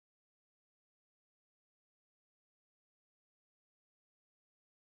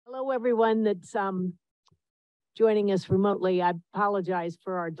Hello, everyone that's joining us remotely. I apologize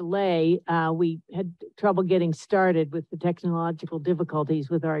for our delay. We had trouble getting started with the technological difficulties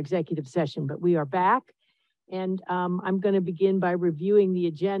with our executive session, but we are back. And I'm going to begin by reviewing the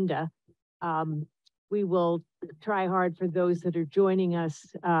agenda. We will try hard for those that are joining us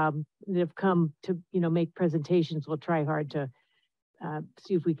that have come to, make presentations. We'll try hard to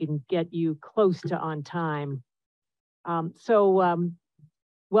see if we can get you close to on time.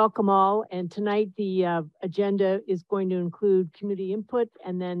 Welcome all, and tonight the agenda is going to include community input,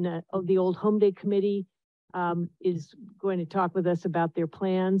 and then the Old Home Day Committee is going to talk with us about their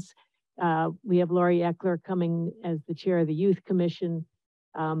plans. We have Laurie Eckler coming as the chair of the Youth Commission,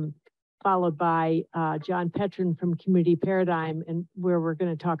 followed by John Petrin from Community Paradigm, and where we're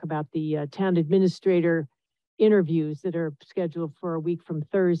going to talk about the town administrator interviews that are scheduled for a week from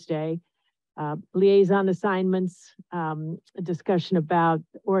Thursday. Liaison assignments, a discussion about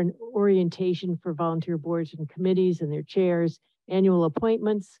an orientation for volunteer boards and committees and their chairs, annual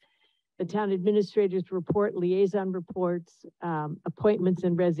appointments, the town administrator's report, liaison reports, appointments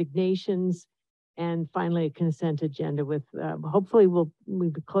and resignations, and finally a consent agenda with, hopefully we'll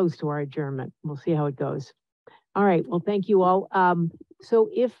be close to our adjournment. We'll see how it goes. All right, well, thank you all. So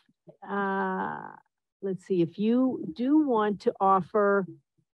if, let's see, if you do want to offer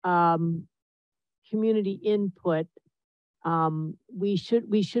community input, we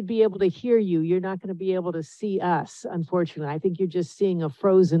should be able to hear you. You're not going to be able to see us, unfortunately. I think you're just seeing a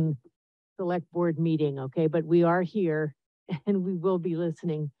frozen select board meeting, okay? But we are here and we will be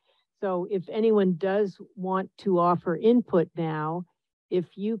listening. So if anyone does want to offer input now, if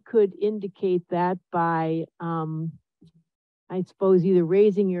you could indicate that by, I suppose, either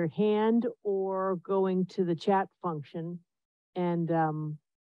raising your hand or going to the chat function and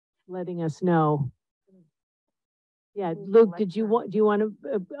letting us know. Yeah, Luke, do you want to,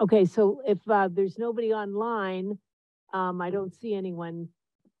 okay, so if there's nobody online, I don't see anyone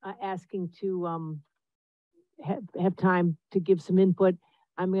asking to have time to give some input.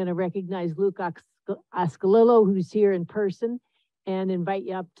 I'm going to recognize Luke Ascalillo, who's here in person, and invite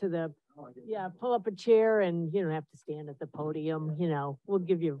you up to the, pull up a chair, and you don't have to stand at the podium, we'll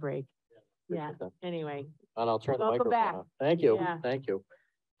give you a break. Yeah, anyway. And I'll turn the microphone back. on. Thank you, yeah. Thank you.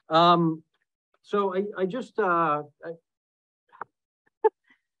 So I just, there's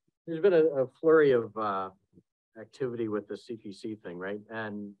been a flurry of activity with the CPC thing, right?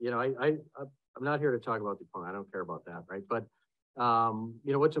 And, I'm not here to talk about the point. I don't care about that, right? But,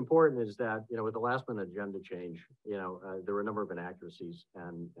 what's important is that, with the last minute agenda change, there were a number of inaccuracies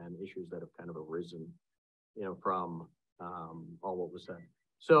and issues that have kind of arisen, from all what was said.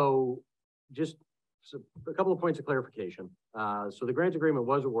 So just a couple of points of clarification. So the grant agreement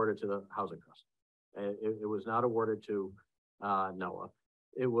was awarded to the Housing Trust. It was not awarded to NOAA.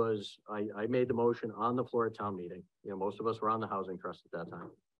 It was, I made the motion on the floor at town meeting. Most of us were on the Housing Trust at that time.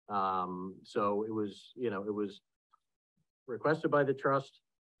 So it was, it was requested by the trust.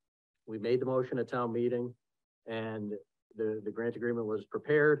 We made the motion at town meeting, and the grant agreement was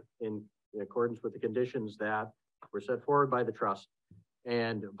prepared in accordance with the conditions that were set forward by the trust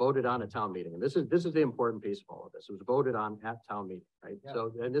and voted on at town meeting. And this is the important piece of all of this. It was voted on at town meeting, right? Yeah.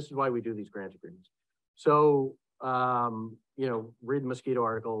 So, and this is why we do these grant agreements. So, read the mosquito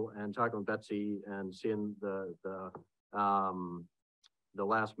article and talking with Betsy and seeing the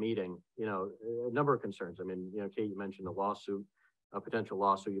last meeting, a number of concerns. I mean, Kate, you mentioned a lawsuit, a potential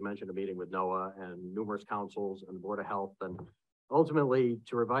lawsuit. You mentioned a meeting with NOAA and numerous councils and the Board of Health, and ultimately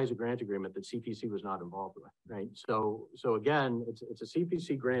to revise a grant agreement that CPC was not involved with, right? So again, it's a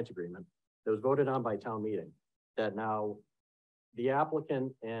CPC grant agreement that was voted on by town meeting that now the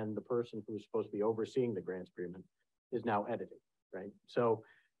applicant and the person who's supposed to be overseeing the grant agreement is now editing, right? So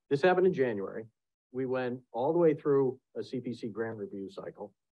this happened in January. We went all the way through a CPC grant review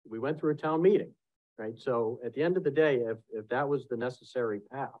cycle. We went through a town meeting, right? So at the end of the day, if that was the necessary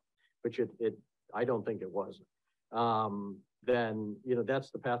path, which I don't think it was, then,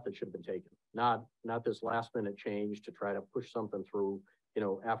 that's the path that should have been taken, not this last minute change to try to push something through,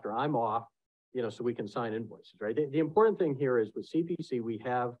 after I'm off, so we can sign invoices, right? The important thing here is with CPC, we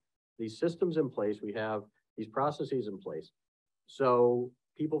have these systems in place, we have these processes in place, so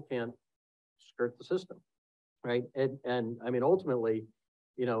people can't skirt the system, right? And I mean, ultimately,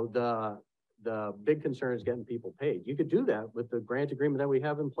 the big concern is getting people paid. You could do that with the grant agreement that we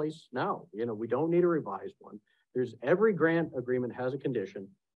have in place now. We don't need a revised one. Every grant agreement has a condition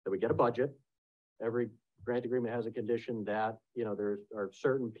that we get a budget. Every grant agreement has a condition that, there are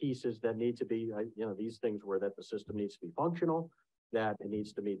certain pieces that need to be, these things where that the system needs to be functional, that it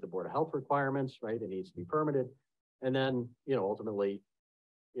needs to meet the Board of Health requirements, right? It needs to be permitted. And then, ultimately,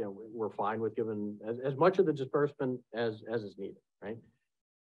 you know, we're fine with giving as much of the disbursement as is needed, right?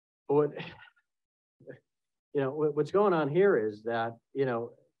 But what, you know, what's going on here is that, you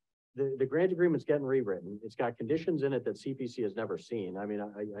know, the grant agreement's getting rewritten. It's got conditions in it that CPC has never seen. I mean,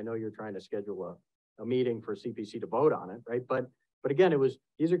 I know you're trying to schedule a meeting for CPC to vote on it, right? But again,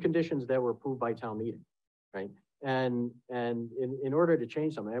 these are conditions that were approved by town meeting, right? And in order to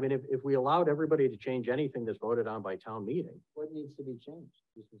change something, I mean, if we allowed everybody to change anything that's voted on by town meeting. What needs to be changed?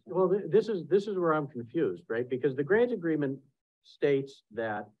 Well, this is where I'm confused, right? Because the grant agreement states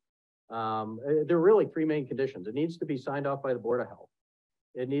that, there are really three main conditions. It needs to be signed off by the Board of Health.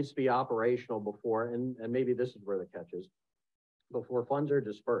 It needs to be operational before, and maybe this is where the catch is, before funds are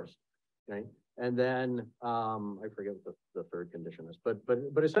dispersed, right? And then, I forget what the third condition is, but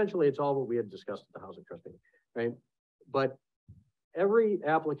essentially it's all what we had discussed at the Housing Trust meeting, right? But every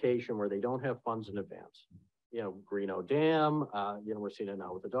application where they don't have funds in advance, you know, Greeno Dam, you know, we're seeing it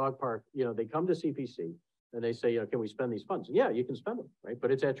now with the dog park, you know, they come to CPC and they say, you know, can we spend these funds? Yeah, you can spend them, right? But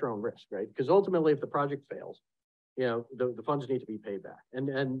it's at your own risk, right? Because ultimately, if the project fails, you know, the funds need to be paid back.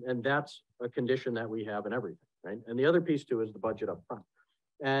 And that's a condition that we have in everything, right? And the other piece too is the budget up front.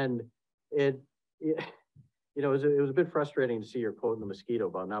 And it you know, it was a bit frustrating to see your quote in the mosquito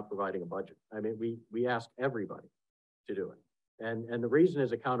about not providing a budget. I mean, we asked everybody to do it. And the reason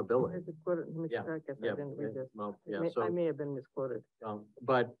is accountability. Yeah, yeah, well, yeah, so I may have been misquoted.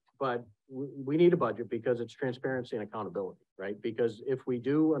 But we need a budget because it's transparency and accountability, right? Because if we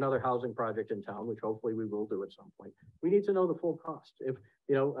do another housing project in town, which hopefully we will do at some point, we need to know the full cost. If,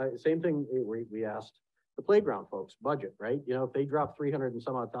 you know, same thing, we asked the playground folks budget, right? You know, if they drop $300 and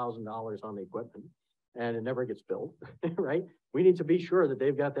some odd thousand on the equipment and it never gets built, right? We need to be sure that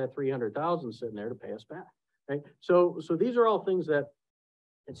they've got that 300,000 sitting there to pay us back, right? So these are all things that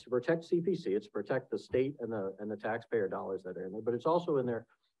it's to protect CPC, it's to protect the state and the taxpayer dollars that are in there, but it's also in there,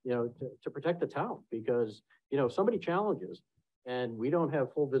 you know, to protect the town, because, you know, if somebody challenges and we don't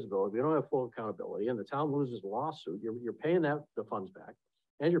have full visibility, we don't have full accountability, and the town loses a lawsuit, you're paying the funds back,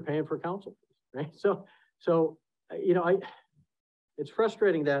 and you're paying for counsel fees, right? So, you know, it's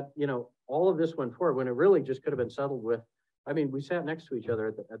frustrating that, you know, all of this went forward when it really just could have been settled with, I mean, we sat next to each other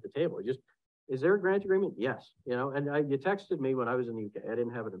at the table. Is there a grant agreement? Yes. You know, and you texted me when I was in the UK. I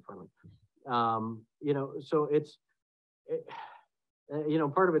didn't have it in front of me. You know, so you know,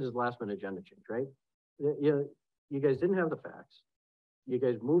 part of it is last minute agenda change, right? You guys didn't have the facts. You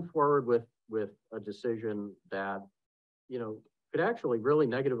guys moved forward with a decision that, you know, could actually really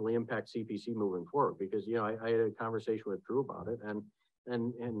negatively impact CPC moving forward, because, you know, I had a conversation with Drew about it and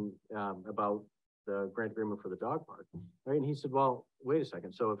about the grant agreement for the dog park, right? And he said, well, wait a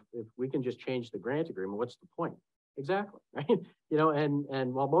second. So if we can just change the grant agreement, what's the point? Exactly, right? You know,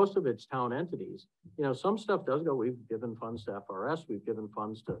 and while most of it's town entities, you know, some stuff does go, we've given funds to FRS, we've given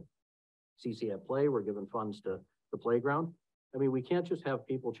funds to CC at Play, we're giving funds to the playground. I mean, we can't just have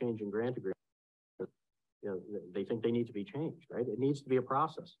people changing grant agreements. You know, they think they need to be changed, right? It needs to be a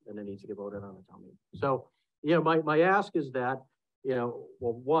process, and it needs to get voted on a town meeting. So, you know, my ask is that, you know,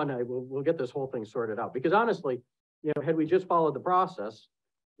 well, one, we'll get this whole thing sorted out, because honestly, you know, had we just followed the process,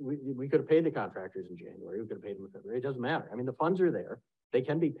 we could have paid the contractors in January, we could have paid them in February, it doesn't matter. I mean, the funds are there, they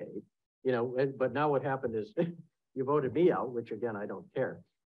can be paid, you know, but now what happened is you voted me out, which again, I don't care,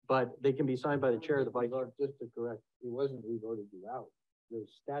 but they can be signed by the chair of the vice. Just to correct, it wasn't we voted you out. The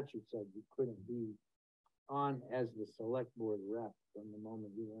statute said you couldn't be on as the select board rep from the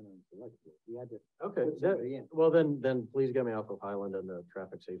moment you went on select board. You had to put somebody in. Well, then please get me off of Highland and the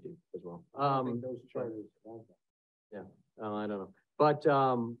traffic safety as well. I think those charters have that. Yeah, I don't know. But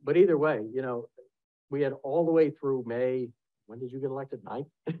either way, you know, we had all the way through May. When did you get elected? 9th,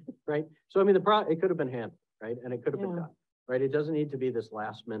 right? So I mean, it could have been handled, right? And it could have been done, right? It doesn't need to be this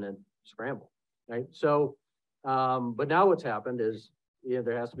last minute scramble, right? So, but now what's happened is, you know,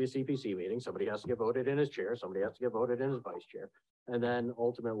 there has to be a CPC meeting. Somebody has to get voted in as chair. Somebody has to get voted in as vice chair. And then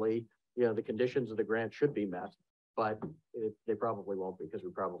ultimately, you know, the conditions of the grant should be met, but they probably won't, because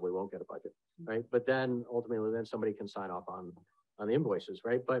we probably won't get a budget, right? But then ultimately, then somebody can sign off on the invoices,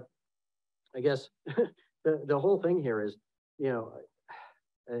 right? But I guess the whole thing here is, you know,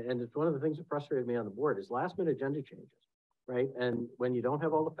 and it's one of the things that frustrated me on the board is last minute agenda changes, right? And when you don't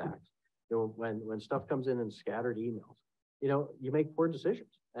have all the facts, you know, when stuff comes in scattered emails, you know, you make poor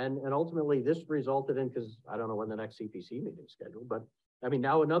decisions. And ultimately this resulted in, because I don't know when the next CPC meeting is scheduled, but I mean,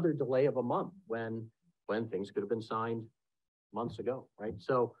 now another delay of a month when things could have been signed months ago, right?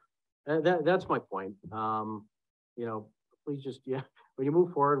 So that's my point. You know, please just, yeah, when you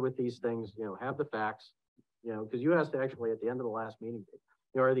move forward with these things, you know, have the facts, you know, because you asked actually at the end of the last meeting, you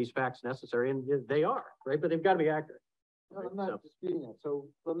know, are these facts necessary? And they are, right? But they've got to be accurate. No, I'm not disputing that, so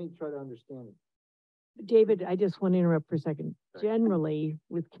let me try to understand it. David, I just want to interrupt for a second. Sorry. Generally,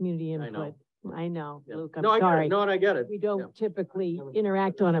 with community I input, know. I know, Yeah. Luke, I'm No, I get it. sorry. No, and I get it. We Yeah. don't typically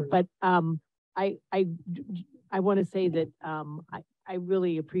interact on it, but, I want to say that, I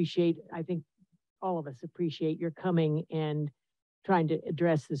really appreciate, I think all of us appreciate your coming and trying to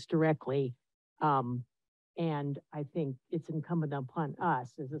address this directly. And I think it's incumbent upon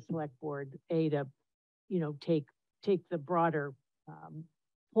us as a select board, to, take the broader,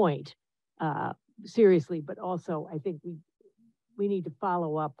 point, seriously, but also I think we need to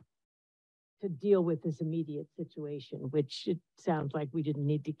follow up to deal with this immediate situation, which it sounds like we didn't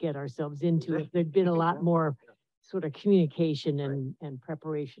need to get ourselves into if there'd been a lot more sort of communication and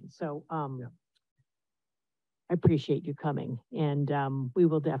preparation. So, I appreciate you coming, and, we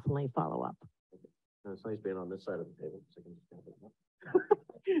will definitely follow up. It's nice being on this side of the table. So I can just have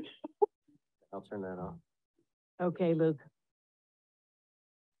it. I'll turn that off. Okay, Luke.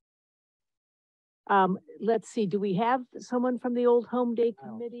 Let's see, do we have someone from the Old Home Day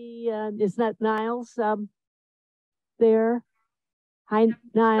Committee? Is that Niles, there? Hi,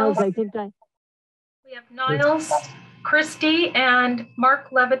 Niles, I think we have Niles, Christy, and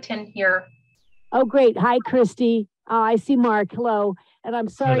Mark Levitin here. Oh, great. Hi, Christy. I see Mark. Hello. And I'm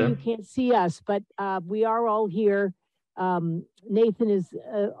sorry you can't see us, but we are all here. Nathan is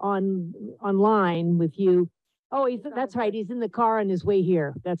online with you. Oh, that's right. He's in the car on his way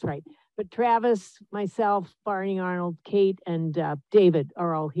here. That's right. But Travis, myself, Barney Arnold, Kate, and David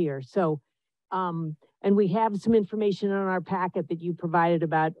are all here. So, and we have some information on our packet that you provided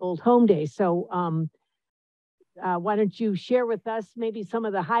about Old Home Day. So, why don't you share with us maybe some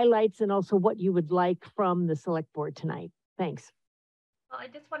of the highlights and also what you would like from the select board tonight? Thanks. Well, I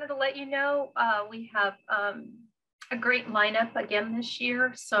just wanted to let you know we have a great lineup again this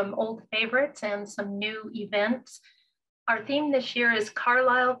year, some old favorites and some new events. Our theme this year is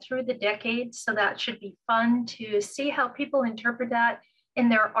Carlisle through the decades, so that should be fun to see how people interpret that in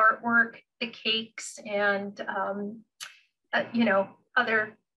their artwork, the cakes, and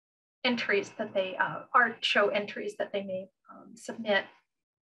other entries that they art show entries that they may submit.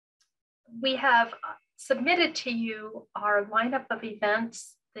 We have submitted to you our lineup of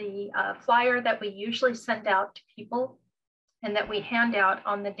events, the flyer that we usually send out to people and that we hand out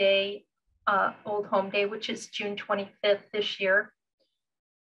on the day, Old Home Day, which is June 25th this year.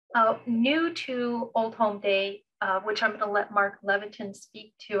 New to Old Home Day, which I'm going to let Mark Levitin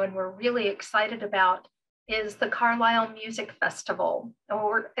speak to, and we're really excited about, is the Carlisle Music Festival,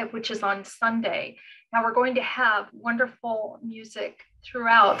 which is on Sunday. Now we're going to have wonderful music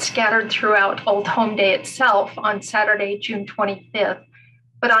scattered throughout Old Home Day itself on Saturday, June 25th.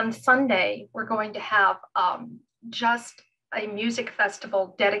 But on Sunday, we're going to have just a music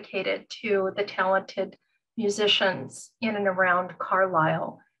festival dedicated to the talented musicians in and around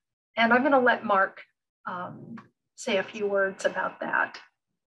Carlisle. And I'm going to let Mark say a few words about that.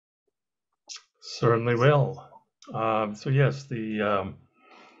 Certainly will. So yes, the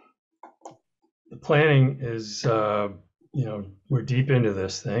planning is, we're deep into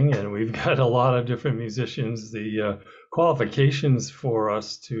this thing, and we've got a lot of different musicians. The qualifications for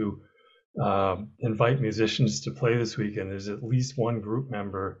us to invite musicians to play this weekend is at least one group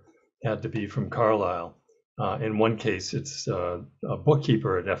member had to be from Carlisle. In one case, it's a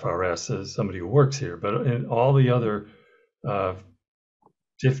bookkeeper at FRS, as somebody who works here, but in all the other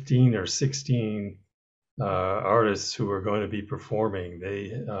 15 or 16 artists who are going to be performing,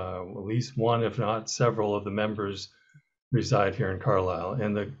 they at least one, if not several, of the members reside here in Carlisle.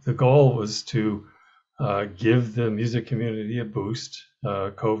 And the goal was to give the music community a boost.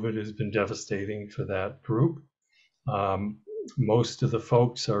 COVID has been devastating for that group. Most of the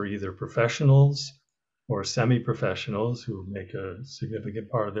folks are either professionals or semi-professionals who make a significant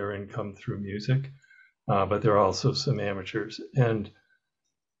part of their income through music, but there are also some amateurs. And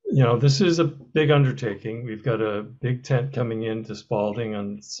this is a big undertaking. We've got a big tent coming into Spalding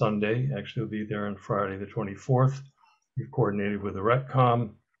on Sunday. Actually, we'll be there on Friday, the 24th. We've coordinated with the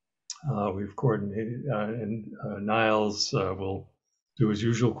Retcom. We've coordinated, and Niles will do his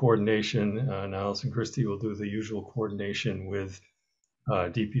usual coordination. Niles and Christy will do the usual coordination with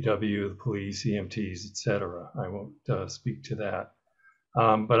DPW, the police, EMTs, etc. I won't speak to that.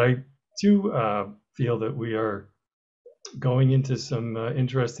 But I do feel that we are going into some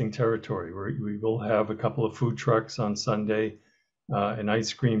interesting territory. We will have a couple of food trucks on Sunday, an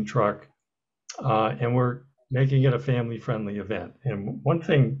ice cream truck, and we're making it a family-friendly event. And one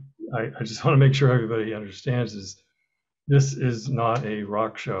thing I just want to make sure everybody understands is this is not a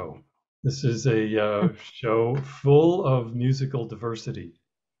rock show. This is a show full of musical diversity.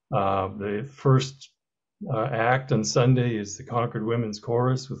 The first act on Sunday is the Concord Women's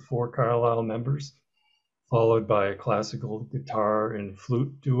Chorus with 4 Carlisle members, followed by a classical guitar and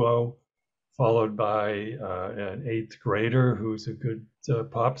flute duo, followed by an 8th grader who's a good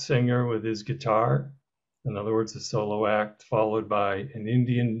pop singer with his guitar. In other words, a solo act, followed by an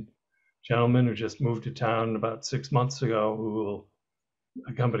Indian gentleman who just moved to town about 6 months ago who will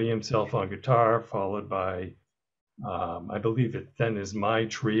accompany himself on guitar, followed by, I believe it then is my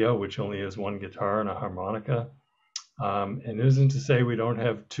trio, which only has 1 guitar and a harmonica. And it isn't to say we don't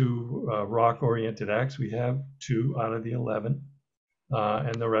have 2 rock-oriented acts. We have 2 out of the 11.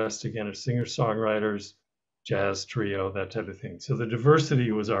 And the rest, again, are singer-songwriters, jazz trio, that type of thing. So the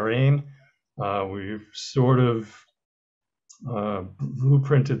diversity was our aim. We've sort of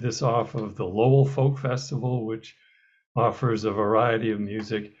blueprinted this off of the Lowell Folk Festival, which offers a variety of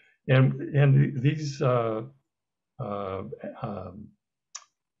music. And these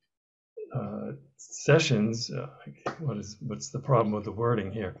sessions, what's the problem with the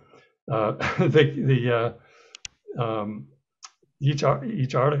wording here? Each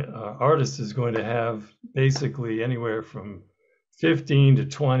artist is going to have basically anywhere from 15 to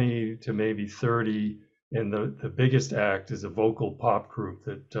 20 to maybe 30, and the biggest act is a vocal pop group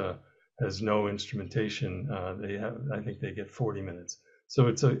that has no instrumentation. I think they get 40 minutes. So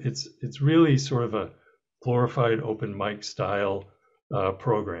it's really sort of a glorified open mic style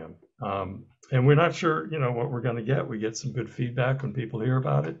program. And we're not sure, what we're going to get. We get some good feedback when people hear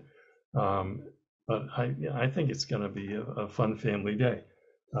about it. But I think it's going to be a fun family day.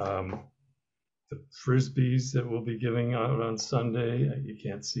 The frisbees that we'll be giving out on Sunday, you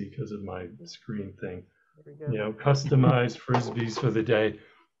can't see because of my screen thing. Customized frisbees for the day.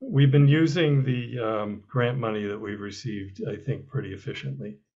 We've been using the grant money that we've received, I think, pretty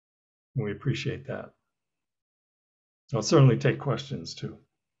efficiently. And we appreciate that. I'll certainly take questions too.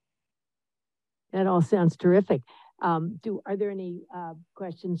 That all sounds terrific. Are there any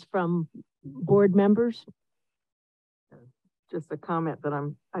questions from board members? Just a comment that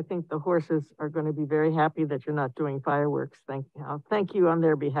I think the horses are going to be very happy that you're not doing fireworks. Thank you on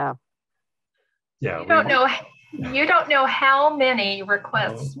their behalf. Yeah. You don't know how many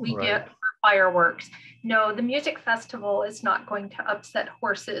requests we get for fireworks. No, the music festival is not going to upset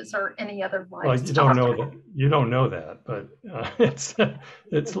horses or any other livestock. Well, you don't know that, but it's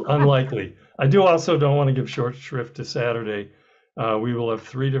unlikely. I also don't want to give short shrift to Saturday. We will have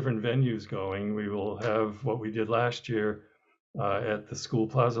 3 different venues going. We will have what we did last year at the school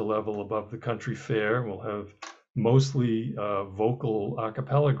plaza level above the country fair. We'll have mostly vocal a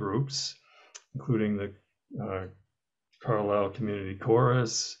cappella groups, including the Carlisle Community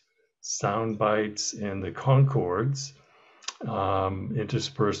Chorus, Sound Bites, and the Concords,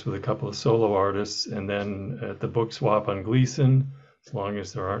 interspersed with a couple of solo artists. And then at the book swap on Gleason, as long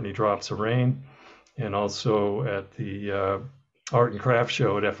as there aren't any drops of rain, and also at the art and craft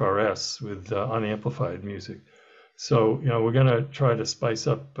show at FRS with unamplified music. So, we're going to try to spice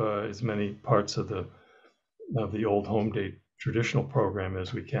up as many parts of the Old Home Day traditional program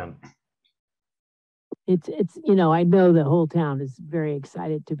as we can. It's I know the whole town is very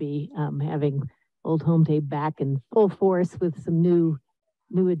excited to be having Old Home Day back in full force with some new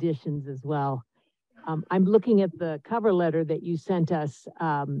additions as well. I'm looking at the cover letter that you sent us,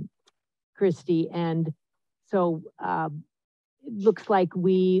 Christy, and so it looks like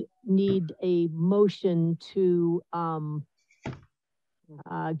we need a motion to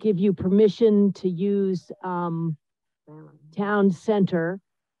give you permission to use town center.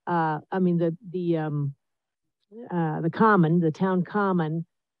 The common, the town common.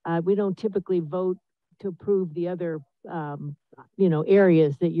 We don't typically vote to approve the other,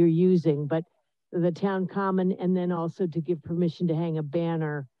 areas that you're using, but the town common, and then also to give permission to hang a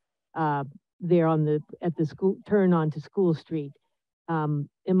banner there at the school turn onto School Street. Am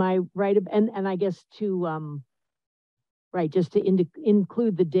I right? And I guess to just to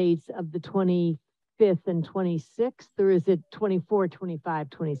include the dates of the 25th and 26th, or is it 24, 25,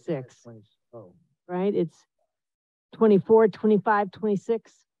 26? Right, it's 24, 25,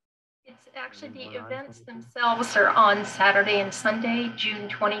 26. It's actually the events themselves are on Saturday and Sunday, June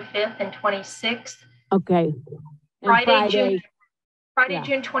 25th and 26th. Okay. Friday,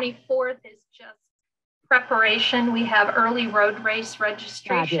 June 24th is just preparation. We have early road race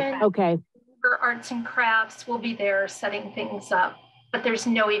registration. Okay. For arts and crafts, we'll be there setting things up, but there's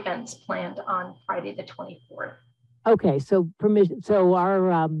no events planned on Friday the 24th. Okay, so permission. So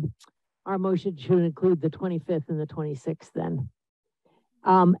our motion should include the 25th and the 26th then.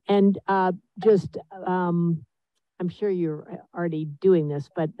 I'm sure you're already doing this,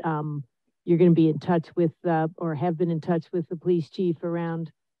 but you're going to be in touch with or have been in touch with the police chief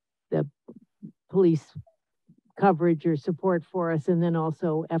around the police coverage or support for us, and then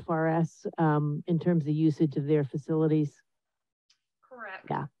also FRS, in terms of usage of their facilities. Correct.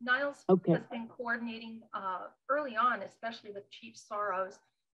 Yeah. Niles Okay. has been coordinating early on, especially with Chief Soros,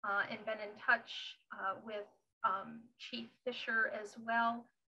 and been in touch with Chief Fisher as well.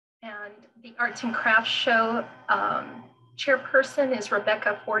 And the Arts and Crafts Show chairperson is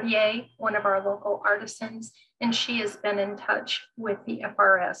Rebecca Fortier, one of our local artisans, and she has been in touch with the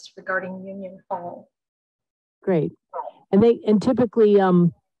FRS regarding Union Hall. Great. And typically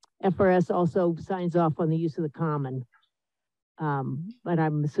FRS also signs off on the use of the common. But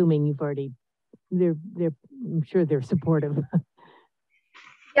I'm assuming you've already, I'm sure they're supportive.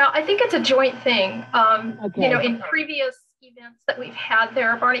 Yeah, I think it's a joint thing. Okay. You know, in previous events that we've had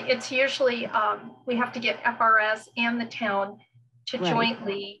there, Barney, it's usually we have to get FRS and the town to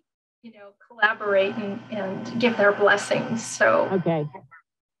jointly, you know, collaborate and give their blessings. So okay,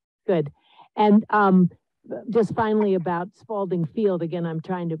 good. And just finally about Spalding Field, again,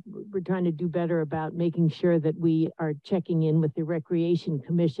 we're trying to do better about making sure that we are checking in with the Recreation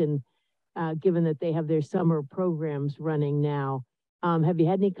Commission, given that they have their summer programs running now. Have you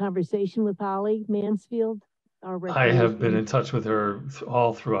had any conversation with Holly Mansfield? I have been in touch with her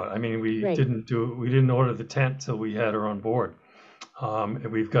all throughout. I mean, we didn't order the tent till we had her on board.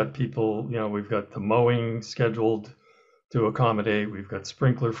 And we've got people, you know, we've got the mowing scheduled to accommodate. We've got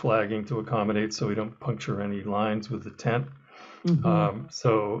sprinkler flagging to accommodate so we don't puncture any lines with the tent.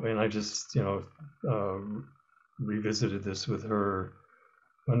 Mm-hmm. And I just, you know, revisited this with her.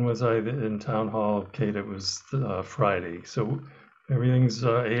 When was I in town hall, Kate? It was Friday. So everything's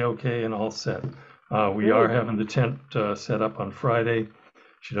A-okay and all set. We are having the tent set up on Friday.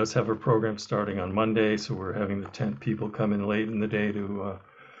 She does have her program starting on Monday, so we're having the tent people come in late in the day to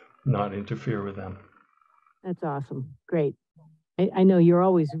not interfere with them. That's awesome. Great. I know you're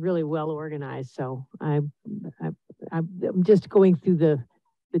always really well organized, so I'm just going through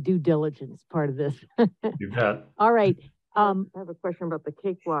the due diligence part of this. You bet. All right. I have a question about the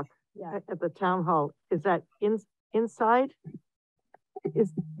cakewalk at the town hall. Is that inside?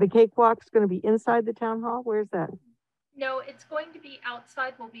 Is the cakewalk's going to be inside the town hall? Where's that? No, it's going to be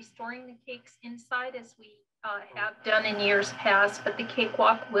outside. We'll be storing the cakes inside as we have done in years past, but the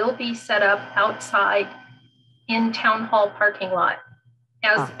cakewalk will be set up outside in town hall parking lot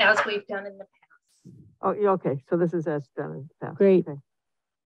as we've done in the past. Oh, yeah, okay. So this is as done in the past. Great. Okay.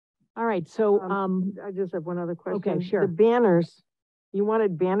 All right. So I just have one other question. Okay, sure. The banners, you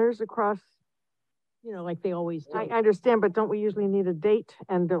wanted banners across? You know, like they always do. I understand, but don't we usually need a date?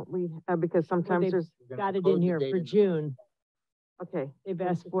 And don't we, because sometimes there's. Got it in here for June. Okay. They've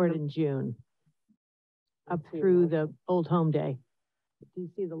asked for it in June. Up through the Old Home Day. Do you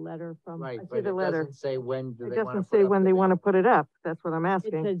see the letter from? Right, I but see the letter. Doesn't say when do it they want to doesn't say when they want to put it up. That's what I'm It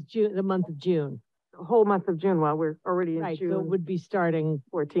asking. says June, the month of June. The whole month of June, while we're already in Right, June. so it would be starting.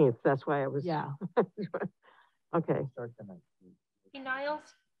 14th. That's why I was. Yeah. Okay. Start tonight. Hey,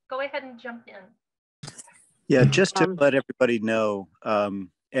 Niles, go ahead and jump in. Yeah, just to let everybody know,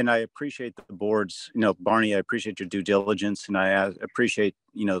 and I appreciate the board's, you know, Barney, I appreciate your due diligence, and I appreciate,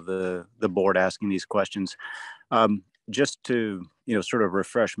 you know, the board asking these questions. Just to, you know, sort of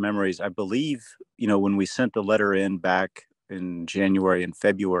refresh memories, I believe, you know, when we sent the letter in back in January and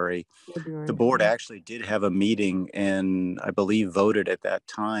February, the board actually did have a meeting and I believe voted at that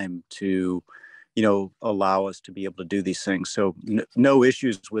time to, you know, allow us to be able to do these things. So no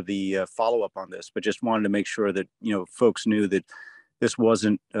issues with the follow-up on this, but just wanted to make sure that, you know, folks knew that this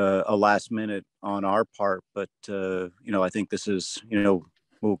wasn't a last minute on our part, but, you know, I think this is, you know,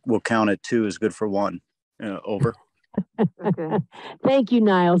 we'll count it two as good for one. Over. Okay. Thank you,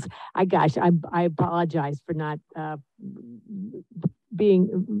 Niles. I apologize for not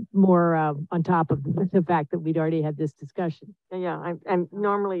being more on top of the fact that we'd already had this discussion. Yeah, and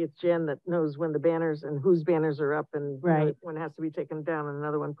normally it's Jen that knows when the banners and whose banners are up and one has to be taken down and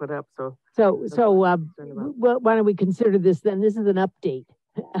another one put up. So well, why don't we consider this then? This is an update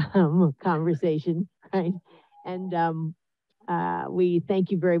conversation, right? And we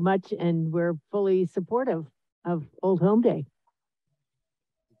thank you very much, and we're fully supportive of Old Home Day.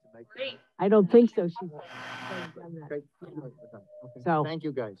 Great. I don't think so. She's done that. Great. Okay. So thank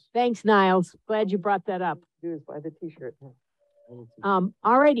you guys. Thanks, Niles. Glad you brought that up. Do is buy the t-shirt. All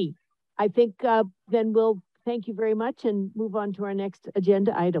righty. I think then we'll thank you very much and move on to our next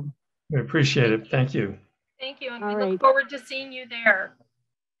agenda item. We appreciate it. Thank you. Thank you. And we look forward to seeing you there.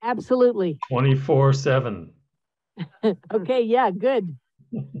 Absolutely. 24/7. Okay. Yeah. Good.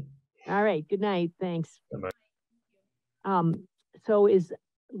 All right. Good night. Thanks. Bye-bye. So is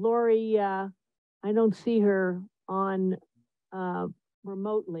Lori, I don't see her on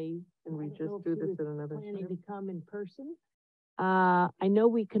remotely. And we I don't just know if do she this was at another planning time. to come in person. I know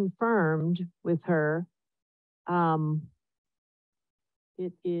we confirmed with her.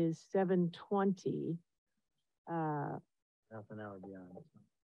 It is 7:20. Half an hour beyond.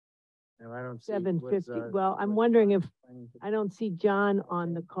 No, I don't see. 7:50. Well, I'm wondering if, I don't see John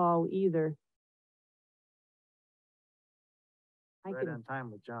on the call either. I Right can, on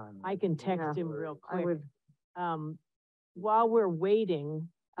time with John. I can text Yeah. him real I quick. would, While we're waiting,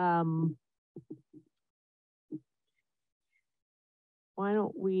 why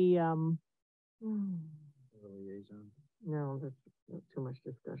don't we, Liaison. no, that's not too much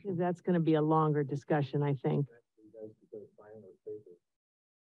discussion. that's gonna be a longer discussion, I think.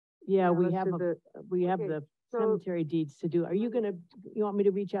 Yeah, we let's have, do we have okay, the so- cemetery deeds to do. Are you gonna, you want me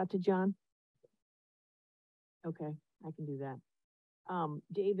to reach out to John? Okay, I can do that.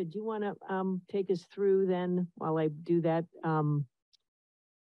 David, do you wanna, take us through then while I do that?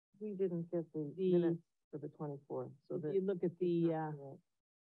 We didn't get the The- minutes for the 24th, so If that. you look at the,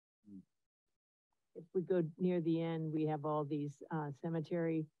 if we go near the end, we have all these,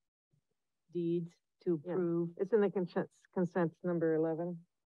 cemetery deeds to Yeah. approve. It's in the consent number 11.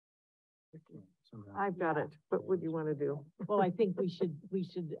 Somehow. I've got Yeah. it, but what do you want to do? Well, I think we should, I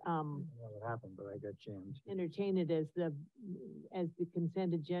don't know what happened, but I got jammed. entertain it as the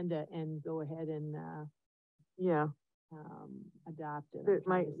consent agenda and go ahead and, Yeah, adopt it.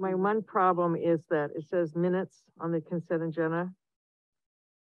 my one problem is that it says minutes on the consent agenda.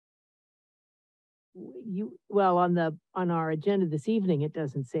 Well, on our agenda this evening, it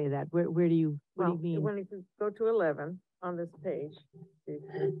doesn't say that. Where do you, what do you Well, mean? when you go to 11 on this page.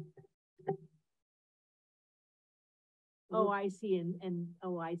 Oh, I see,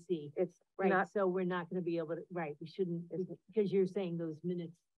 oh, I see. It's Right, not, so we're not gonna be able to, right, we shouldn't, because you're saying those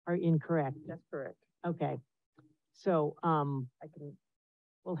minutes are incorrect. that's correct. Okay. So, I can,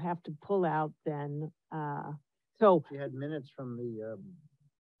 we'll have to pull out then, so, She had minutes from the,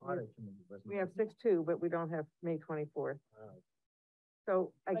 audit committee, wasn't we it? have 6/2, but we don't have May 24th.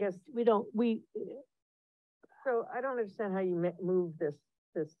 So I guess, we don't, so I don't understand how you move this,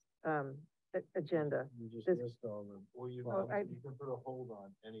 agenda. You just This- list all the. Or you Oh, I- can put a hold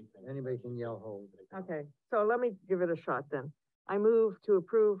on anything. Anybody can yell hold. Okay, so let me give it a shot then. I move to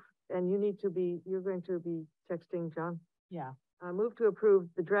approve, and you're going to be texting John? yeah, I move to approve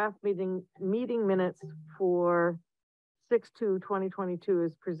the draft meeting minutes for 6/2/2022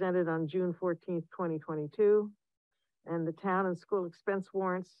 is presented on June 14th, 2022. And the town and school expense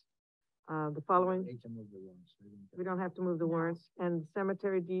warrants, the following, Hate to move the ones. we don't have to move the warrants, and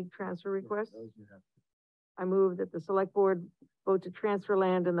cemetery deed transfer request. Those you have. I move that the select board vote to transfer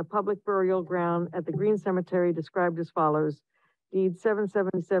land in the public burial ground at the Green Cemetery described as follows. Deed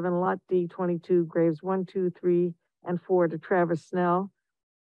 777, Lot D 22, graves 1, 2, 3, and 4 to Travis Snell.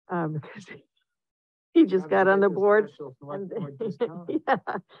 Because he just got on the board. And- Yeah,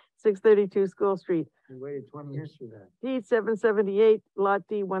 632 School Street. We waited 20 years for that. Deed 778, Lot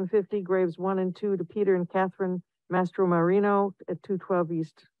D 150, graves 1 and 2 to Peter and Catherine Mastro Marino at 212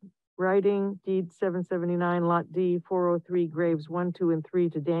 East Riding. Deed 779, Lot D 403, graves 1, 2, and 3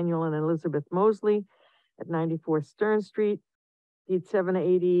 to Daniel and Elizabeth Mosley at 94 Stern Street. Deed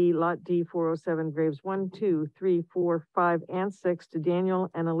 780, Lot D 407, graves 1, 2, 3, 4, 5, and 6 to Daniel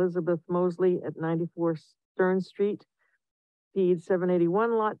and Elizabeth Mosley at 94 Stern Street. Deed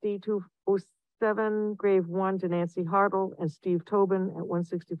 781, Lot D 207, grave 1 to Nancy Hartle and Steve Tobin at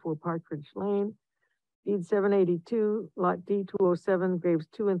 164 Partridge Lane. Deed 782, Lot D 207, graves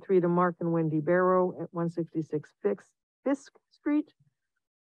 2 and 3 to Mark and Wendy Barrow at 166 Fisk Street.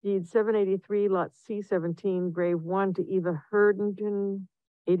 Deed 783, Lot C17, grave 1 to Eva Herdington,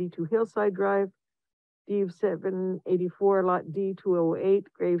 82 Hillside Drive. Deed 784, Lot D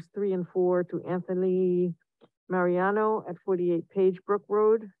 208, graves 3 and 4 to Anthony Mariano at 48 Pagebrook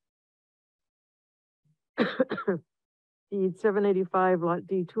Road. Deed 785, Lot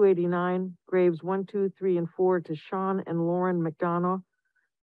D 289, graves 1, 2, 3, and 4 to Sean and Lauren McDonough,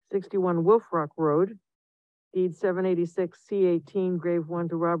 61 Wolf Rock Road. Deed 786, C18, grave 1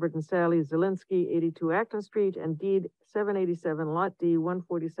 to Robert and Sally Zielinski, 82 Acton Street, and deed 787, Lot D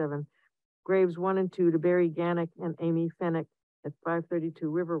 147, graves 1 and 2 to Barry Gannick and Amy Fennick at 532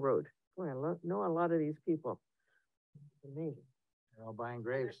 River Road. Boy, I know a lot of these people. Amazing. They're all buying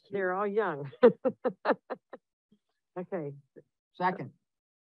graves. They're all young. Okay, Second.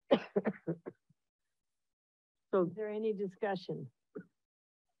 so is there any discussion?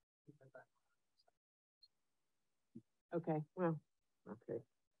 Okay, well, okay.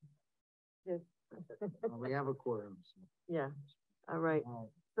 Yes. We have a quorum. So. Yeah, all right. All right.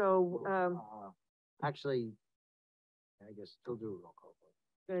 So, Actually, I guess still do a roll call.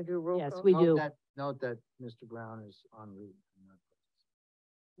 Gonna do a roll Yes, call? we Note do. Note that Mr. Brown is en route.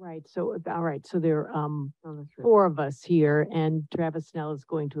 Right, so, all right, so there are, Oh, that's right. 4 of us here, and Travis Snell is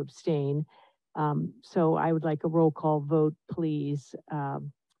going to abstain. So I would like a roll call vote, please.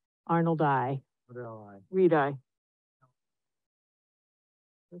 Arnold, I. Modell, aye. Reed, aye.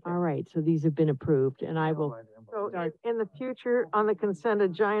 All right, so these have been approved, and I will, So Start. in the future, on the consent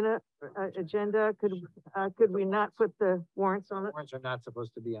agenda, could we not put the warrants on it? Warrants are not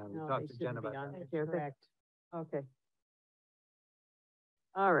supposed to be on. We no, talked they to Jen shouldn't be about on that. there, Thank you. correct. Okay.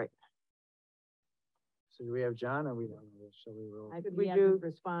 All right. So do we have John or we don't? Shall we roll? Did He we hasn't do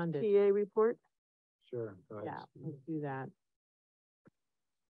responded. TA report? Sure, go ahead. Yeah, Steve. let's do that.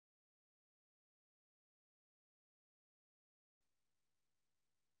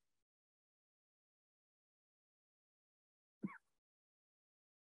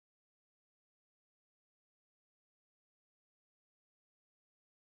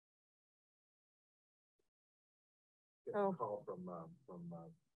 Oh. Call from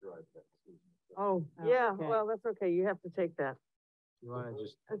Drive. Oh, Oh, yeah, okay. well, that's okay. You have to take that. You wanna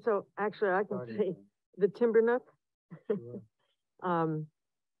just? And so actually I can start it say, then? the Timber Nook, Sure.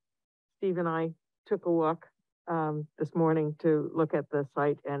 Steve and I took a walk, this morning to look at the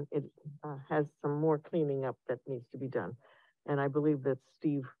site, and it, has some more cleaning up that needs to be done. And I believe that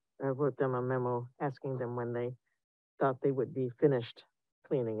Steve, wrote them a memo asking them when they thought they would be finished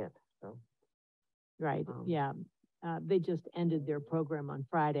cleaning it, so. Right, Um, yeah. They just ended their program on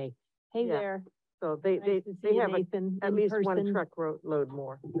Friday. Hey Yeah. there. So they, Nice to see they you, have Nathan, at in least one person. truck load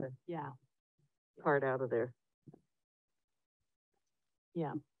more to Yeah, cart out of there.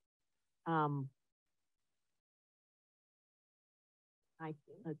 yeah.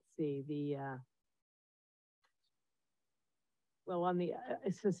 Let's see, well, on the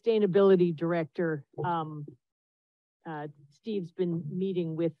sustainability director, Steve's been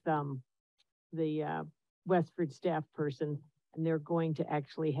meeting with, the, Westford staff person, and they're going to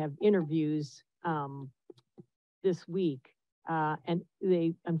actually have interviews, this week. And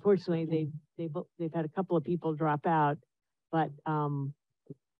they, unfortunately, they've had a couple of people drop out, but,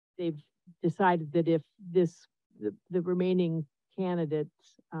 they've decided that if the remaining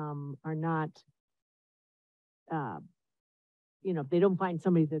candidates, are not, if they don't find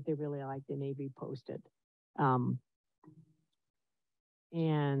somebody that they really like, they may be posted.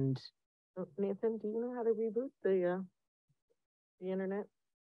 And Nathan, do you know how to reboot the internet,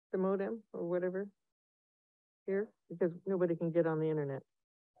 the modem or whatever? Here, because nobody can get on the internet.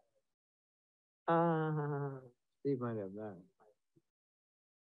 Steve might have that.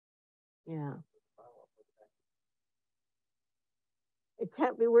 yeah, It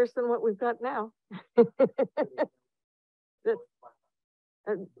can't be worse than what we've got now. That's,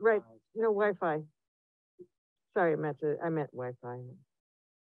 right, no Wi-Fi. Sorry, I meant Wi-Fi.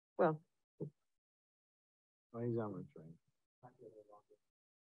 Well, Oh, he's on the train.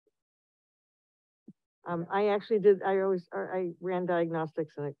 I actually I ran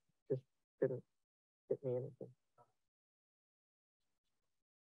diagnostics and it just didn't get me anything.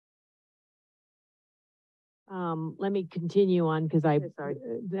 let me continue on, because Okay, sorry.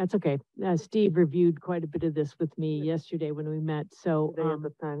 that's okay. Steve reviewed quite a bit of this with me yesterday when we met, so, Today at the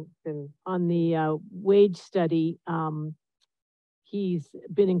time, on the, wage study, he's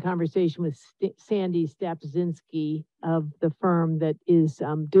been in conversation with Sandy Stapzinski of the firm that is,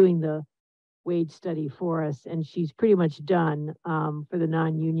 doing the wage study for us, and she's pretty much done, for the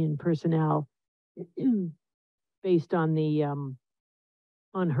non-union personnel. Based on the,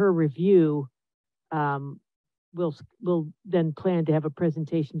 on her review, we'll then plan to have a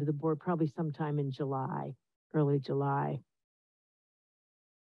presentation to the board probably sometime in July, early July.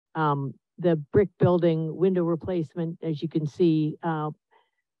 The brick building window replacement, as you can see,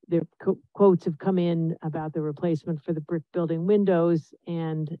 the quotes have come in about the replacement for the brick building windows,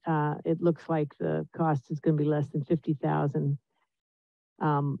 and it looks like the cost is going to be less than $50,000.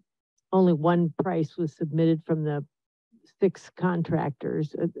 Only one price was submitted from the 6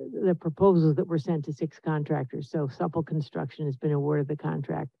 contractors, the proposals that were sent to 6 contractors. So Supple Construction has been awarded the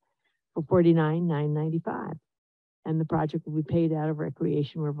contract for $49,995. And the project will be paid out of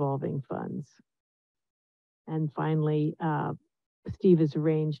recreation revolving funds. And finally, Steve has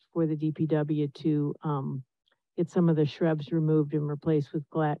arranged for the DPW to get some of the shrubs removed and replaced with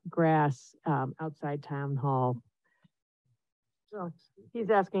grass outside town hall. so he's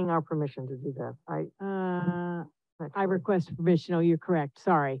asking our permission to do that. I request permission. Oh, you're correct.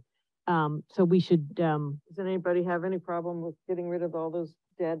 Sorry. So we should, Does anybody have any problem with getting rid of all those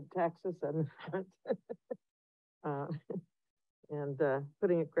dead taxes and and,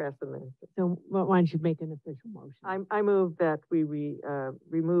 putting a grass in there. So why don't you make an official motion? I move that we,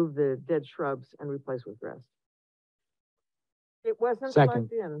 remove the dead shrubs and replace with grass. It wasn't Second.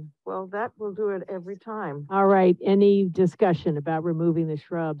 plugged in. Well, that will do it every time. All right, any discussion about removing the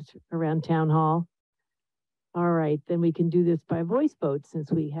shrubs around town hall? All right, then we can do this by voice vote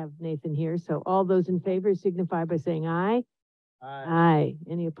since we have Nathan here. So all those in favor signify by saying aye. Aye.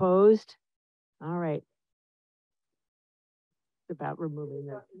 Any opposed? All right. It's about removing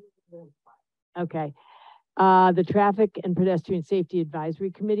them. Okay. The Traffic and Pedestrian Safety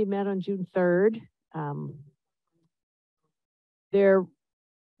Advisory Committee met on June 3rd. Their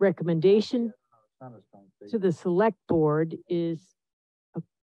recommendation to the select board is.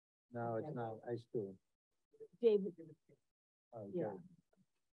 No, it's not, I still. David. Okay. Yeah.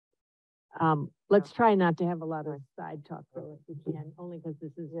 Let's try not to have a lot of side talk though, if we can, only because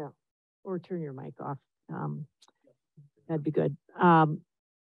this is, or turn your mic off. That'd be good.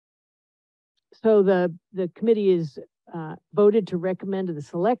 So the committee is voted to recommend to the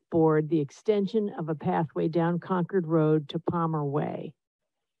select board the extension of a pathway down Concord Road to Palmer Way.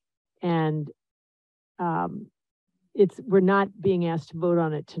 And we're not being asked to vote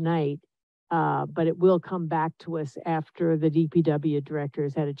on it tonight, but it will come back to us after the DPW director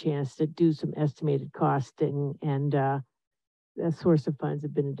has had a chance to do some estimated costing and the source of funds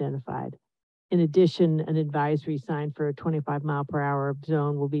have been identified. In addition, an advisory sign for a 25-mile-per-hour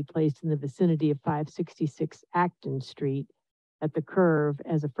zone will be placed in the vicinity of 566 Acton Street at the curve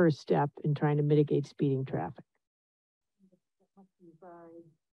as a first step in trying to mitigate speeding traffic.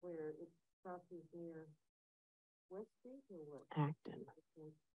 Where it crosses near West Street or what? Acton.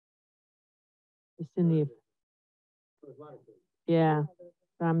 It's in the, yeah,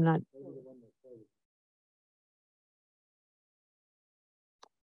 I'm not.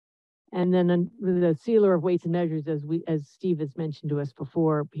 And then the sealer of weights and measures, as Steve has mentioned to us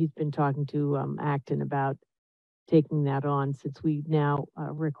before, he's been talking to Acton about taking that on since we now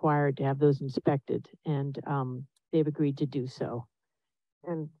are required to have those inspected, and they've agreed to do so.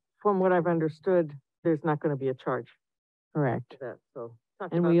 And from what I've understood, there's not going to be a charge. Correct. For that, so.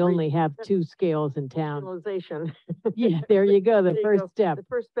 And we only have 2 scales in town. Regionalization. Yeah, there you go, the There you first go. step. The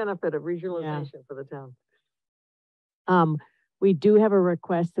first benefit of regionalization for the town. We do have a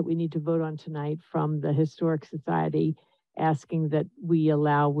request that we need to vote on tonight from the Historic Society asking that we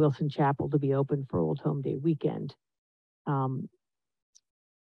allow Wilson Chapel to be open for Old Home Day weekend. Oh,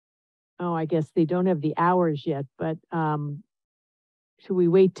 I guess they don't have the hours yet, but should we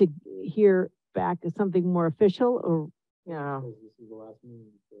wait to hear back as something more official or? Yeah. This is the last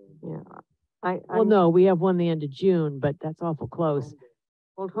meeting. Yeah. Well, no, we have one the end of June, but that's awful close.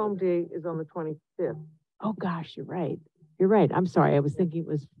 Old Home Day is on the 25th. Oh, gosh, you're right. You're right. I'm sorry. I was thinking it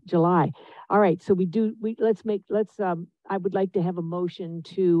was July. All right. So I would like to have a motion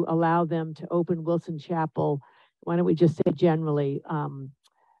to allow them to open Wilson Chapel. Why don't we just say generally,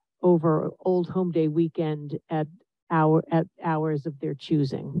 over Old Home Day weekend at hours of their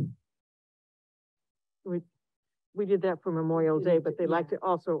choosing. We did that for Memorial Day, but they like to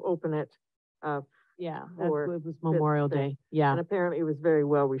also open it, Yeah, for it was Memorial Day. Yeah. and apparently it was very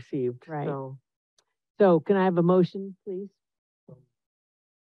well received. Right. So, So can I have a motion, please?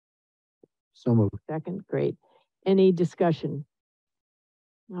 So moved. Second, great. Any discussion?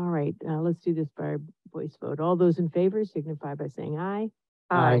 All right, let's do this by voice vote. All those in favor signify by saying aye.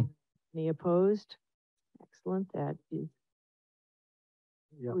 Aye. Any opposed? Excellent, that is.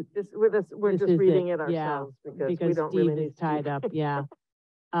 Yeah. we're This just is reading it, it yeah, ourselves because we Because don't Steve really is need tied to. up, yeah.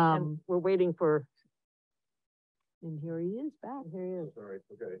 And we're waiting for, And here he is back. here he is. Sorry,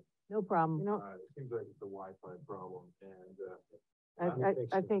 okay. No problem. You know, It seems like it's a Wi-Fi problem and,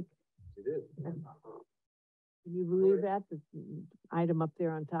 I think, it is. Can you believe that? The item up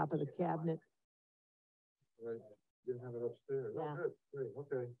there on top of the cabinet. Right, didn't have it upstairs. Yeah. Oh, good, great,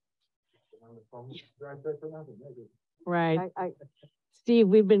 okay. On the phone, drive back for nothing, maybe. Right. I, Steve,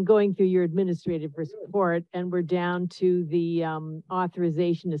 we've been going through your administrative report and we're down to the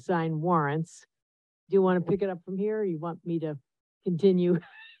authorization to sign warrants. Do you want to pick it up from here or you want me to continue?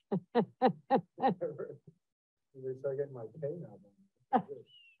 At least I get my pay now.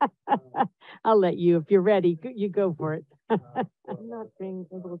 I'll let you, if you're ready, you go for it. I'm not being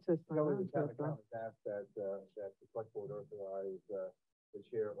able to. sign That was on the to town it, though. accountant's asked that the select board authorize, the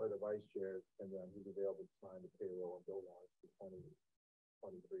chair or the vice chair, and then who's available to sign the payroll and bill warrants for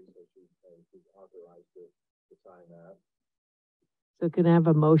 2023, so she's authorized to sign that. So can I have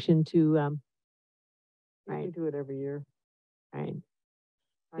a motion to, We right, do it every year. right.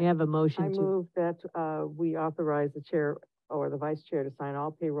 We have a I motion to, move that, we authorize the chair or the vice chair to sign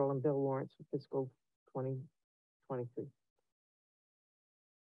all payroll and bill warrants for fiscal 2023.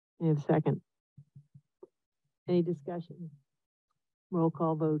 Any have a second? Any discussion? Roll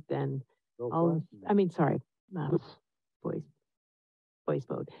call vote then. Sorry, voice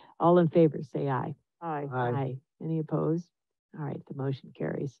vote. All in favor, say aye. Aye. Aye. Any opposed? All right, the motion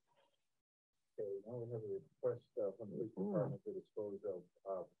carries. Okay, now we have a request from the police department to dispose of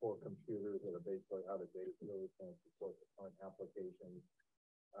 4 computers that are basically out of date, really can't support the current applications.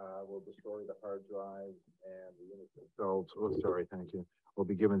 We'll destroy the hard drive and the units themselves. Oh, sorry, thank you. Will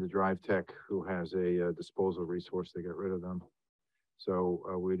be given to Drive Tech, who has a disposal resource to get rid of them. So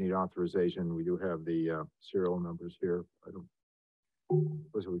we need authorization. We do have the serial numbers here. I don't.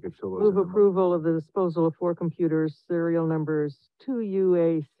 So we could fill those. Move approval of the disposal of 4 computers, serial numbers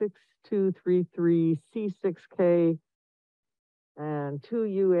 2UA6233C6K and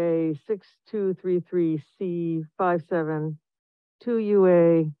 2UA6233C57,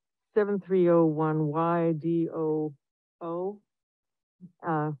 2UA7301YDO,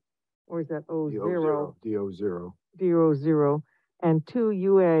 or is that O0? DO0, and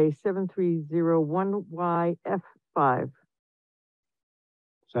 2UA7301YF5.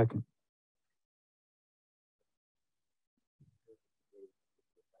 Second.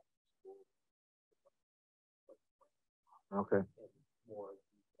 Okay.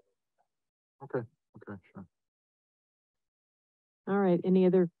 Okay, sure. All right, any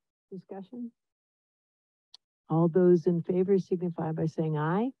other discussion? All those in favor signify by saying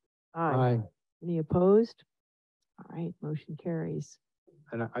aye. Aye. Any opposed? All right, motion carries.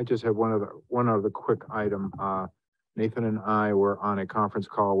 And I just have one other quick item. Nathan and I were on a conference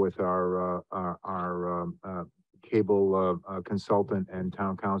call with our cable consultant and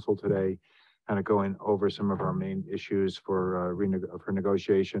town council today, kind of going over some of our main issues for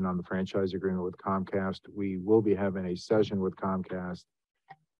negotiation on the franchise agreement with Comcast. We will be having a session with Comcast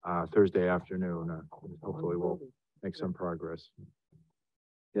Thursday afternoon. Hopefully we'll make some progress.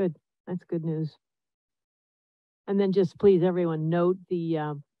 Good, that's good news. And then just please, everyone, note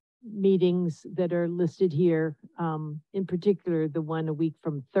the meetings that are listed here. In particular, the one a week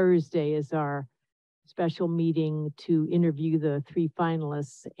from Thursday is our special meeting to interview the 3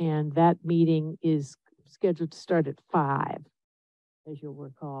 finalists, and that meeting is scheduled to start at 5, as you'll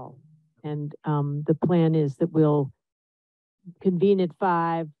recall. And the plan is that we'll convene at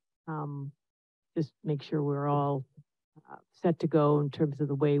 5, just make sure we're all set to go in terms of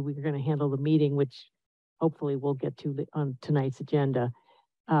the way we're going to handle the meeting, which hopefully we'll get to on tonight's agenda.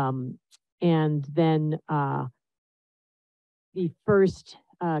 And then the first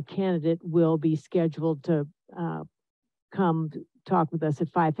candidate will be scheduled to come talk with us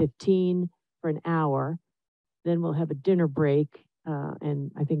at 5:15 for an hour. Then we'll have a dinner break.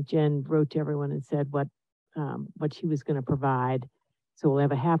 And I think Jen wrote to everyone and said what she was going to provide. So we'll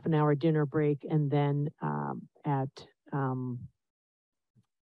have a half an hour dinner break, and then at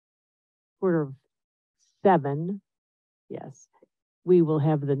 6:45, yes, we will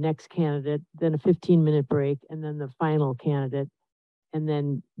have the next candidate, then a 15-minute break, and then the final candidate. And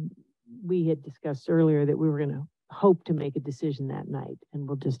then we had discussed earlier that we were going to hope to make a decision that night, and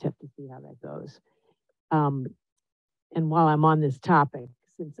we'll just have to see how that goes. And while I'm on this topic,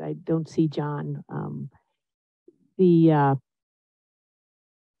 since I don't see John, the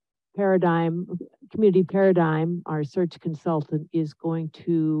Community Paradigm, our search consultant, is going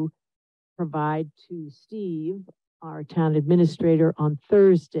to provide to Steve, our town administrator, on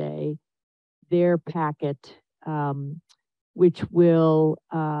Thursday, their packet, which will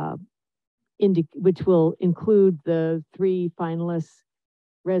include the 3 finalists'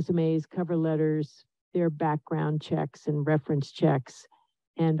 resumes, cover letters, their background checks and reference checks,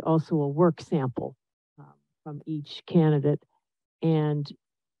 and also a work sample from each candidate. And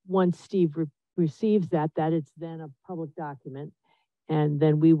once Steve receives that is then a public document. And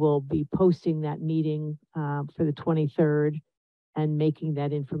then we will be posting that meeting for the 23rd and making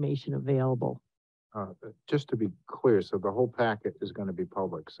that information available. Just to be clear, so the whole packet is going to be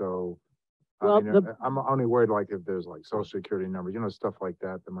public. So well, I'm only worried like if there's like social security numbers, stuff like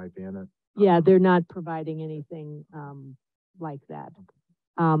that might be in it. Yeah, they're not providing anything like that.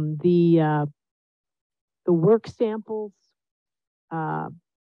 The work samples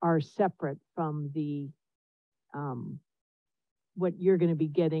are separate from the what you're going to be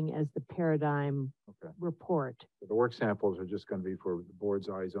getting as the Paradigm report. So the work samples are just going to be for the board's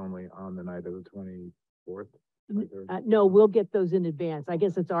eyes only on the night of the 24th? No, we'll get those in advance. I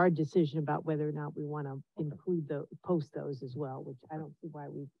guess it's our decision about whether or not we want to include post those as well, which I don't see why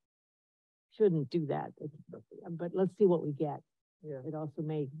we shouldn't do that. But let's see what we get. Yeah. It also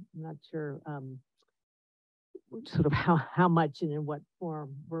may, I'm not sure, sort of how much and in what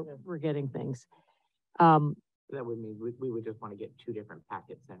form we're getting things. That would mean we would just want to get two different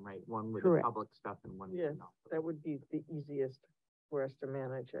packets then, right? One with the Correct. public stuff and one with Yes, the non. that would be the easiest for us to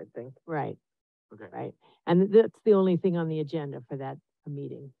manage, I think. Right, Okay. right. And that's the only thing on the agenda for that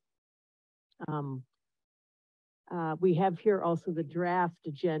meeting. We have here also the draft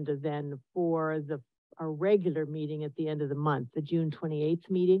agenda then for our regular meeting at the end of the month, the June 28th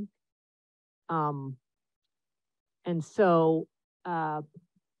meeting. And so,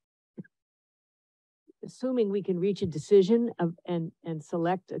 assuming we can reach a decision and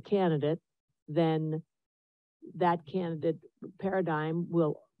select a candidate, then that candidate Paradigm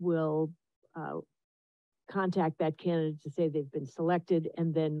will contact that candidate to say they've been selected,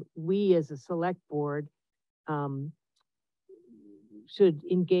 and then we as a select board should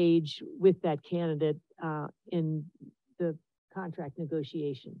engage with that candidate in the contract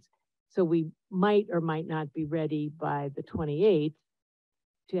negotiations. So we might or might not be ready by the 28th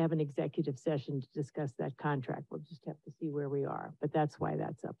to have an executive session to discuss that contract. We'll just have to see where we are, but that's why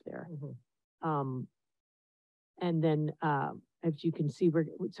that's up there. And then, as you can see,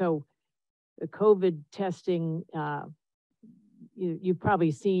 so the COVID testing, you've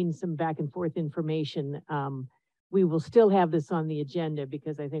probably seen some back and forth information. We will still have this on the agenda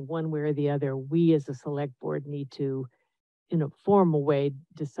because I think one way or the other, we as a select board need to, in a formal way,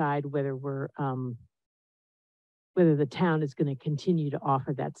 decide whether whether the town is going to continue to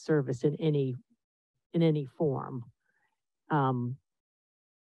offer that service in any form. And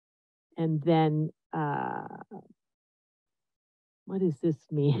then, what does this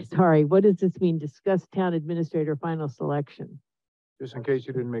mean? Sorry, what does this mean? Discuss town administrator final selection. Just in case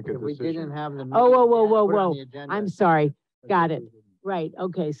you didn't make a If we decision. didn't have the. Oh, whoa, whoa, meeting, whoa, put it on whoa. the agenda. I'm sorry. That's Got what it. we did. Right,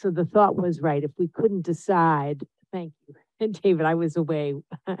 okay, so the thought was right. If we couldn't decide, thank you. And David, I was away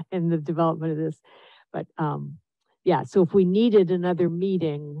in the development of this. But yeah, so if we needed another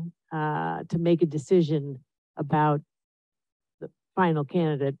meeting to make a decision about the final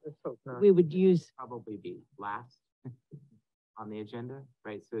candidate, Let's hope not. we would use, Probably be last on the agenda,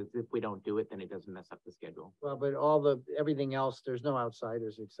 right? So if we don't do it, then it doesn't mess up the schedule. Well, but everything else, there's no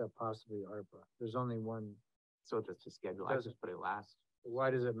outsiders except possibly ARPA. There's only one. So it's just a schedule. I just put it last.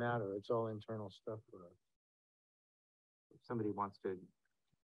 Why does it matter? It's all internal stuff for us. If somebody wants to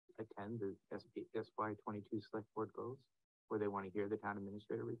attend the SY 22 select board goals, or they want to hear the town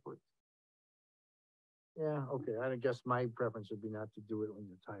administrator report. Yeah, okay, I guess my preference would be not to do it when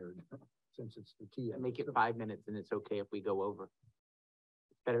you're tired, since it's the key. Make it 5 minutes and it's okay if we go over.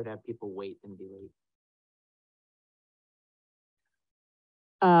 It's better to have people wait than be late.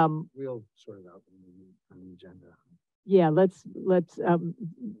 We'll sort it out on the agenda. yeah,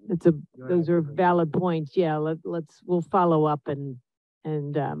 those are valid points. Yeah, we'll follow up and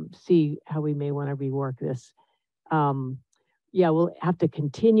see how we may want to rework this. Yeah, we'll have to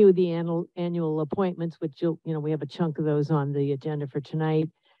continue the annual appointments, which we have a chunk of those on the agenda for tonight.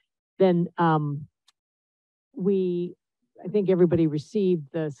 Then I think everybody received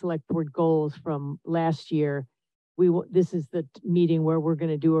the select board goals from last year. This is the meeting where we're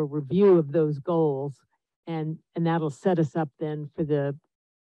going to do a review of those goals, and that'll set us up then for the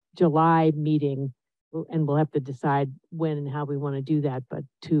July meeting, and we'll have to decide when and how we want to do that, but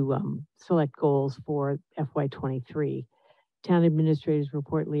to select goals for FY23. Town administrators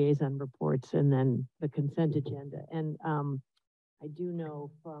report, liaison reports, and then the consent agenda. And I do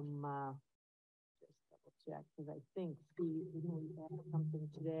know from, just double check, because I think Steve, didn't we have something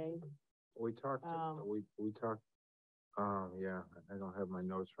today? We talked, we talked, yeah, I don't have my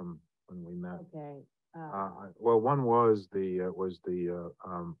notes from when we met. Okay. Well, one was the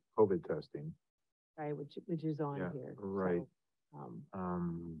COVID testing. Right, which is on Yeah, here. right.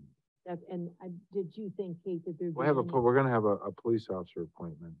 So, did you think, Kate, that there'd be We're any- gonna have a police officer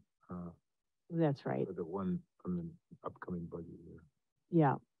appointment, That's right. for the one from the upcoming budget year.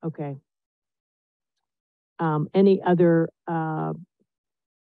 Yeah, okay. Any other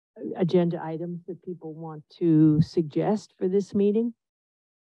agenda items that people want to suggest for this meeting?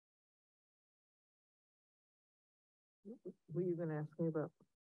 Were you gonna ask me about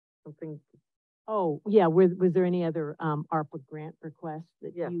something? Oh, yeah, was there any other ARPA grant requests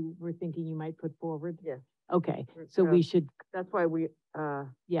that Yeah. you were thinking you might put forward? Yeah. Okay, so we should, That's why we,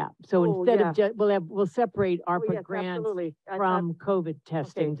 yeah, so Oh, instead yeah. of, we'll separate ARPA yes, grants absolutely. I thought- from COVID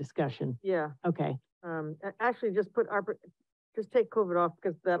testing Okay. discussion. Yeah, Okay, actually, just put ARPA, just take COVID off,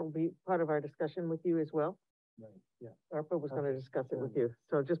 because that'll be part of our discussion with you as well. Right, yeah. ARPA was gonna Okay. discuss it with Yeah. you,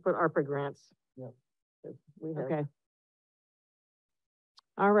 so just put ARPA grants. Yeah. 'Cause we have, okay.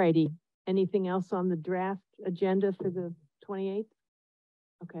 All righty. Anything else on the draft agenda for the 28th?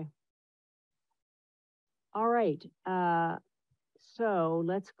 Okay. All right, So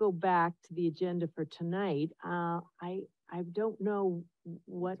let's go back to the agenda for tonight. I don't know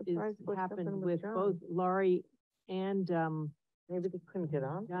what is Surprised what's happened happened with with both John. Laurie and, Maybe they couldn't get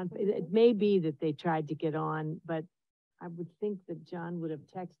on? John. It may be that they tried to get on, but I would think that John would have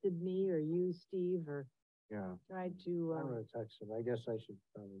texted me or you, Steve, or Yeah. tried to, I'm gonna text him. I guess I should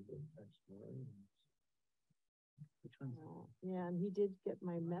probably text him. Which ones, yeah, and he did get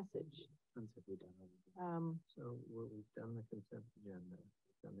my message. which ones have we done? So we've done the consent agenda,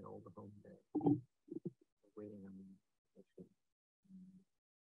 we've done the old home day. We're waiting on the.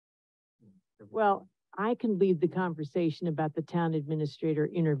 Well, I can lead the conversation about the town administrator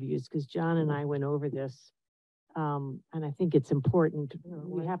interviews, because John and I went over this. And I think it's important.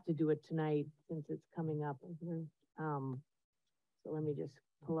 We have to do it tonight since it's coming up. So let me just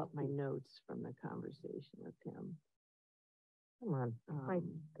pull up my notes from the conversation with him. Come on, my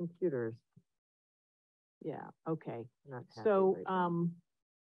computers. Yeah, okay. Not happy So, right now.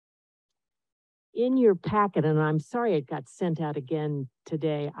 in your packet, and I'm sorry it got sent out again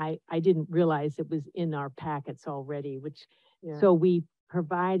today. I didn't realize it was in our packets already, which, Yeah. so we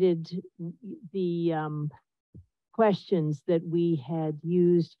provided the, questions that we had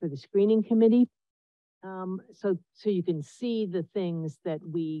used for the screening committee. So you can see the things that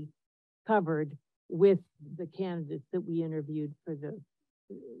we covered with the candidates that we interviewed for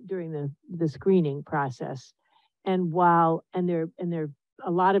during the screening process. And there are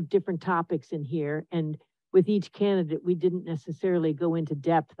a lot of different topics in here, and with each candidate, we didn't necessarily go into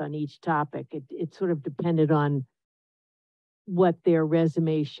depth on each topic. It sort of depended on what their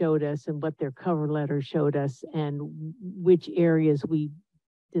resume showed us and what their cover letter showed us, and which areas we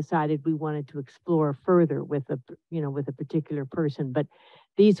decided we wanted to explore further with with a particular person. But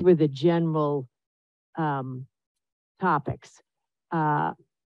these were the general topics. And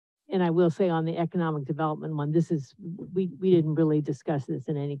I will say on the economic development one, we didn't really discuss this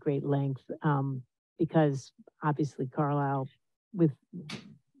in any great length, because obviously Carlisle,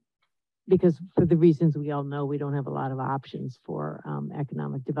 because for the reasons we all know, we don't have a lot of options for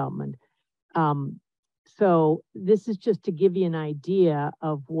economic development. So this is just to give you an idea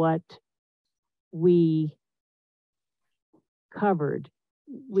of what we covered,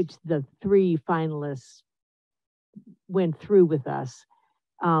 which the 3 finalists went through with us.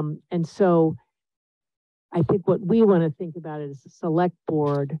 And so I think what we want to think about as a select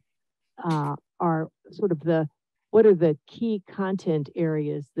board are sort of what are the key content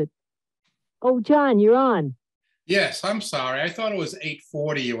areas that, oh, John, you're on. Yes, I'm sorry. I thought it was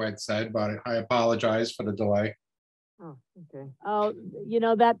 8:40 you had said, but I apologize for the delay. Oh, okay. Oh,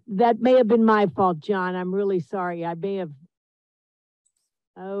 that may have been my fault, John. I'm really sorry. I may have.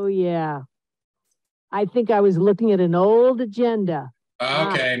 Oh, yeah. I think I was looking at an old agenda.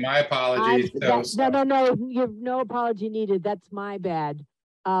 Okay, my apologies. No, no apology needed. That's my bad.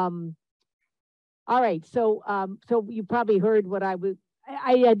 All right. So you probably heard what I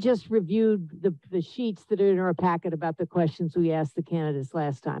had just reviewed the sheets that are in our packet about the questions we asked the candidates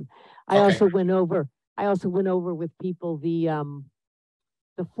last time. I also went over with people the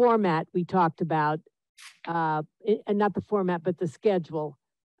format we talked about, and not the format, but the schedule,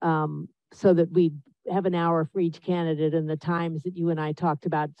 so that we have an hour for each candidate and the times that you and I talked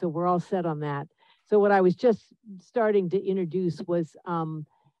about. So we're all set on that. So what I was just starting to introduce was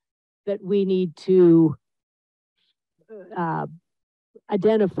that we need to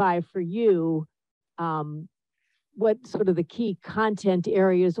identify for you what sort of the key content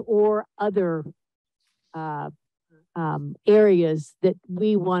areas or other areas that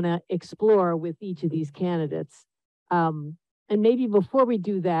we want to explore with each of these candidates. And maybe before we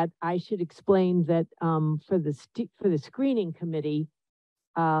do that, I should explain that for the screening committee,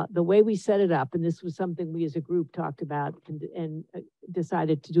 the way we set it up, and this was something we as a group talked about and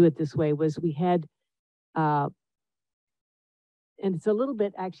decided to do it this way, was we had, and it's a little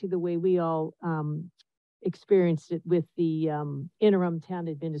bit actually the way we all experienced it with the interim town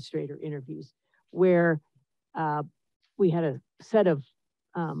administrator interviews, where we had a set of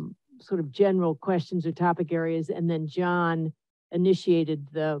sort of general questions or topic areas, and then John initiated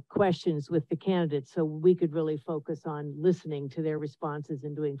the questions with the candidates so we could really focus on listening to their responses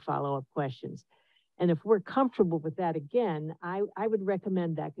and doing follow-up questions. And if we're comfortable with that again, I would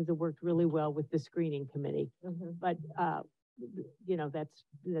recommend that because it worked really well with the screening committee. Mm-hmm. But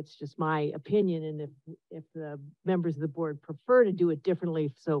that's just my opinion. And if the members of the board prefer to do it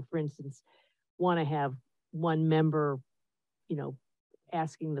differently, so for instance, want to have one member,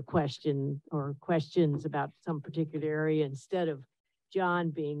 asking the question or questions about some particular area instead of John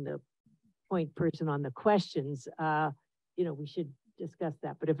being the point person on the questions, we should discuss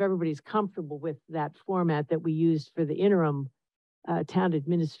that. But if everybody's comfortable with that format that we used for the interim town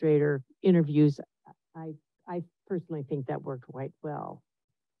administrator interviews, I personally think that worked quite well.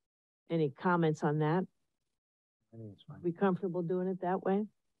 Any comments on that? I think it's fine. We comfortable doing it that way?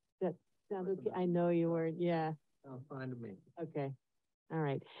 That sound okay? I know you weren't, yeah. Sounds fine to me. Okay. All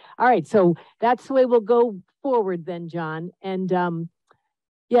right. All right. So that's the way we'll go forward then, John. And,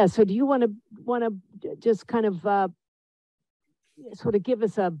 yeah, so do you want to just kind of, sort of give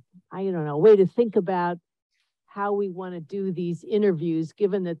us a, I don't know, way to think about how we want to do these interviews,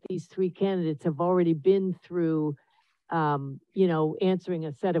 given that these three candidates have already been through, you know, answering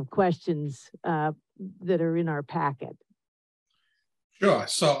a set of questions that are in our packet. Sure.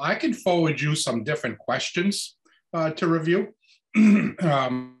 So I can forward you some different questions to review. Come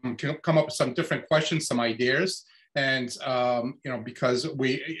up with some different questions, some ideas, and you know, because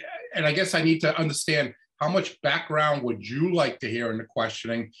and I guess I need to understand how much background would you like to hear in the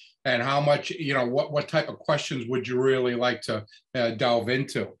questioning, and how much, you know, what type of questions would you really like to delve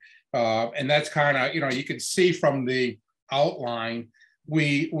into? And that's kind of, you know, you can see from the outline,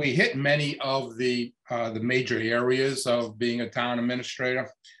 we hit many of the major areas of being a town administrator,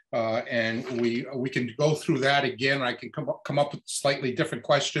 and we can go through that again. I can come up with slightly different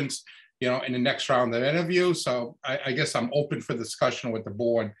questions, you know, in the next round of interview. So I guess I'm open for discussion with the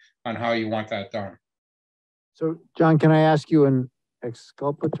board on how you want that done. So, John, can I ask you an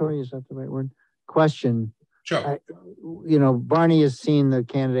exculpatory, is that the right word, question? Sure. You know, Barney has seen the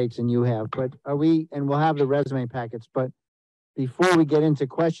candidates and you have, but are we, and we'll have the resume packets, but before we get into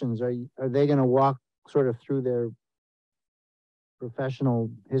questions, are they going to walk sort of through their professional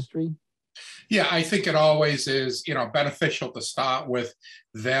history? Yeah, I think it always is, you know, beneficial to start with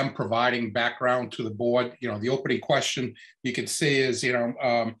them providing background to the board. You know, the opening question you can see is, you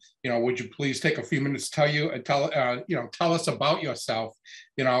know, would you please take a few minutes to tell us about yourself,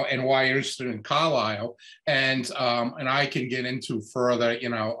 you know, and why you're interested in Carlisle, and I can get into further, you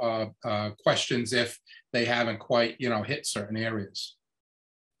know, questions if they haven't quite, you know, hit certain areas.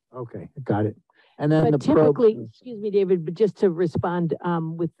 Okay, got it. And then but typically, excuse me, David, but just to respond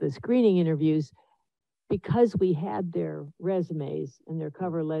with the screening interviews, because we had their resumes and their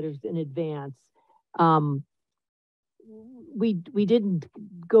cover letters in advance, we didn't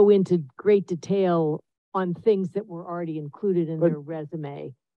go into great detail on things that were already included in their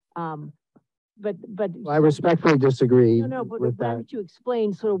resume. But well, I respectfully disagree. No, but why don't you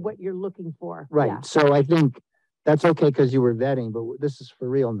explain sort of what you're looking for? Right. Yeah. So I think that's okay because you were vetting, but this is for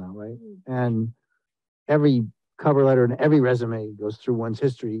real now, right? And every cover letter and every resume goes through one's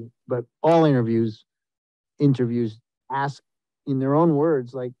history, but all interviews ask in their own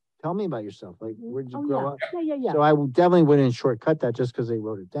words, like, tell me about yourself. Like, where'd you grow up? Yeah. So I definitely wouldn't shortcut that just because they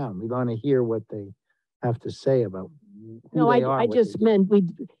wrote it down. We want to hear what they have to say about who they are. I just meant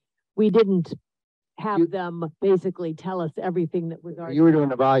we didn't have them basically tell us everything that was already. You were doing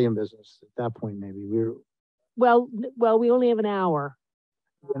the volume business at that point, maybe. Well, we only have an hour.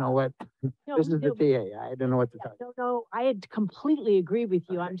 You know what? This is the TA. I don't know what to tell you. No, I had completely agree with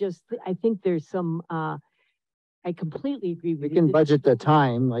you. Okay. I think there's some, I completely agree with you. We can budget the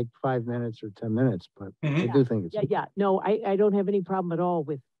time, like 5 minutes or 10 minutes, but I do think it's. Yeah. No, I don't have any problem at all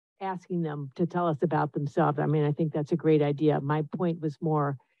with asking them to tell us about themselves. I mean, I think that's a great idea. My point was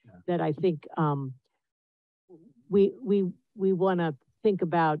more that I think we want to think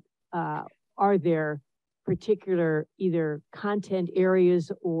about, are there particular either content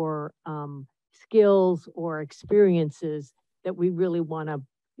areas or skills or experiences that we really want to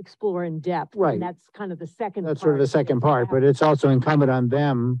explore in depth. Right. And that's kind of the second That's part. sort of the second part, but it's also incumbent on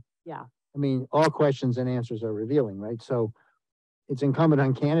them. Yeah. I mean, all questions and answers are revealing, right? So it's incumbent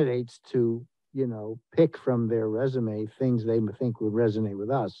on candidates to, you know, pick from their resume things they think would resonate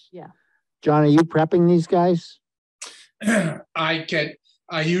with us. Yeah. John, are you prepping these guys?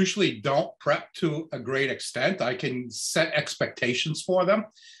 I usually don't prep to a great extent. I can set expectations for them.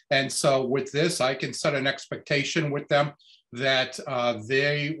 And so with this, I can set an expectation with them that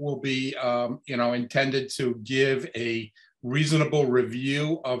they will be, you know, intended to give a reasonable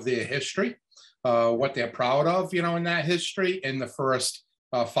review of their history, what they're proud of, you know, in that history in the first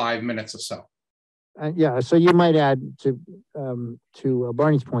 5 minutes or so. Yeah, so you might add to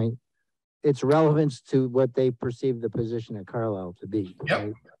Barney's point, its relevance to what they perceive the position at Carlisle to be. Yep,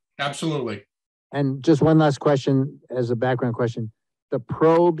 right? Absolutely. And just one last question as a background question. The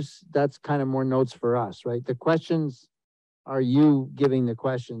probes, that's kind of more notes for us, right? The questions are you giving the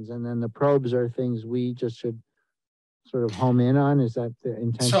questions, and then the probes are things we just should sort of home in on. Is that the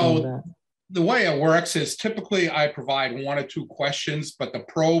intention of that? The way it works is typically I provide 1 or 2 questions, but the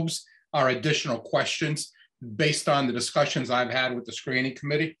probes are additional questions based on the discussions I've had with the screening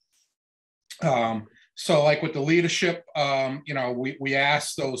committee. So like with the leadership, we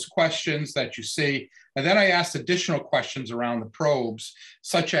asked those questions that you see, and then I asked additional questions around the probes,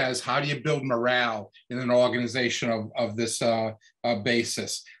 such as how do you build morale in an organization of this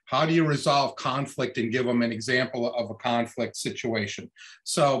basis? How do you resolve conflict and give them an example of a conflict situation?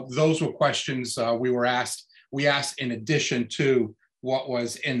 So those were questions we asked in addition to what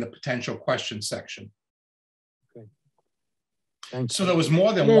was in the potential question section. Thanks. So there was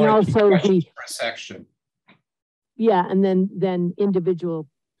more than Then one also question per section. Yeah, and then individual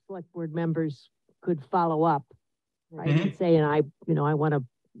select board members could follow up, right? Mhm. And say, and I want to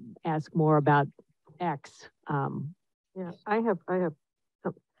ask more about X. Yeah,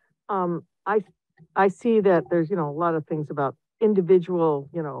 I see that there's, a lot of things about individual,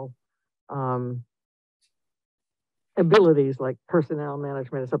 abilities like personnel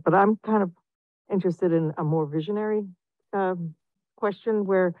management and stuff, but I'm kind of interested in a more visionary, question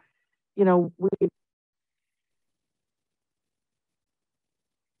where, we,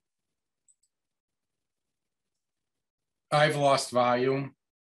 I've lost volume.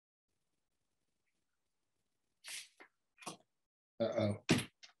 Uh-oh.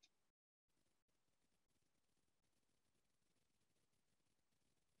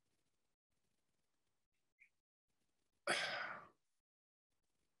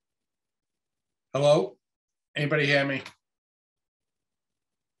 Hello? Anybody hear me?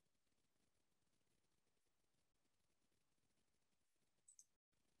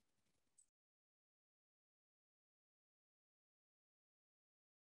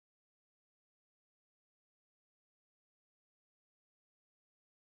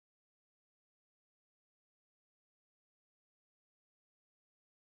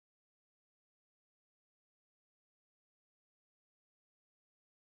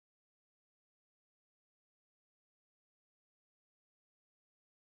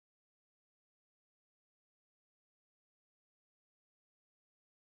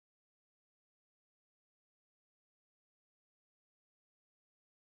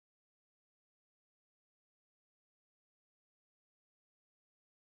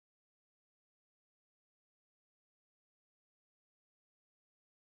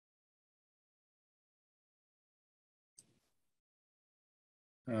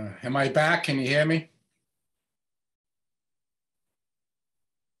 Am I back? Can you hear me?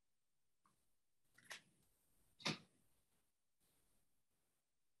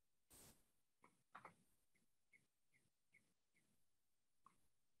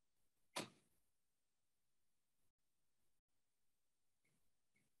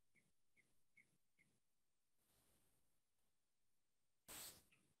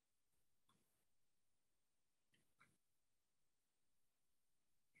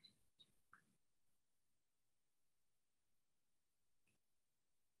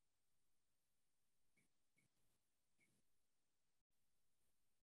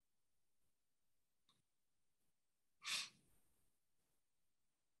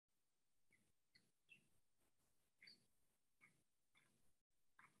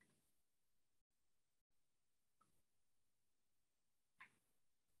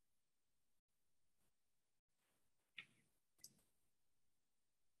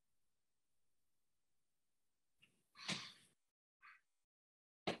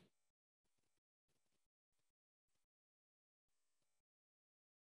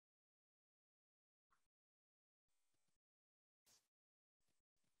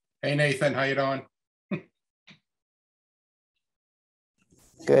 Hey, Nathan, how you doing?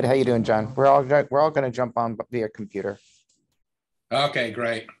 Good. How you doing, John? We're all going to jump on via computer. Okay,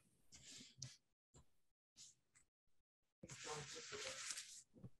 great.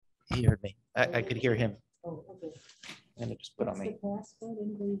 He heard me. I could hear him. I'm gonna just put on me.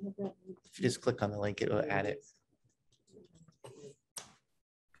 If you just click on the link, it will add it.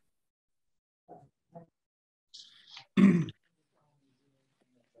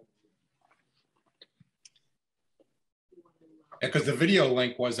 Because the video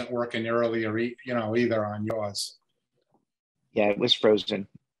link wasn't working earlier, either on yours. Yeah, it was frozen.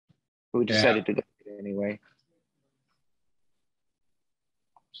 We Yeah. decided to go anyway.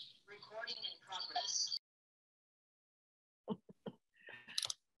 Recording in progress.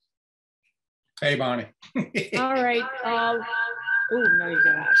 Hey, Bonnie. all right, oh, no, you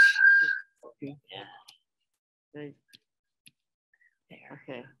gosh. Yeah. There.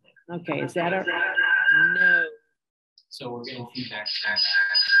 Okay, okay, is that a, no. So we're getting feedback.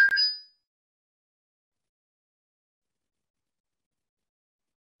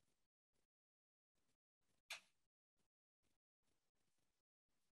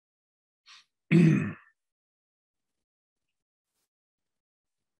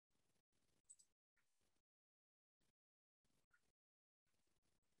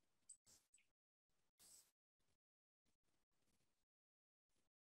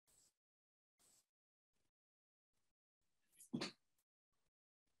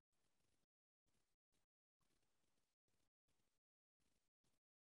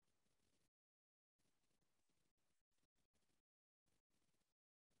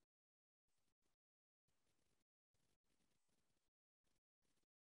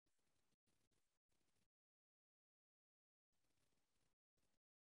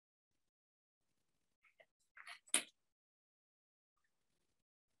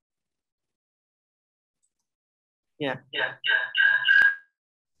 Yeah.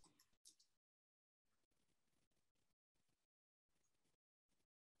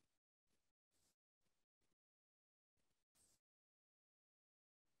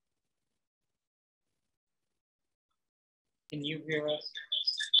 Can you hear us?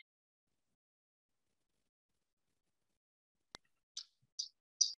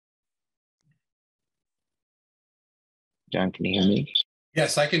 John, can you hear me?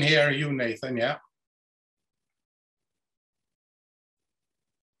 Yes, I can hear you, Nathan, yeah.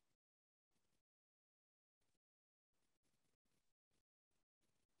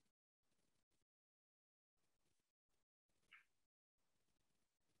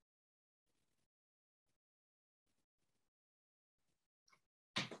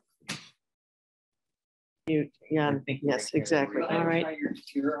 Yeah, yes, exactly. All right.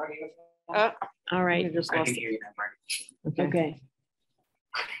 All right. I just lost it. Okay.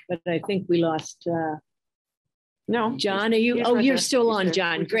 But I think we lost, No. John, are you, He's oh, right you're there. still He's on, there.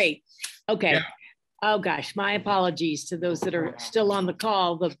 John, We just- great. Okay. Yeah. Oh, gosh, my apologies to those that are still on the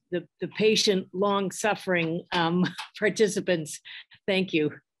call, the patient, long-suffering participants. Thank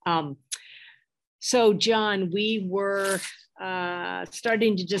you. So, John, we were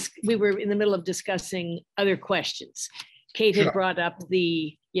we were in the middle of discussing other questions. Kate had Sure. brought up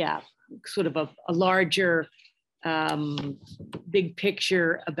sort of a larger big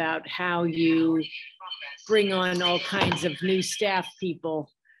picture about how you bring on all kinds of new staff people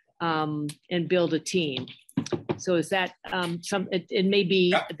and build a team. So is that it may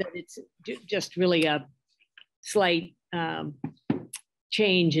be Yeah. that it's just really a slight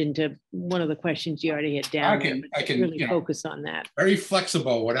change into one of the questions you already had down. I can, really focus on that. Very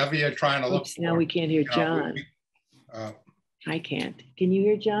flexible, whatever you're trying to look Oops, for. now we can't hear John. I can't. Can you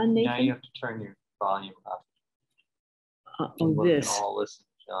hear John, Nathan? Now you have to turn your volume up. Oh, We can this. all listen,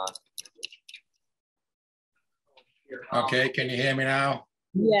 John. Okay, can you hear me now?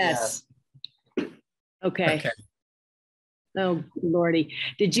 Yes. Okay. Okay. Oh, Lordy.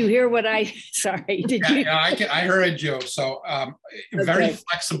 Did you hear what sorry, did you? Yeah, I heard you. So very Okay.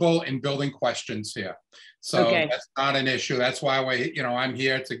 flexible in building questions here. So Okay. that's not an issue. That's why I'm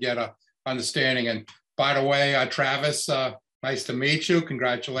here to get a understanding. And by the way, Travis, nice to meet you.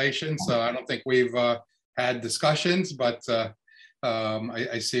 Congratulations. I don't think we've had discussions, but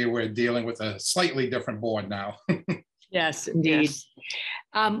I see we're dealing with a slightly different board now. Yes, indeed.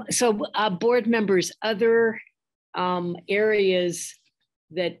 Yes. So board members, other areas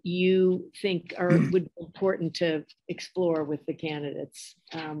that you think would be important to explore with the candidates,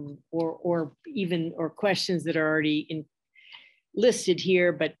 or questions that are already listed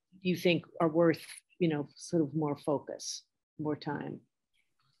here, but you think are worth, sort of more focus, more time.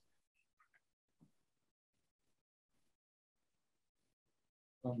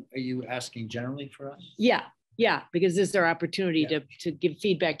 Are you asking generally for us? Yeah, because this is our opportunity to give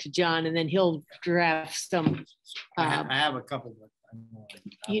feedback to John, and then he'll draft some. I have a couple, but I'm more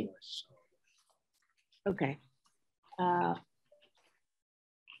like Okay. I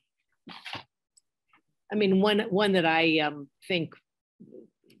mean, one that I think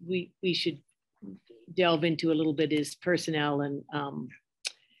we should delve into a little bit is personnel and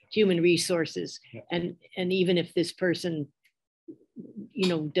human resources, and even if this person,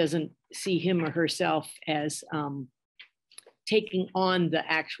 doesn't see him or herself as taking on the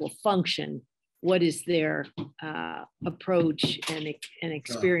actual function, what is their approach and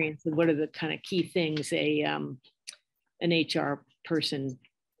experience, and what are the kind of key things an HR person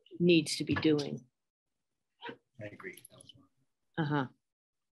needs to be doing? I agree.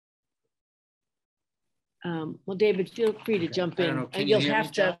 Well, David, feel free to jump in. Know, And you'll you have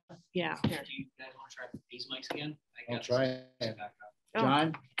me, to, yeah. Do you guys want to try these mics again? I'll try it. Oh.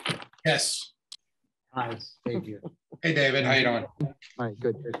 John? Yes. Hi, Dave here. Hey, David, how you doing? All right,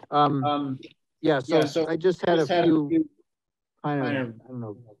 good. Yeah, so I just had a few kind of, I don't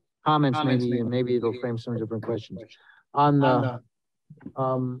know, comments maybe, and maybe it'll frame some different questions. On the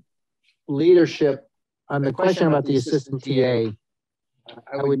leadership, on the question about the assistant TA,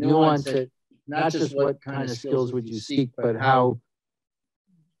 I would nuance it, not just what kind of skills would you seek, but how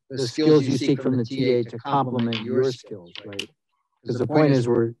the skills you seek from the TA to complement your skills, right? Because the point is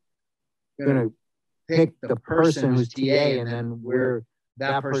we're going to pick the person who's TA, and then where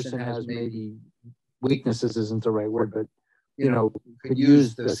that person has maybe weaknesses isn't the right word, but could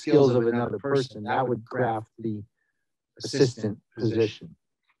use the skills of another person, that would craft the assistant position.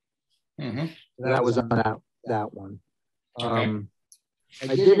 Mm-hmm. So that was on that one. Okay.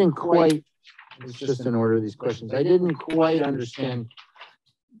 I didn't quite, it's just in order of these questions, I didn't quite understand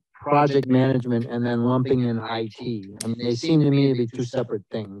project management and then lumping in IT. I mean, they seem to me to be two separate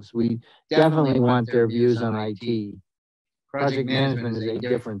things. We definitely want their views on IT. Project management is a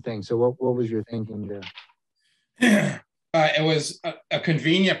different thing. So what was your thinking there? It was a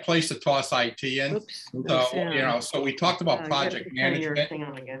convenient place to toss IT in. Oops. So, so we talked about project management,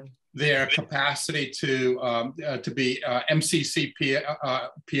 their capacity to be MCC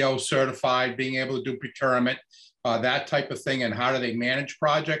PO certified, being able to do procurement, that type of thing, and how do they manage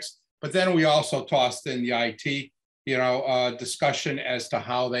projects. But then we also tossed in the IT, discussion as to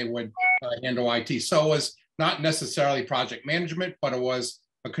how they would handle IT. So it was not necessarily project management, but it was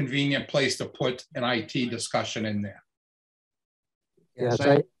a convenient place to put an IT discussion in there. Yes,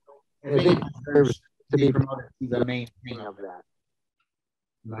 I think it deserves to be promoted to the main thing of that,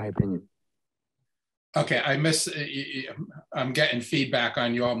 in my opinion. Okay, I'm getting feedback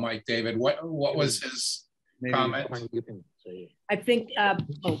on your mic, David. What was his comment? I think,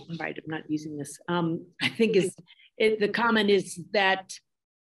 oh, right, I'm not using this. I think the comment is that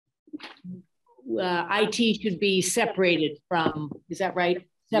IT should be separated from, is that right?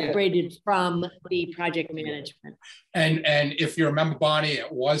 Separated from the project management. And if you remember, Bonnie,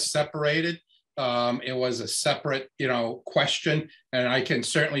 it was separated. It was a separate, question, and I can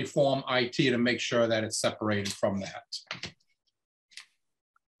certainly form IT to make sure that it's separated from that.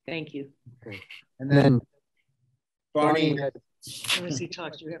 Thank you. Okay. And then Barney had, as he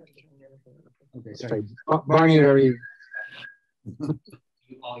talks, you have to. Okay, sorry. Barney had already.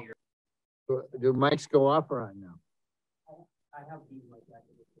 Do mics go off or on now? I have these like that.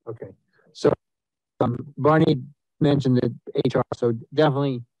 Okay, so Barney mentioned that HR, so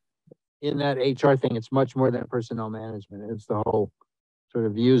definitely in that HR thing, it's much more than personnel management. It's the whole sort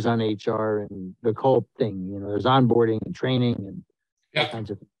of views on HR and the whole thing. There's onboarding and training and all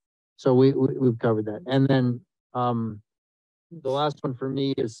kinds of things. So we've covered that. And then the last one for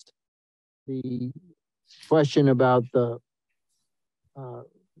me is the question about the TA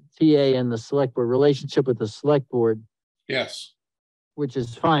and the select board relationship with the select board. Yes. Which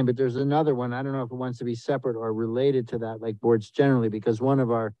is fine, but there's another one. I don't know if it wants to be separate or related to that, like boards generally, because one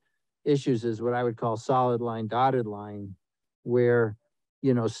of our issues is what I would call solid line, dotted line, where,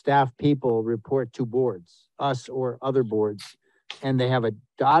 staff people report to boards, us or other boards, and they have a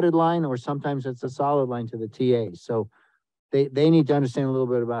dotted line, or sometimes it's a solid line to the TA. So they need to understand a little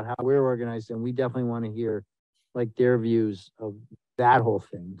bit about how we're organized, and we definitely want to hear like their views of that whole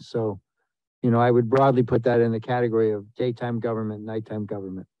thing. So, I would broadly put that in the category of daytime government, nighttime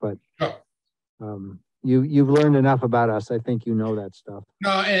government, but you've learned enough about us. I think you know that stuff.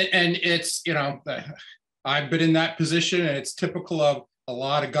 No, and it's, I've been in that position, and it's typical of a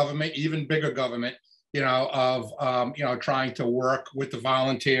lot of government, even bigger government, trying to work with the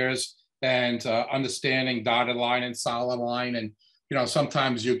volunteers and understanding dotted line and solid line. And,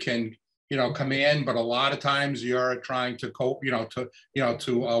 sometimes you can, come in, but a lot of times you're trying to cope,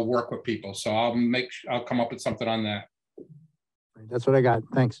 to work with people. So I'll come up with something on that. That's what I got.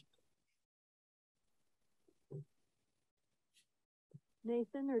 Thanks.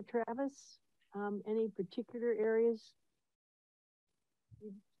 Nathan or Travis, any particular areas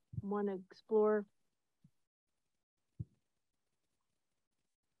you want to explore?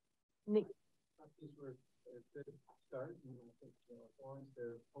 Nick. Start, and I think as long as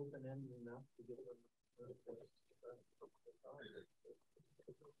they're open-ended enough to give them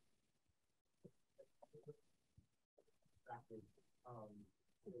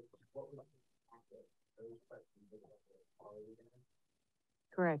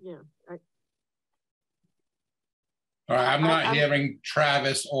correct. Yeah. All right, I'm not hearing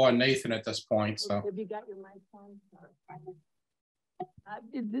Travis or Nathan at this point. So have you got your mic on?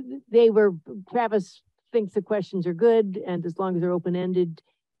 Travis thinks the questions are good, and as long as they're open-ended,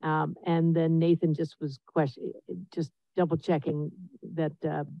 and then Nathan just was double checking that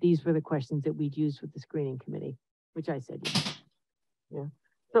these were the questions that we'd used with the screening committee, which I said yes. Yeah.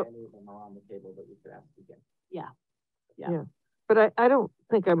 So on the table that we could ask again. Yeah. But I don't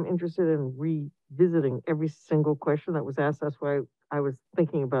think I'm interested in revisiting every single question that was asked. That's why I was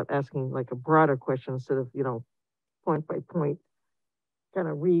thinking about asking like a broader question instead of, point by point, kind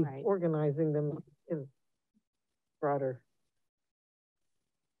of reorganizing them in broader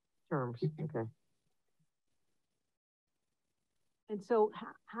terms. Okay. And so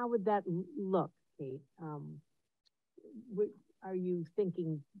how would that look, Kate? Are you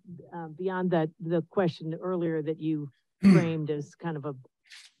thinking beyond the question earlier that you framed as kind of a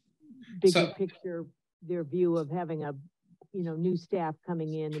bigger picture, their view of having a, new staff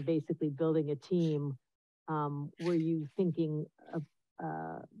coming in and basically building a team? Were you thinking of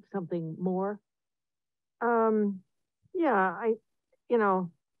something more? Yeah,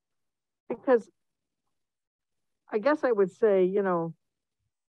 because I guess I would say, you know,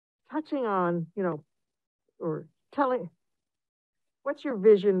 touching on, you know, or telling, what's your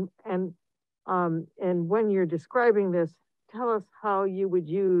vision, and when you're describing this, tell us how you would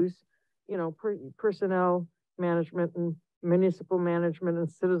use, you know, personnel management and municipal management and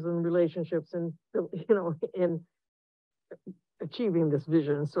citizen relationships and, you know, in achieving this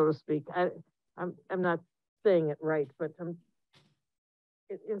vision, so to speak. I'm not saying it right, but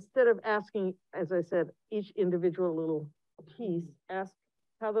instead of asking, as I said, each individual little piece, ask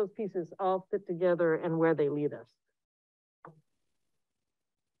how those pieces all fit together and where they lead us.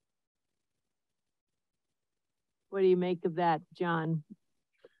 What do you make of that, John?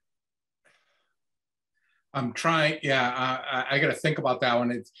 I'm trying, yeah, I got to think about that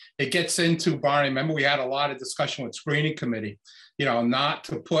one. It gets into, Barney, remember we had a lot of discussion with screening committee, you know, not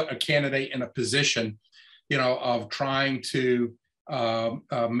to put a candidate in a position, you know, of trying to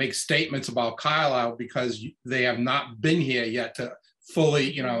make statements about Carlisle because they have not been here yet to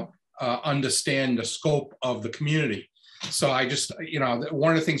fully, you know, understand the scope of the community. So I just, you know,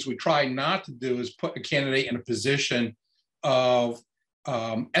 one of the things we try not to do is put a candidate in a position of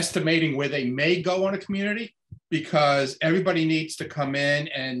estimating where they may go in a community, because everybody needs to come in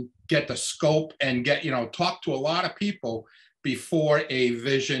and get the scope and get, you know, talk to a lot of people before a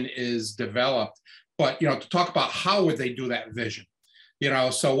vision is developed. But, you know, to talk about how would they do that vision, you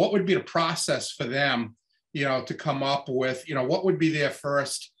know, so what would be the process for them, you know, to come up with, you know, what would be their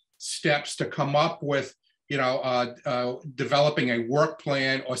first steps to come up with, you know, developing a work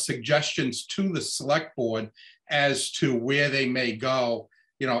plan or suggestions to the select board as to where they may go,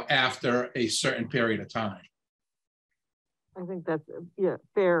 you know, after a certain period of time. I think that's, yeah,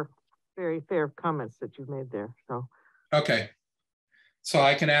 fair, very fair comments that you've made there, so. Okay. So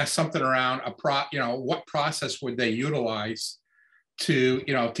I can ask something around you know, what process would they utilize to,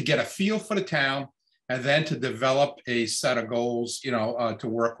 you know, to get a feel for the town and then to develop a set of goals, you know, to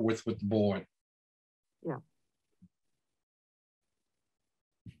work with the board. Yeah.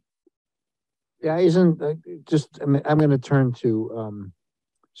 Yeah, isn't just, I mean, I'm going to turn to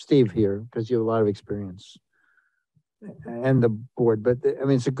Steve here because you have a lot of experience and the board, but I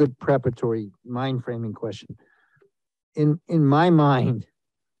mean, it's a good preparatory mind framing question. In my mind,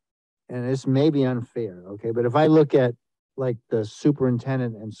 and this may be unfair, okay, but if I look at like the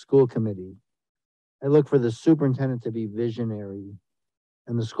superintendent and school committee, I look for the superintendent to be visionary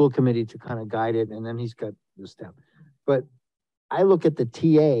and the school committee to kind of guide it, and then he's got the step. But I look at the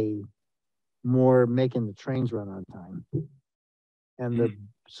TA more making the trains run on time and the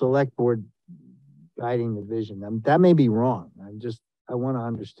select board guiding the vision. That may be wrong. I want to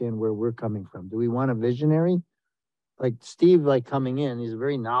understand where we're coming from. Do we want a visionary? Like Steve, like coming in, he's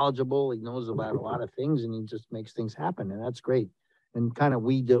very knowledgeable. He knows about a lot of things and he just makes things happen. And that's great. And kind of,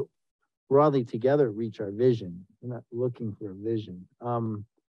 we do broadly together reach our vision. We're not looking for a vision.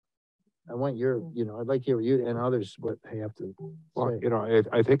 I want your, you know, I'd like to hear you and others what they have to Well, say. you know,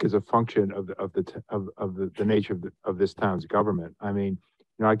 I think as a function of the nature of this town's government. I mean,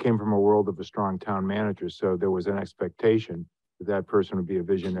 you know, I came from a world of a strong town manager, so there was an expectation that that person would be a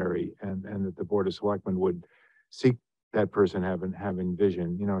visionary, and that the Board of Selectmen would seek that person having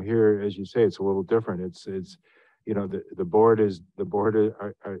vision. You know, here, as you say, it's a little different. It's you know, the board is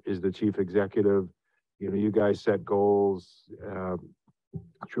the chief executive. You know, you guys set goals.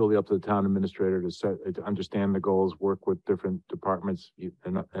 It's really up to the town administrator to understand the goals, work with different departments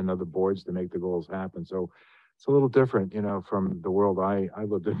and other boards to make the goals happen. So it's a little different, you know, from the world I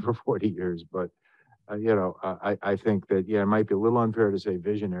lived in for 40 years. But, you know, I think that, yeah, it might be a little unfair to say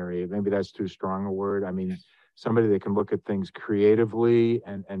visionary. Maybe that's too strong a word. I mean, somebody that can look at things creatively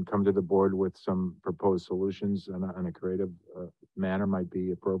and come to the board with some proposed solutions in a creative manner might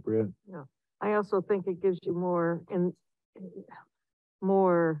be appropriate. Yeah, I also think it gives you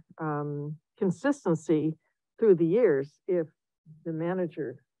more consistency through the years if the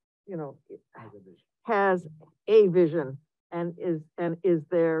manager, you know, has a vision and is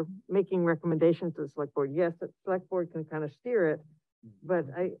there making recommendations to the select board. Yes, the select board can kind of steer it, but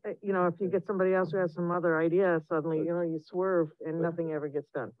I you know, if you get somebody else who has some other idea, suddenly, you know, you swerve and nothing ever gets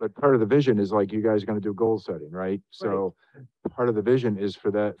done. But part of the vision is like you guys are going to do goal setting, right? So part of the vision is for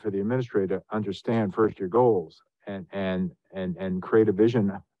the administrator to understand first your goals and create a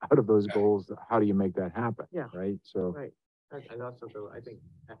vision out of those goals. How do you make that happen? Yeah. Right. So. Right. And also, though, I think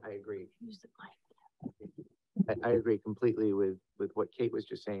I agree. I agree completely with what Kate was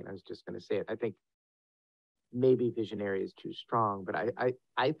just saying. I was just going to say it. I think maybe visionary is too strong, but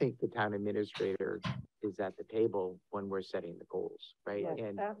I think the town administrator is at the table when we're setting the goals, right?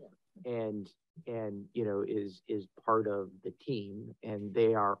 And you know, is part of the team, and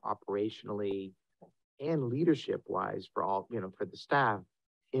they are operationally and leadership wise for all, you know, for the staff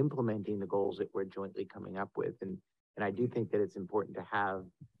implementing the goals that we're jointly coming up with. And I do think that it's important to have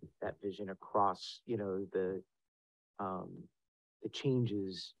that vision across, you know, the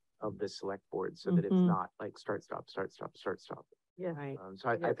changes of the select board, so that it's not like start, stop, start, stop, start, stop. Yeah. Right. So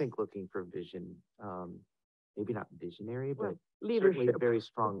I think looking for vision, maybe not visionary, but leadership, certainly very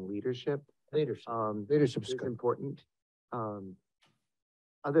strong leadership. Leadership is important.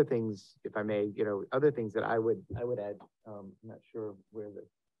 Other things, if I may, you know, other things that I would add, I'm not sure where the,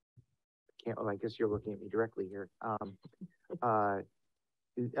 I guess you're looking at me directly here.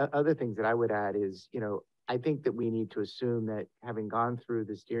 Other things that I would add is, you know, I think that we need to assume that having gone through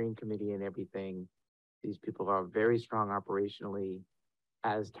the steering committee and everything, these people are very strong operationally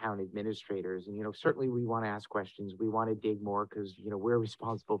as town administrators. And, you know, certainly we want to ask questions. We want to dig more because, you know, we're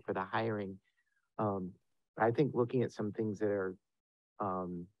responsible for the hiring. But I think looking at some things that are a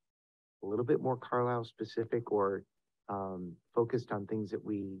little bit more Carlisle specific, or focused on things that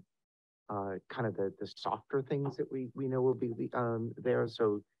we, kind of the softer things that we know will be there.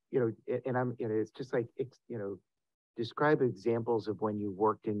 So, you know, and I'm, you know, it's just like, you know, describe examples of when you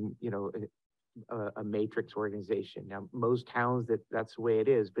worked in, you know, a matrix organization. Now, most towns that's the way it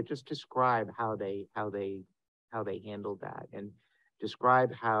is, but just describe how they handled that, and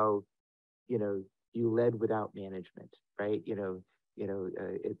describe how, you know, you led without management, right? You know,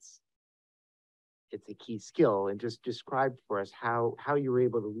 it's a key skill, and just describe for us how you were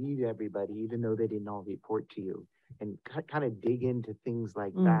able to lead everybody, even though they didn't all report to you, and kind of dig into things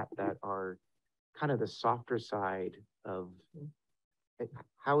like that are kind of the softer side of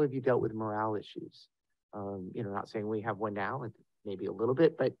how have you dealt with morale issues? You know, not saying we have one now, maybe a little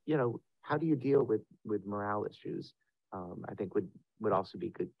bit, but you know, how do you deal with morale issues? I think would also be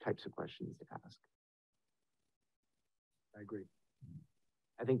good types of questions to ask. I agree.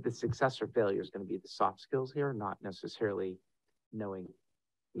 I think the success or failure is going to be the soft skills here, not necessarily knowing.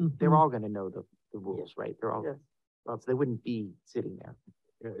 They're all going to know the rules, right? They're all, else they wouldn't be sitting there.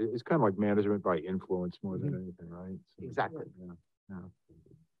 Yeah, it's kind of like management by influence more than anything, right? So, exactly.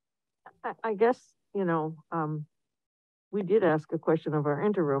 I guess, you know, we did ask a question of our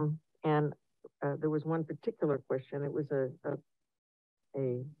interim, and there was one particular question. It was a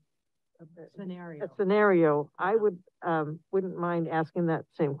scenario. I wouldn't mind asking that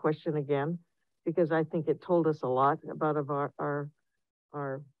same question again, because I think it told us a lot about our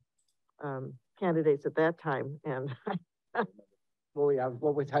candidates at that time. And well, yeah,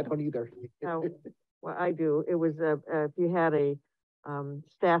 what was I don't either. Well, I do. It was if you had a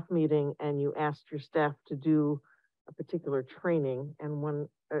staff meeting and you asked your staff to do a particular training, and one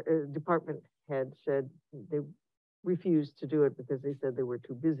department head said they refused to do it because they said they were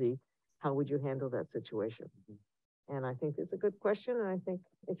too busy. How would you handle that situation? And I think it's a good question, and I think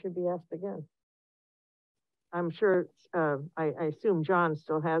it should be asked again. I'm sure, I assume John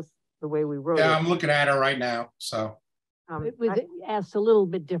still has the way we wrote it. Yeah, I'm looking at it right now, so. It was asked a little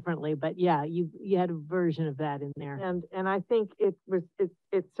bit differently, but yeah, you had a version of that in there. And I think it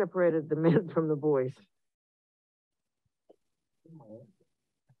separated the men from the boys.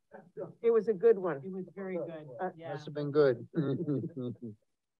 It was a good one. It was very good. Yeah. Must have been good.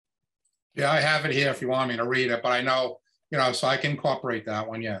 Yeah, I have it here if you want me to read it, but I know, you know, so I can incorporate that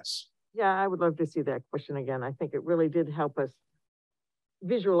one, yes. Yeah, I would love to see that question again. I think it really did help us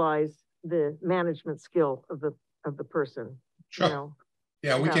visualize the management skill of the person. Sure. You know,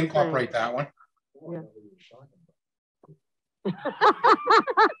 yeah, we can incorporate that one. Yeah.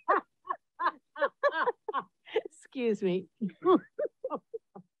 Excuse me.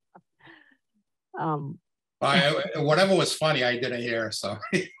 Whatever was funny, I didn't hear, so.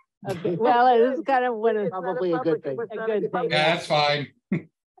 Okay. Well, it is kind of probably a good thing. A good thing. Yeah, that's fine.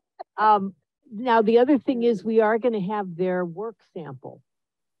 Now, the other thing is we are going to have their work sample.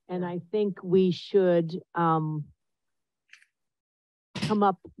 And I think we should come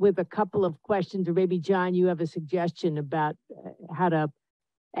up with a couple of questions, or maybe John, you have a suggestion about how to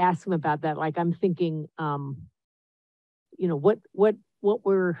ask them about that. Like I'm thinking, you know, what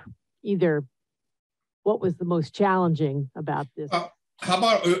was the most challenging about this? How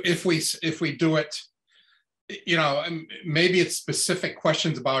about if we do it, you know, maybe it's specific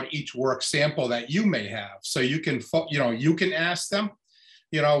questions about each work sample that you may have, so you can, you know, you can ask them.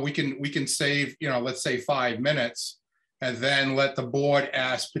 You know, we can save, you know, let's say 5 minutes, and then let the board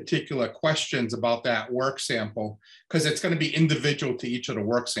ask particular questions about that work sample, because it's going to be individual to each of the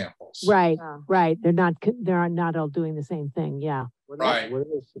work samples. roles. Right, right. They're not all doing the same thing. Yeah. Right. What are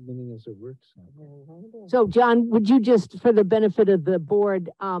they submitting as a work sample? So John, would you just, for the benefit of the board,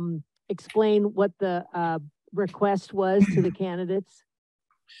 explain what the request was to the candidates?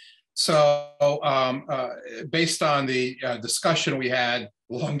 So based on the discussion we had,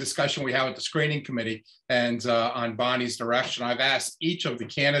 long discussion we had with the screening committee and on Bonnie's direction, I've asked each of the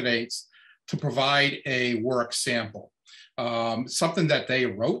candidates to provide a work sample, something that they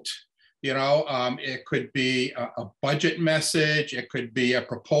wrote. You know, it could be a budget message, it could be a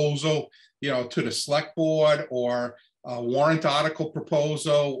proposal, you know, to the select board, or a warrant article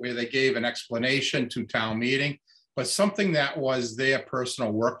proposal where they gave an explanation to town meeting, but something that was their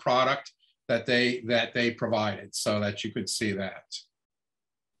personal work product that they provided, so that you could see that.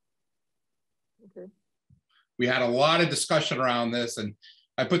 Okay. We had a lot of discussion around this, and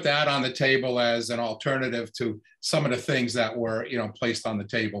I put that on the table as an alternative to some of the things that were, you know, placed on the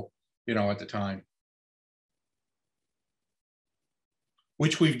table, you know, at the time,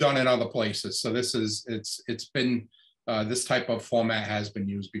 which we've done in other places. So this is, it's been, this type of format has been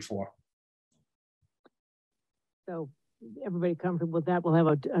used before. So everybody comfortable with that? We'll have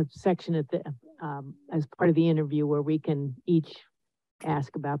a section at the, as part of the interview where we can each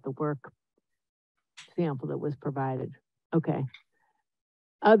ask about the work sample that was provided. Okay.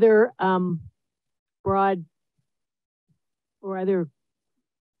 Other broad or other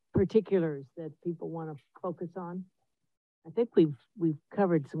particulars that people want to focus on? I think we've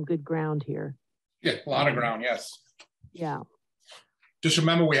covered some good ground here. Yeah, a lot of ground, yes. Yeah. Just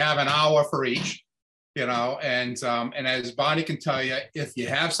remember, we have an hour for each, you know, and as Bonnie can tell you, if you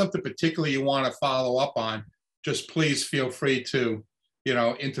have something particular you want to follow up on, just please feel free to, you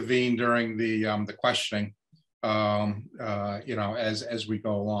know, intervene during the questioning, you know, as we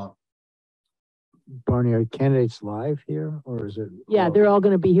go along. Barney, are candidates live here, or is it? Yeah, they're all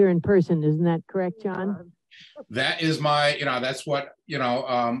going to be here in person. Isn't that correct, John? That is my, you know, that's what, you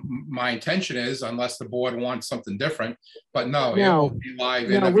know, my intention is, unless the board wants something different. But no, it will be live.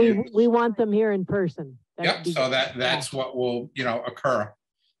 No, we want them here in person. Yep. So that's what will, you know, occur.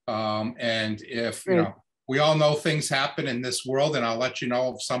 And if, you know, we all know things happen in this world, and I'll let you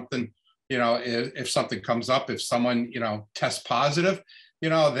know if something, you know, if something comes up, if someone, you know, tests positive, you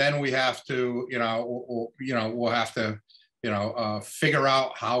know, then we have to, you know, we'll have to, you know, figure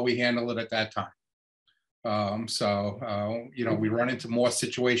out how we handle it at that time. You know, we run into more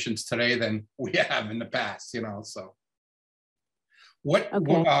situations today than we have in the past, you know, so. What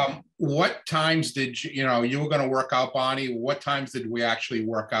times did you know, you were going to work out, Bonnie? What times did we actually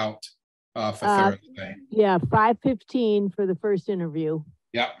work out for Thursday? Yeah, 5:15 for the first interview.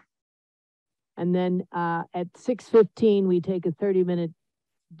 Yep. And then at 6:15, we take a 30-minute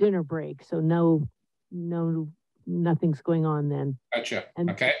dinner break. So nothing's going on then. Gotcha. And,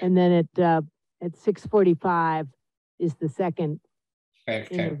 okay. And then at 6:45 is the second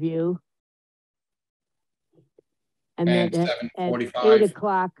interview. And then at 8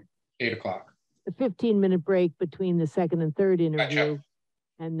 o'clock. 8 o'clock. A 15-minute break between the second and third interview. Gotcha.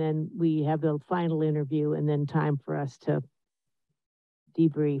 And then we have the final interview, and then time for us to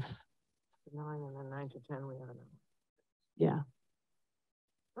debrief. 9 and then 9 to 10 we have an hour. Yeah.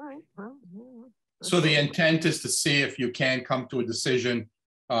 All right. Well, yeah. So the intent is to see if you can come to a decision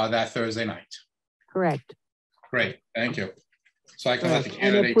that Thursday night. Correct. Great, thank you. So I can let the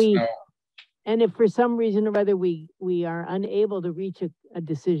candidates know. And if for some reason or other we are unable to reach a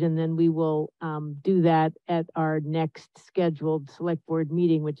decision, then we will do that at our next scheduled select board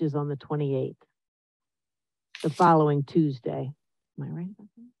meeting, which is on the 28th, the following Tuesday. Am I right?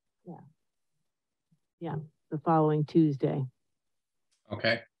 Yeah. Yeah, the following Tuesday.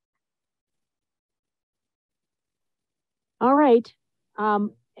 Okay. All right.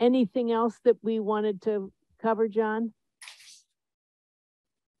 Anything else that we wanted to cover, John?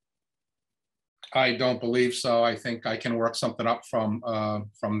 I don't believe so. I think I can work something up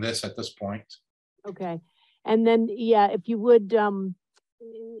from this at this point. Okay. And then, yeah, if you would,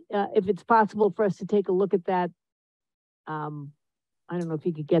 if it's possible for us to take a look at that, I don't know if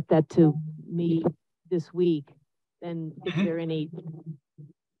you could get that to me this week. Then if there any,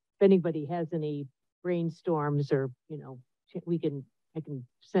 if anybody has any brainstorms or, you know, I can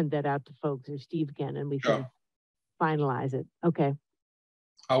send that out to folks, or Steve can, and we can finalize it. Okay.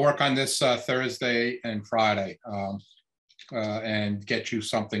 I'll work on this Thursday and Friday and get you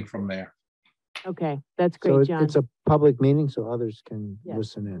something from there. Okay, that's great, so John. It's a public meeting, so others can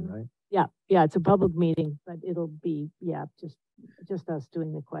listen in, right? Yeah, yeah, it's a public meeting, but it'll be, just us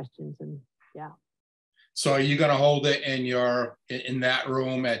doing the questions and So are you going to hold it in that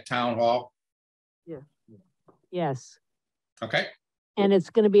room at Town Hall? Yeah. Yes. Okay. and it's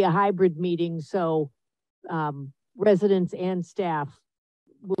gonna be a hybrid meeting, so, residents and staff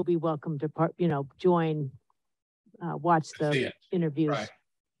will be welcome to join, watch See the it. interviews, Right.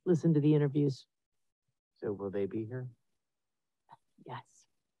 listen to the interviews. So will they be here? Yes.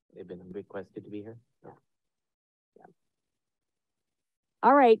 They've been requested to be here?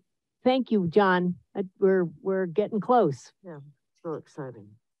 All right. Thank you, John. We're getting close. Yeah, so exciting.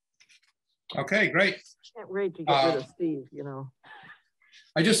 Okay, great. Can't wait to get rid of Steve,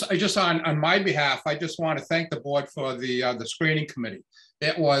 I just on my behalf, I just want to thank the board for the screening committee.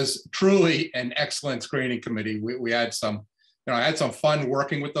 It was truly an excellent screening committee. We had some, I had some fun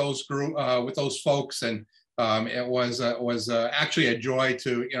working with those with those folks, and it was actually a joy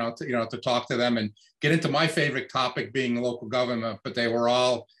to to talk to them and get into my favorite topic, being local government. But they were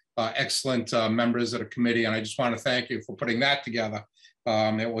all excellent members of the committee, and I just want to thank you for putting that together.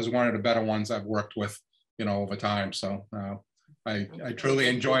 It was one of the better ones I've worked with, over time. So I truly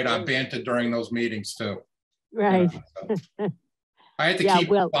enjoyed our banter during those meetings too. Right. So. I had to keep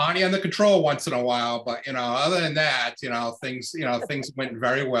Bonnie under control once in a while, but other than that, things went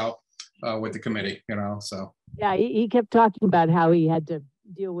very well with the committee. So yeah, he kept talking about how he had to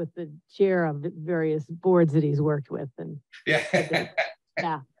deal with the chair of the various boards that he's worked with, and yeah.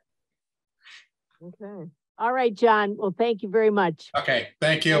 Yeah. Okay. All right, John. Well, thank you very much. Okay,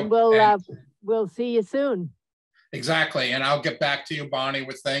 thank you. And we'll see you soon. Exactly, and I'll get back to you, Bonnie,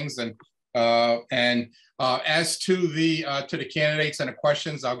 with things. And as to the candidates and the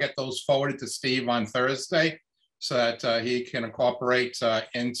questions, I'll get those forwarded to Steve on Thursday, so that he can incorporate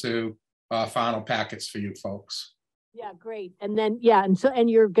into final packets for you folks. Yeah, great. And then and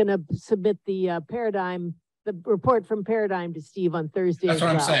you're gonna submit the the report from Paradigm to Steve on Thursday. That's what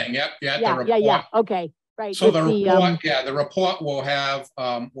I'm saying. Yep. Yeah. Okay. Right. So the report, the report will have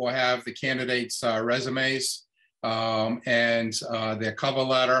the candidates' resumes and their cover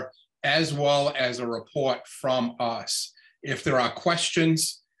letter, as well as a report from us. If there are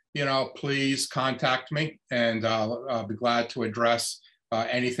questions, please contact me, and I'll be glad to address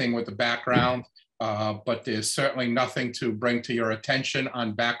anything with the background. But there's certainly nothing to bring to your attention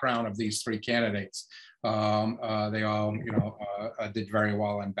on background of these three candidates. They all, did very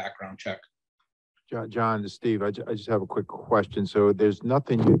well on background check. John, Steve, I just have a quick question. So there's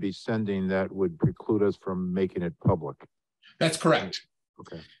nothing you'd be sending that would preclude us from making it public? That's correct.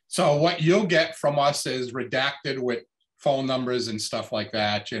 Okay. So what you'll get from us is redacted with phone numbers and stuff like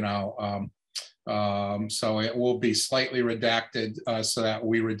that, so it will be slightly redacted so that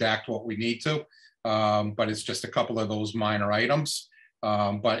we redact what we need to, but it's just a couple of those minor items.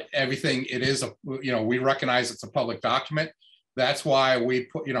 But everything, it is, we recognize it's a public document. That's why we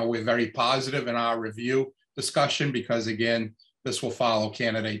put, we're very positive in our review discussion, because again, this will follow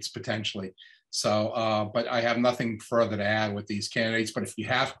candidates potentially. So, but I have nothing further to add with these candidates. But if you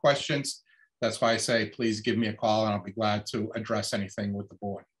have questions, that's why I say, please give me a call and I'll be glad to address anything with the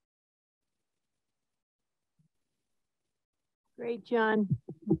board. Great, John.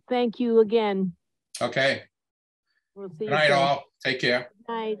 Thank you again. Okay. We'll see you. Good night, all. Take care.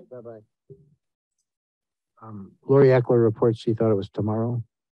 Good night. Bye-bye. Lori Eckler reports she thought it was tomorrow.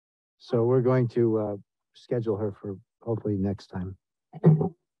 So we're going to schedule her for hopefully next time.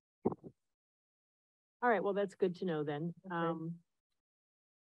 All right, well, that's good to know then. Okay.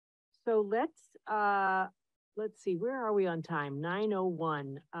 So let's see, where are we on time?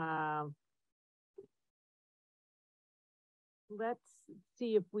 9:01. Let's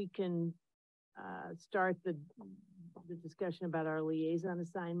see if we can start the discussion about our liaison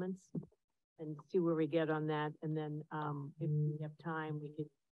assignments and see where we get on that. And then if we have time, we could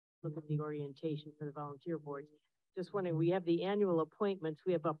look at the orientation for the volunteer board. Just wondering, we have the annual appointments.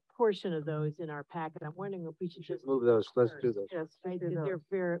 We have a portion of those in our packet. I'm wondering if we should just move those. Let's do those. Yes, they're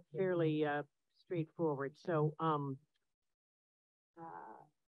fairly straightforward. So, I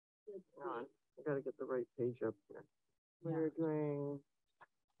gotta get the right page up here. We're doing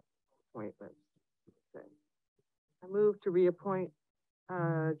appointments. Okay. I move to reappoint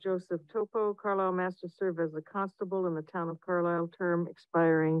Joseph Topo, Carlisle Master, serve as a constable in the town of Carlisle, term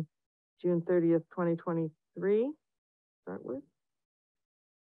expiring June 30th, 2023. Start with?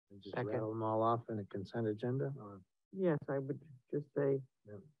 Just rattle them all off in a consent agenda? Or? Yes, I would just say.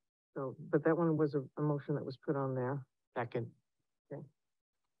 Yeah. So, but that one was a motion that was put on there. Second. Okay.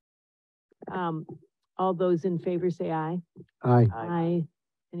 All those in favor say aye. Aye. Aye.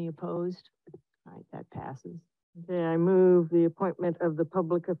 Any opposed? All right, that passes. Okay, I move the appointment of the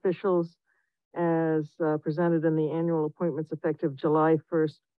public officials as presented in the annual appointments effective July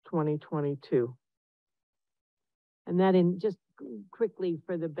 1st, 2022. And that, in just quickly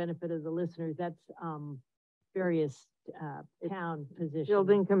for the benefit of the listeners, that's various, town positions.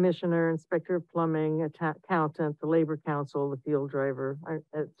 Building commissioner, inspector of plumbing, accountant, the labor council, the field driver,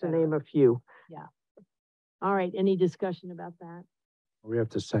 to name a few. Yeah. All right, any discussion about that? We have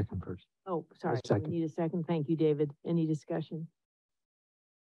to second first. Oh, sorry, we second. need a second. Thank you, David. Any discussion?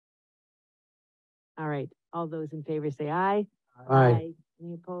 All right, all those in favor say aye. Aye.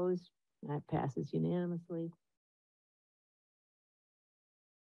 Any opposed? That passes unanimously.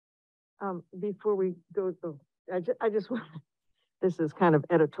 Before we go to, I just want, this is kind of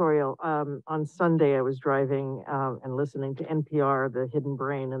editorial. On Sunday, I was driving, and listening to NPR, The Hidden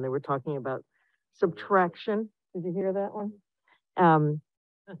Brain, and they were talking about subtraction. Did you hear that one?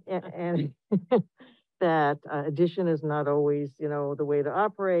 And that addition is not always, the way to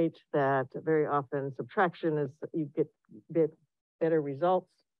operate, that very often subtraction is, you get better results.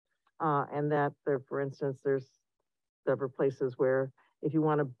 And that there, for instance, there's several places where if you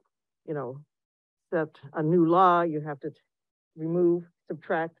want to, set a new law, you have to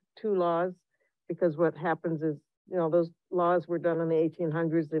subtract 2 laws, because what happens is, those laws were done in the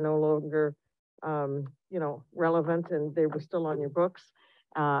 1800s, they're no longer, relevant, and they were still on your books,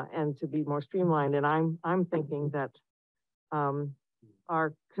 and to be more streamlined. And I'm thinking that,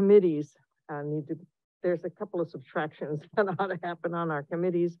 our committees, there's a couple of subtractions that ought to happen on our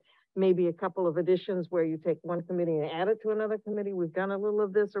committees, maybe a couple of additions where you take one committee and add it to another committee. We've done a little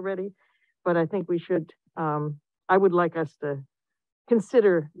of this already, but I think we should, I would like us to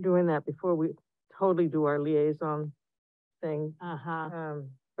consider doing that before we totally do our liaison thing.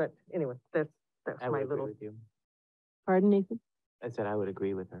 But anyway, that's I my would agree little. with you. Pardon, Nathan? I said I would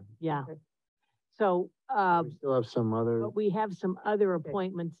agree with her. Yeah. Okay. So, We still have some other, but we have some other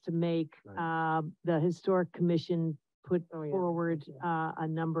appointments to make. Right. The Historic Commission put Oh, yeah. forward, a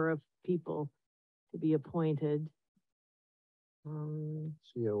number of people to be appointed.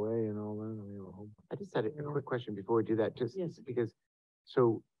 COA and all that. We have a whole. I just had a quick question before we do that, just Yes. because,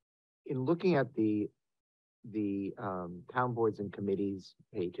 so in looking at the town boards and committees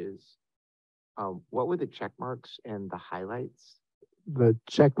pages, what were the check marks and the highlights? The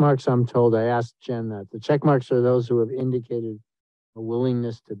check marks, I'm told, I asked Jen that, the check marks are those who have indicated a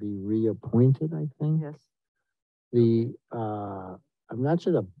willingness to be reappointed, I think. Yes, The, I'm not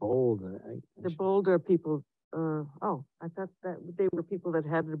sure the bold. the bold are people, I thought that they were people that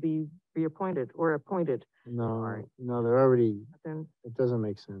had to be reappointed or appointed. No, no, they're already, Then, it doesn't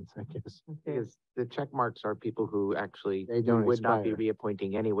make sense, I guess. okay, Because the check marks are people who actually They don't would not be expire.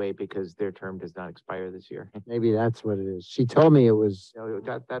 reappointing anyway because their term does not expire this year. Maybe that's what it is. She told me it was, No,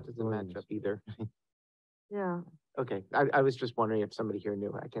 that doesn't match up either. yeah, Okay, I was just wondering if somebody here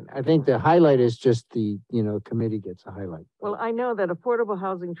knew. I think the highlight is just the, committee gets a highlight. well, I know that Affordable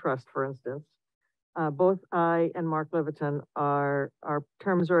Housing Trust, for instance, both I and Mark Leviton our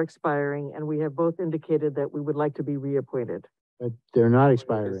terms are expiring, and we have both indicated that we would like to be reappointed. But they're not It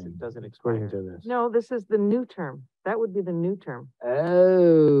expiring, doesn't according expire. to this. No, this is the new term. That would be the new term.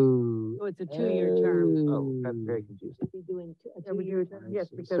 Oh. So it's a 2-year term. Oh, that's very confusing. Be doing a Yeah, we 2-year do- term. Yes,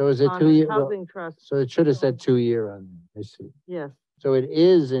 So because is it on 2 the year- well- Housing Trust, So it should have said 2-year on there. I see. yes. So it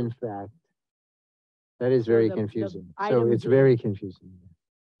is, in fact, that is So very the confusing. So items it's in- very confusing.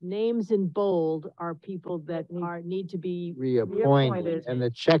 Names in bold are people that Need- need to be. Reappointed, Reappointed. and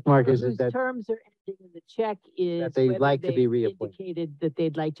the check mark is whose that, terms are ending, and the check is. they'd whether like to be they've reappointed. Indicated that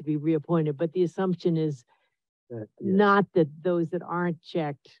they'd like to be reappointed, but the assumption is yes. not that those that aren't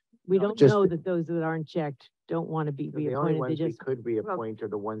checked, we No, don't just know the- that those that aren't checked don't want to be So the only reappointed, they ones we just could reappoint are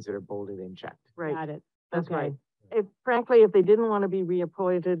the ones that are bolded and checked. Right, got it. that's Okay. right. If frankly, if they didn't want to be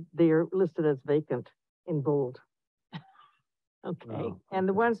reappointed, they are listed as vacant in bold. Okay, Oh, And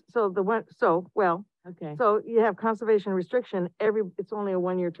the okay. ones, so okay, so you have conservation restriction, it's only a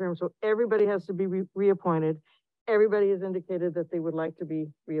 1-year term, so everybody has to be reappointed. Everybody has indicated that they would like to be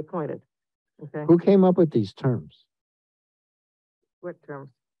reappointed. Okay, Who came up with these terms? what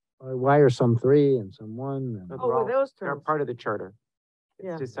terms? Why are some 3 and some 1? and- No, Oh, were those They're terms? part of the charter.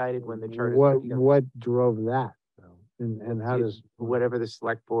 Yeah. It's decided when the charter. What drove that? though? And how does? Whoever the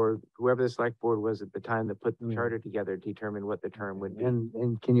select board was at the time that put the Yeah. charter together, determine what the term would be.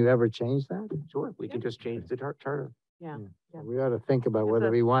 And can you ever change that? Sure, we can just change the charter. yeah. Yeah. We ought to think about Because whether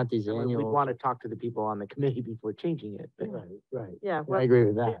that's- we want these We'd annual. want to talk to the people on the committee before changing it. but- Right. Yeah, I well, agree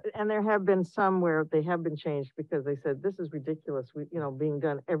with that. and there have been some where they have been changed because they said, this is ridiculous, being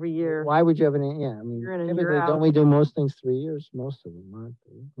done every year. Why would you have any, yeah, I mean, Year in and year typically, out. don't we do most things 3 years? Most of them, aren't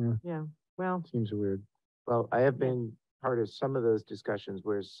they? Yeah, Yeah, well, seems weird. Well, I have been part of some of those discussions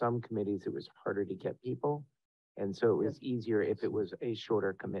where some committees, it was harder to get people. And so it was easier if it was a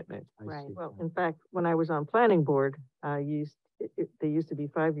shorter commitment. I Right. see. well, in fact, when I was on planning board, they used to be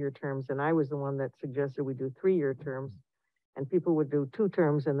 5-year terms, and I was the one that suggested we do 3-year terms. And people would do 2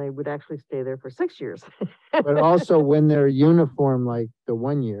 terms and they would actually stay there for 6 years. But also when they're uniform, like the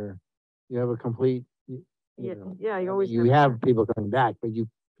 1 year, you have a complete, Yeah, know, yeah, you always. you have people coming back, but you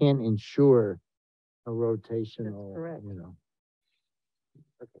can't ensure a rotational, correct. you know.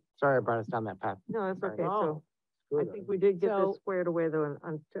 Okay. Sorry, I brought us down that path. No, that's Sorry. okay. So I think we did get this squared away though,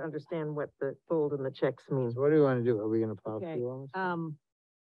 and to understand what the fold and the checks means. So what do you want to do? Are we gonna plow Okay, through all this?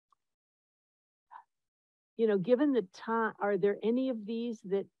 You know, given the time, are there any of these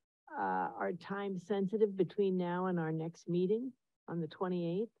that, are time sensitive between now and our next meeting on the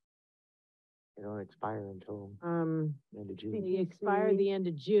 28th? They don't expire until Um, end of June. They expire the end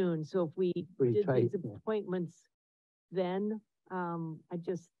of June, so if we Pretty did tight, these yeah. appointments then, I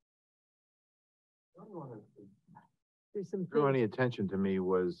just. There's some Drew any things, attention to me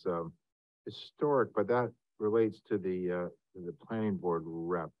was, historic, but that relates to the planning board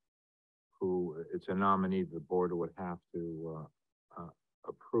rep, who, it's a nominee the board would have to,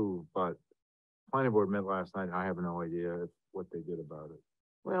 approve, but planning board met last night, I have no idea what they did about it.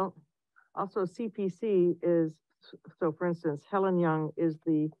 well, also CPC is, so for instance, Helen Young is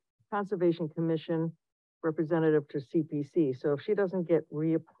the Conservation Commission representative to CPC. So if she doesn't get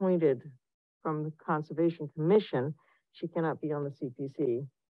reappointed from the Conservation Commission, she cannot be on the CPC.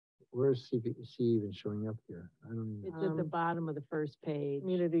 Where's CPC even showing up here? I don't even. it's at the bottom of the first page.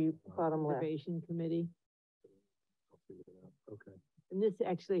 Community bottom left. Conservation Committee, I'll figure it out. Okay. and this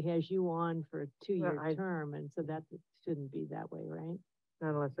actually has you on for a 2-year I- term, and so that shouldn't be that way, right?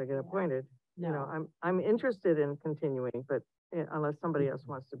 Not unless I get appointed. You know, No. I'm interested in continuing, but unless somebody else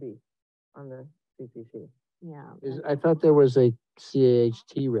wants to be on the CPC. Yeah. I thought there was a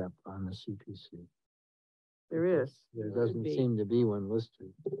CAHT rep on the CPC. There is. There Should doesn't be. seem to be one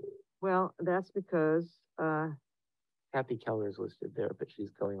listed. Well, that's because, Kathy Keller is listed there, but she's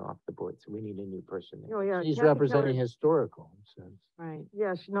going off the board, so we need a new person there. oh yeah. She's Kathy representing Keller- historical, it says. Right,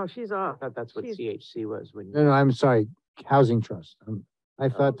 Yeah, no, she's I off. thought that's what She's- CHC was when. No, I'm sorry, Housing Trust. I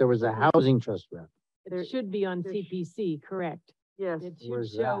thought there was a Housing Trust rep. There- it should be on there sh- CPC, correct? Yes. It should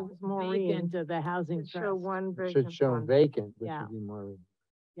Where's show that? Maureen. vacant of the housing It show trust. one It vacant should show one. vacant, which Yeah. would be more.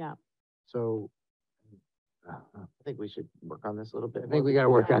 Yeah. So. I think we should work on this a little bit. I think we more. gotta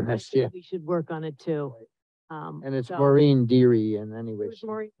work Yeah, on I this, think yeah. We should work on it too. And it's so- Maureen Deary, and anyway, Who's she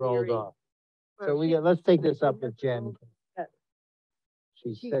Maureen rolled Deary? off. But So she- let's take this up with Jen. Yeah.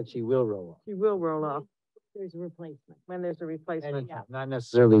 She said she will roll off. She will roll off There's a replacement, when there's a replacement. Anytime, not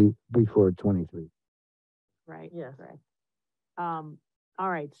necessarily before 23. right? Yes. Correct. All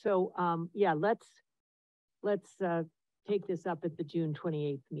right, so, yeah, let's, take this up at the June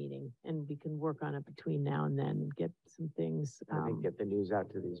 28th meeting, and we can work on it between now and then and get some things, I think get the news out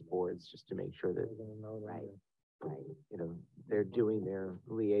to these boards just to make sure that, right, right. you know, they're doing their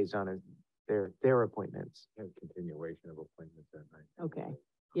liaison, their appointments. Continuation of appointments that night. Okay,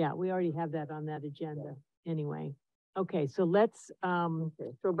 yeah, we already have that on that agenda, anyway. Okay, so let's,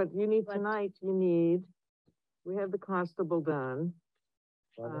 Okay, so, but you need, tonight, we have the constable done.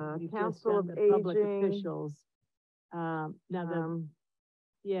 we've just Council done of the public Aging. officials. Now, Um,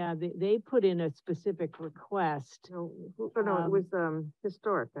 yeah, they put in a specific request. no, it was,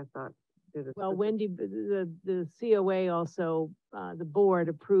 historic, I thought. did it. Well, Wendy, the COA also, the board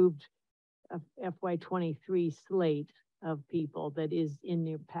approved a FY 23 slate of people that is in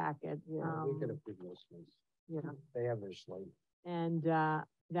your packet. Yeah, We could approve those things. Yeah. They have their slate. And,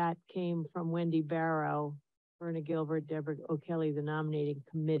 that came from Wendy Barrow, Verna Gilbert, Deborah O'Kelly, the nominating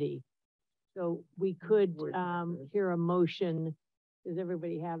committee. So we could, Board hear a motion. Does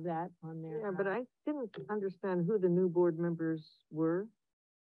everybody have that on there? Yeah, but I didn't understand who the new board members were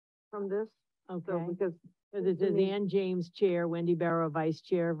from this. So, Okay, because, so this to is me- Ann James, chair, Wendy Barrow, vice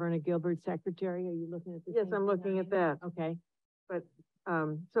chair, Verna Gilbert, secretary. Are you looking at the? yes, same I'm thing looking I at am? that, Okay, but,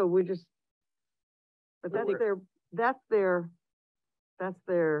 so we just, but that's their,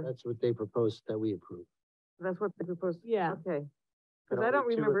 That's what they proposed that we approve. that's what they proposed. Yeah. Okay, But because I don't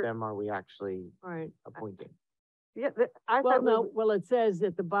only two of remember, them are we actually all right. appointing. yeah, I Well, thought, no, well, it says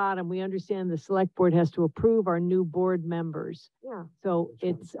at the bottom, we understand the select board has to approve our new board members. yeah, So Which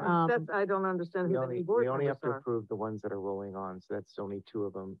one? it's, that's, I don't understand We who the only, new board we only members have to are. approve the ones that are rolling on, so that's only two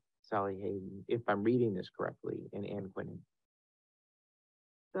of them, Sally Hayden, if I'm reading this correctly, and Ann Quinnen.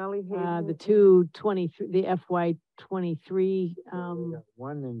 Sally Hayden. the 223, the FY 23, We got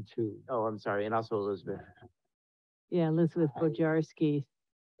 1 and 2. Oh, I'm sorry, and also Elizabeth. yeah, Elizabeth Bojarski.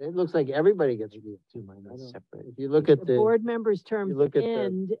 It looks like everybody gets moved. Separate. If you look at The the board members' terms look at the-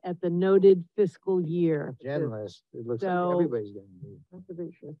 end at the noted fiscal year. gen list, it looks like So- everybody's getting moved. That's a bit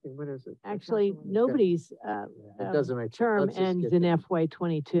interesting. What is it? That's not Actually, the one that's got- nobody's, It doesn't make. term let's just ends get in the- FY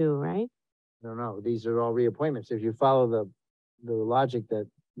 22, right? No, these are all reappointments. If you follow the logic that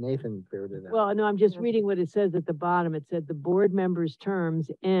Nathan figured it out. Well, no, I'm just Yeah. reading what it says at the bottom. It said the board members'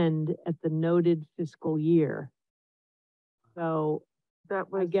 terms end at the noted fiscal year. So That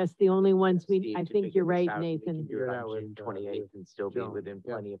I was, guess the only ones Steve I to think figure you're this right, out, and we can Nathan. do it Figure it on out with, June 28th and still be Joan. within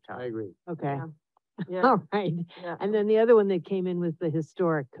Yeah, plenty of time. I agree. Okay, yeah, yeah, all right. yeah. And then the other one that came in was the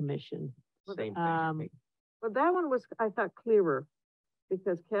historic commission. Same thing. Um, But that one was, I thought, clearer,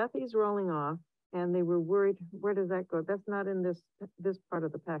 because Kathy's rolling off, and they were worried, where does that go? That's not in this part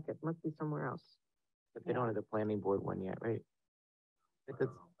of the packet, must be somewhere else. But they don't have the planning board one yet, right? I think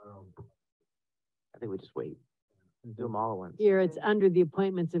that's- I think we just wait. Do them all at once. Here, it's under the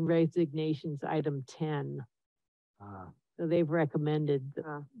appointments and resignations, item 10. So they've recommended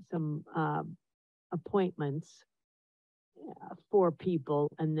some appointments for people,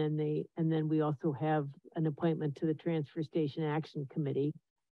 and then we also have an appointment to the Transfer Station Action Committee,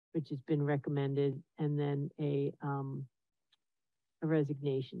 which has been recommended, and then a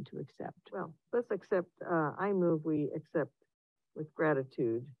resignation to accept. Well, let's accept, I move we accept with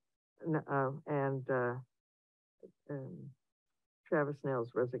gratitude, and Travis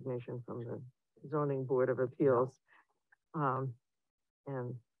Snell's resignation from the zoning board of appeals. And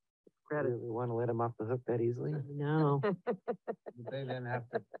Do gratitude. we want to let them off the hook that easily? No. They then have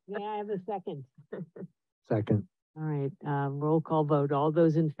to. May I have a second? Second, All right, roll call vote. All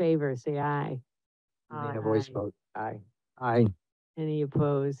those in favor, say aye. you need a voice Aye. vote. Aye. Aye. Any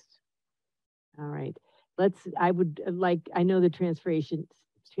opposed? All right, I would I know the transfer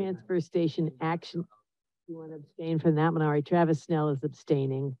station action. You want to abstain from that one? All right, Travis Snell is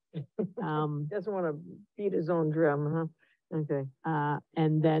abstaining. Doesn't want to beat his own drum, huh? Okay.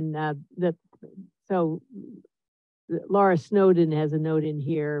 And then, Laura Snowden has a note in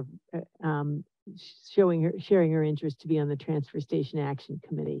here, sharing her interest to be on the Transfer Station Action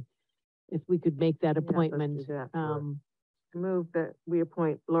Committee. If we could make that let's do appointment, that. I move that we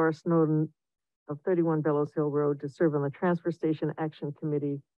appoint Laura Snowden of 31 Bellows Hill Road to serve on the Transfer Station Action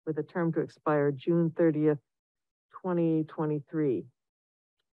Committee with a term to expire June 30th, 2023.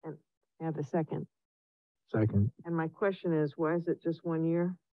 have a second. Second. And my question is, why is it just 1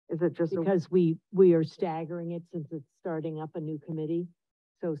 year? Is it just? Because we are staggering it since it's starting up a new committee.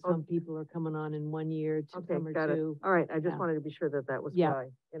 So some people are coming on in 1 year, Okay, some are got it. two. All right, I just Yeah. wanted to be sure that that was Yeah, why.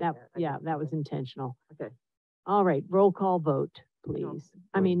 That was intentional. Okay. All right, roll call vote, please.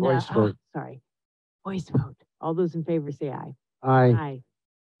 I mean, Voice vote. sorry. Voice vote. All those in favor say aye. Aye.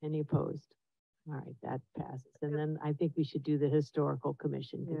 Any opposed? All right, that passes. And then I think we should do the historical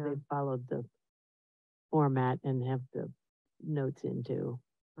commission because Yeah. they followed the format and have the notes into.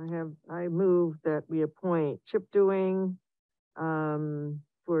 I move that we appoint Chip Dewing,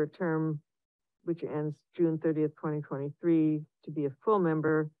 for a term which ends June 30th, 2023, to be a full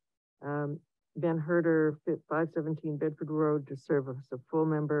member. Ben Herder, 517 Bedford Road, to serve as a full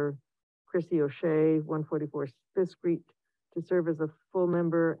member. Chrissy O'Shea, 144 Fifth Street, to serve as a full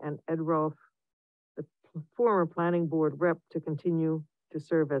member, and Ed Rolfe, the former planning board rep, to continue to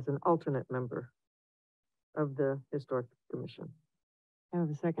serve as an alternate member of the Historic Commission. I have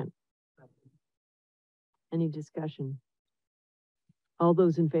a second. Any discussion? All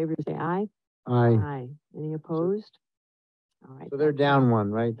those in favor say aye. Aye. Any opposed? All right. So they're that down passes.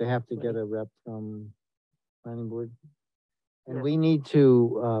 one, right? They have to get a rep from planning board. And Yes. we need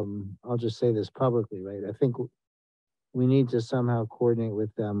to, I'll just say this publicly, right? I think we need to somehow coordinate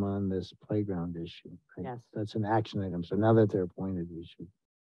with them on this playground issue. right? Yes. That's an action item. So now that they're appointed, we should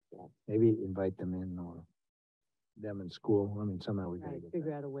Yes. maybe invite them in or them in school. I mean, somehow we gotta Right, get figure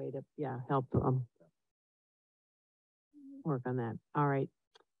that. out a way to, help work on that. All right.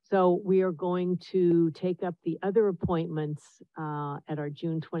 So we are going to take up the other appointments, at our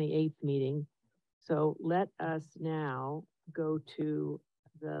June 28th meeting. So let us now go to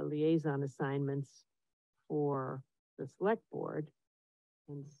the liaison assignments for the select board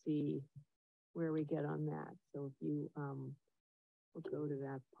and see where we get on that. So if you, we'll go to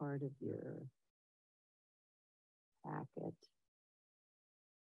that part of your packet.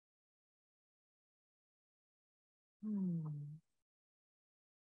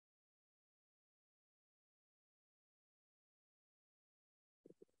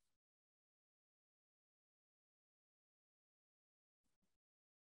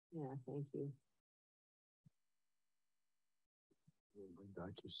 Yeah, thank you.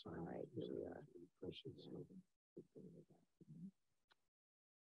 All right, here we are.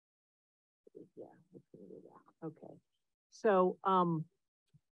 Yeah. Let's do that. Okay. So,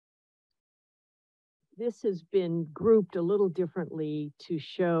 this has been grouped a little differently to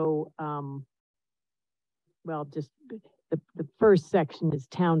show, well, just the first section is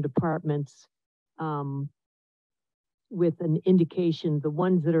town departments, with an indication, the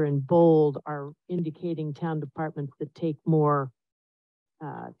ones that are in bold are indicating town departments that take more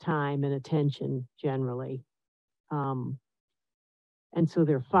time and attention generally. And so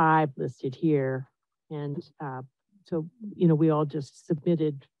there are 5 listed here. And so, you know, we all just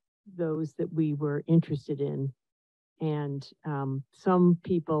submitted those that we were interested in. And some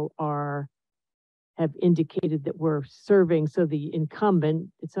people have indicated that we're serving. So the incumbent,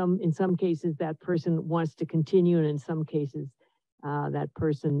 in some cases, that person wants to continue, and in some cases, that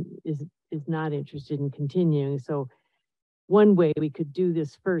person is not interested in continuing. So one way we could do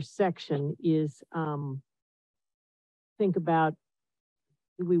this first section is think about,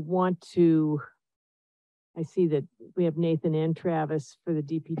 do we want to, I see that we have Nathan and Travis for the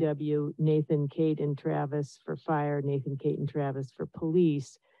DPW, Nathan, Kate, and Travis for fire, Nathan, Kate, and Travis for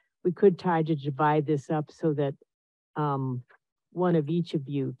police. We could try to divide this up so that one of each of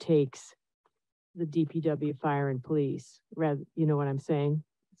you takes the DPW, fire, and police. Rather, you know what I'm saying?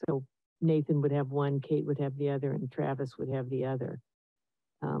 So Nathan would have one, Kate would have the other, and Travis would have the other,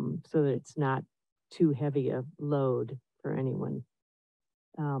 so that it's not too heavy a load for anyone.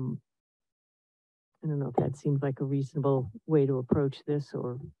 I don't know if that seems like a reasonable way to approach this,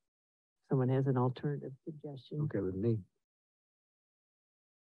 or someone has an alternative suggestion. Okay with me.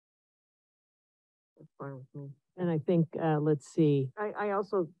 That's fine with me. And I think, let's see. I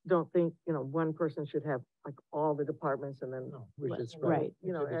also don't think, you know, one person should have like all the departments and then. No, we should spread Right. it.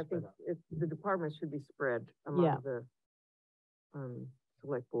 You know, I think the departments should be spread among Yeah. the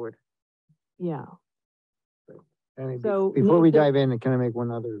select board. Yeah. And So before we Nathan- dive in, can I make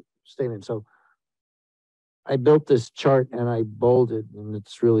one other statement? So I built this chart and I bolded, and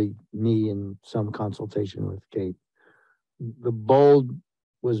it's really me in some consultation with Kate. The bold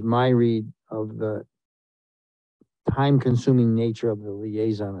was my read of the time-consuming nature of the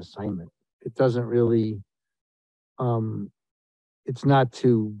liaison assignment. It doesn't really, it's not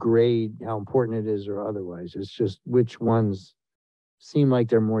to grade how important it is or otherwise. It's just which ones seem like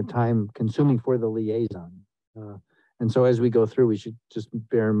they're more time-consuming for the liaison. And so as we go through, we should just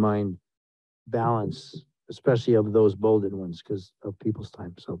bear in mind balance, especially of those bolded ones because of people's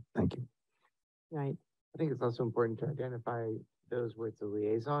time. So thank you. Right. I think it's also important to identify those where it's a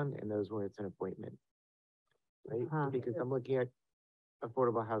liaison and those where it's an appointment. Right? Because I'm looking at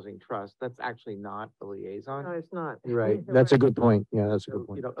Affordable Housing Trust, that's actually not a liaison. No, it's not. Right. That's a good point. Yeah, that's a good So,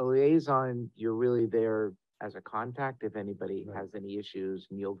 point. you know, a liaison, you're really there as a contact if anybody Right. has any issues,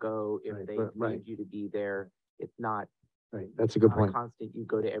 and you'll go if Right, they right. need you to be there. It's not, Right. That's a good not a point. constant, you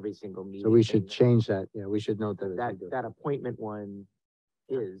go to every single meeting. So we should thing. change that. Yeah, we should note that. as we That, go. that appointment one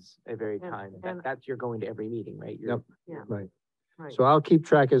is a very And- time, and- that's, you're going to every meeting, right? You're- Yep. Yeah. Right. Right. So I'll keep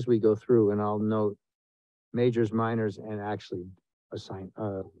track as we go through and I'll note majors, minors, and actually assign,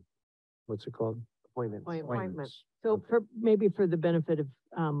 what's it called? Appointments. Appointments. So maybe for the benefit of,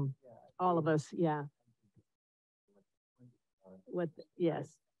 all of us, yeah.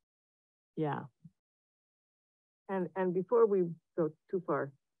 Yes. Yeah. And before we go too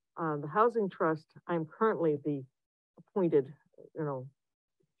far, the Housing Trust, I'm currently the appointed, you know,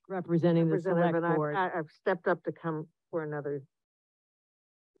 Representing the representative, select and board. I've stepped up to come for another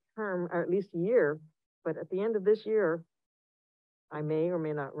term, or at least a year, but at the end of this year, I may or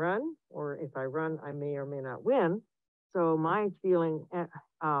may not run, or if I run, I may or may not win. So my feeling,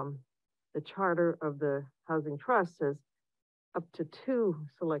 the charter of the Housing Trust says up to 2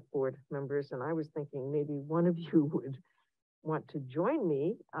 select board members, and I was thinking maybe one of you would want to join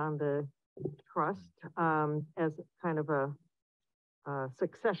me on the trust, as kind of a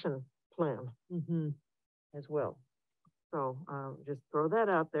succession plan as well. So, just throw that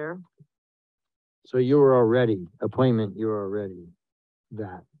out there. So you were already, appointment, you were already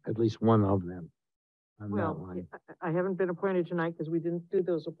that, at least one of them on that Well, line. I haven't been appointed tonight because we didn't do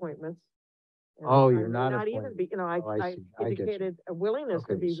those appointments. And Oh, I you're may not even appointed. be, you know, Oh, I I see. I get you. indicated a willingness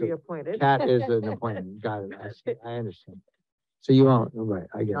to Okay, be so reappointed. Cat is an appointment. Got it. I see. I understand. So you won't, right,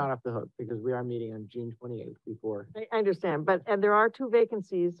 I get Not it. off the hook, because we are meeting on June 28th before. I understand, and there are 2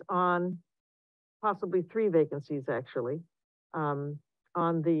 vacancies on, possibly 3 vacancies actually, on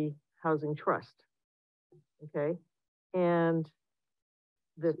the Housing Trust. Okay, and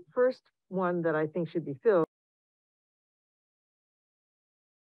the first one that I think should be filled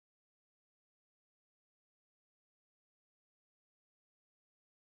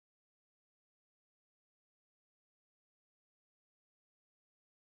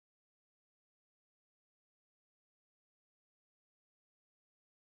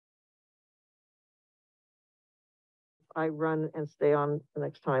I run and stay on the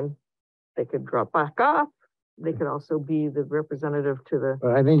next time, they could drop back off. They could also be the representative to the,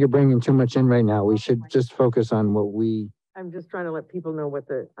 But I think you're bringing too much in right now. We should just focus on what we, I'm just trying to let people know what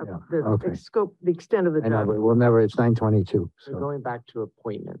the okay. scope, the extent of the I know, job. but we'll never, it's 9:22. So So, going back to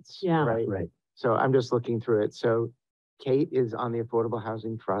appointments. Yeah. Right? right. So I'm just looking through it. So Kate is on the Affordable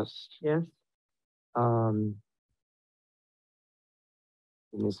Housing Trust. Yes,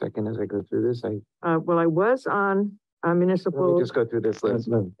 Give me a second as I go through this. well, I was on Let me municipal, just go through this list.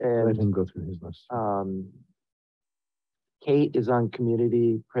 Let And, him go through his list. Kate is on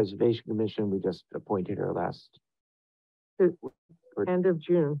Community Preservation Commission. We just appointed her last. end of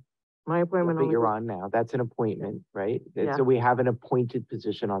June. My appointment. But only you're goes- on now. That's an appointment, right? Yeah. So we have an appointed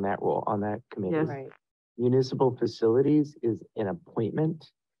position on that role, on that committee. Yes. Right. Municipal Facilities is an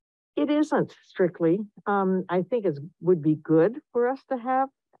appointment. It isn't strictly. I think would be good for us to have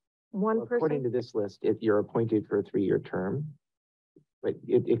one According person. to this list, if you're appointed for a 3-year term, but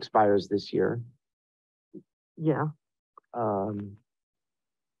it expires this year. Yeah, So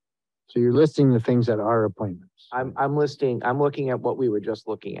you're listing the things that are appointments. I'm looking at what we were just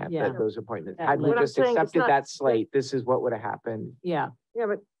looking at, Yeah. those appointments. That Had we list. What I'm just saying, it's accepted not- that slate, this is what would have happened. Yeah, yeah,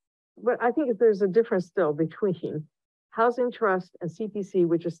 but I think that there's a difference still between Housing Trust and CPC,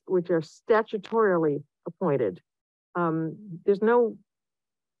 which are statutorily appointed. There's no,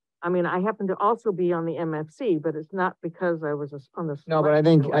 I mean, I happen to also be on the MFC, but it's not because I was on the. No, but I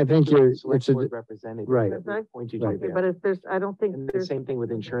select- think you're, Select it's a, board representative. right. that we appointed Right. you Okay, there. but if there's, I don't think And the there's, same thing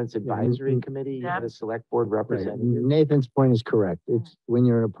with Insurance Advisory Committee, you had a select board right. representative. Nathan's point is correct. It's when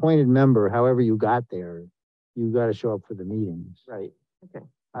you're an appointed member, however you got there, you got to show up for the meetings. Right. Okay.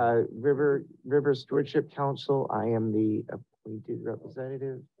 River Stewardship Council, I am the appointed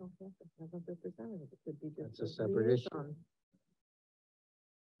representative. That's a separate issue.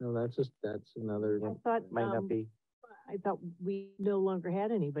 No, that's another. I thought, Might not be. I thought we no longer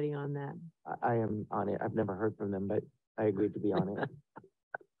had anybody on that. I am on it. I've never heard from them, but I agreed to be on it.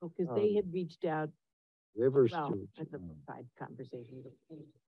 Because they Um, had reached out, River well, Stewardship. at the side conversation.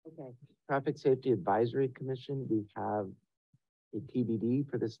 Okay, Traffic Safety Advisory Commission, we have a TBD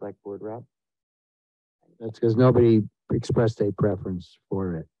for the select board rep. That's because nobody expressed a preference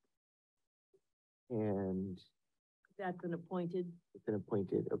for it. And that's an appointed, it's been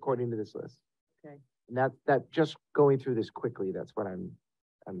appointed according to this list. okay, And that just going through this quickly, that's what I'm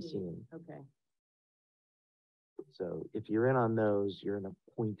seeing. okay. So if you're in on those, you're an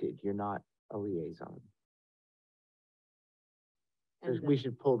appointed, you're not a liaison. And Because we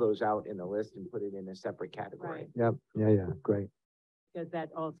should pull those out in the list and put it in a separate category. Right. Yep, yeah, great. Because that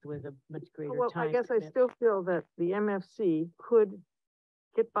also is a much greater well, time. I guess I commitment. still feel that the MFC could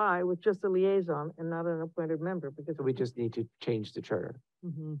get by with just a liaison and not an appointed member, because. So we just need to change the charter.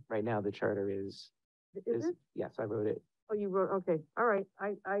 Mhm. Right now, the charter is, Is it? yes, I wrote it. Oh, you wrote, okay, all right,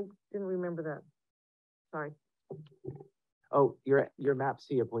 I didn't remember that. Sorry. Oh, you're map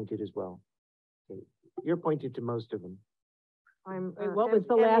C appointed as well. Okay. You're appointed to most of them. I'm. Wait, what was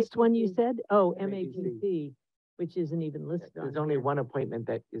the last one you said? Oh, MAPC. MAPC, which isn't even listed on There's only here. one appointment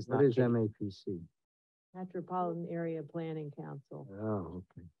that is not. What is changed. MAPC? Metropolitan Area Planning Council. Oh,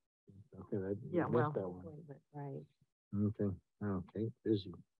 okay. Okay, I Yeah, missed well. that one. Appointment, right. Okay, okay,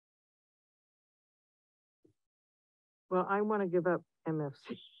 busy. Well, I want to give up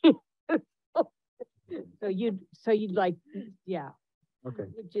MFC. So you'd like, yeah, Okay.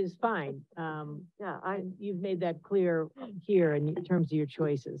 which is fine. Yeah, And you've made that clear here in terms of your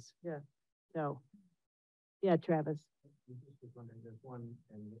choices. Yeah. So, yeah, Travis.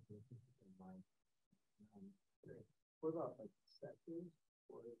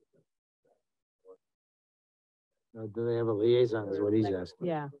 Do they have a liaison is what he's asking.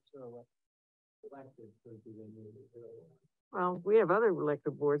 Yeah, well, we have other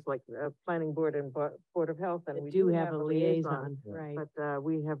elected boards like Planning Board and Board of Health, and they we do have a liaison, Yeah. right. But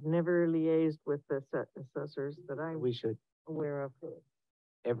we have never liaised with the assessors that I'm We should, aware of.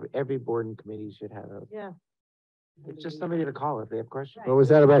 every board and committee should have a, Yeah. it's just somebody to call if they have questions. What was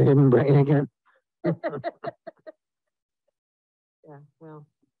that about hidden brain again? Yeah, well,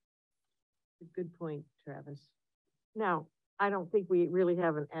 Good point, Travis. now, I don't think we really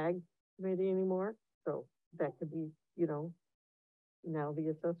have an ag committee anymore, so that could be, now the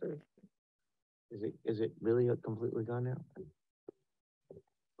assessors. Is it really completely gone now?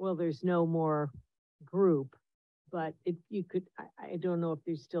 Well, there's no more group, but you could, I don't know if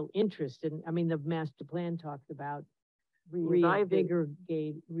there's still interest in, I mean, the master plan talks about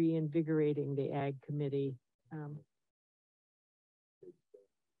reinvigorating the ag committee.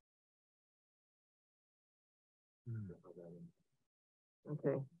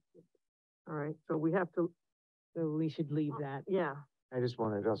 Okay. All right, so we have to So we should leave that. Yeah, I just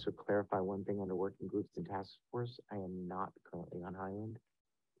wanted to also clarify one thing under working groups and task force. I am not currently on Highland.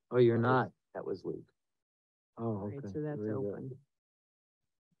 Oh, you're not? That was Luke. Oh, All okay. right, so that's Very good. open.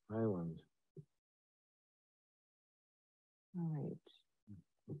 Island. All right.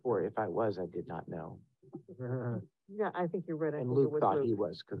 Before, if I was, I did not know. yeah, I think you're right. I And think it Luke was thought Luke. he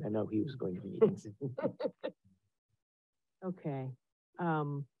was, because I know he was going to meetings. Okay.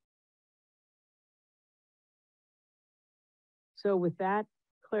 So with that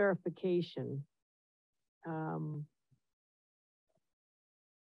clarification, Want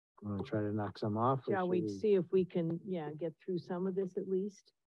to try to knock some off? or shall should we see if we can, get through some of this at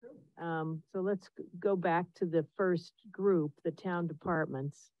least? So let's go back to the first group, the town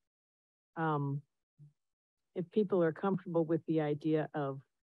departments. If people are comfortable with the idea of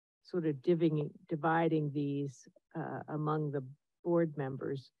sort of dividing these, among the board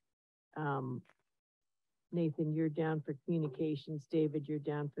members, Nathan, you're down for communications, David, you're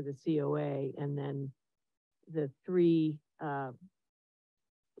down for the COA, and then the three,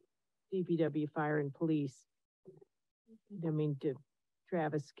 DPW, fire and police. I mean,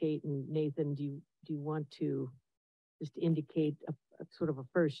 Travis, Kate, and Nathan, do you want to just indicate a sort of a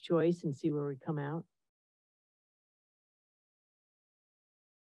first choice and see where we come out?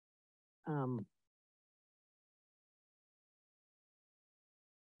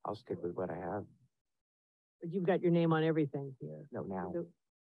 I'll stick with what I have. But you've got your name on everything here. No, now.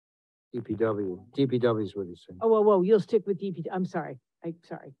 DPW is what he's saying. Oh, whoa, you'll stick with DPW. I'm sorry.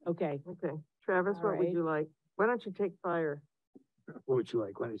 Okay. Okay, Travis, All what would right. you like? Why don't you take fire? What would you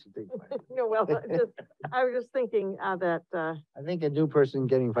like? Why don't you take fire? No, well, I was just thinking, that, I think a new person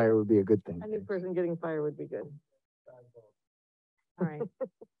getting fired would be a good thing. a new person getting fire would be good. All right.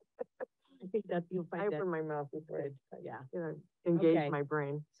 I think that you'll I find that open my mouth before good. Yeah. engage Okay. my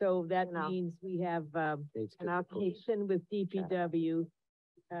brain. So that No. means we have, Kate's And good. I'll keep, Nathan with DPW,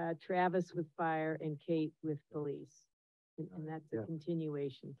 Travis with fire, and Kate with police. And that's a Yeah.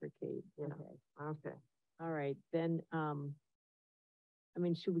 continuation for Kate. Yeah. Okay. okay. All right, then, I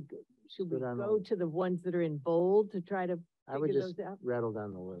mean, should we Go down the go list. to the ones that are in bold to try to I would figure just those out? rattle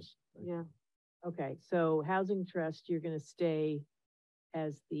down the list. Yeah, Okay, so Housing Trust, you're gonna stay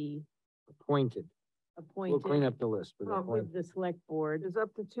as the Appointed. We'll clean appointed up the list, but Well, appointed. with the select board. there's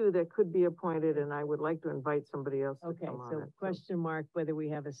up to two that could be appointed, and I would like to invite somebody else to Okay, come on so it. question mark whether we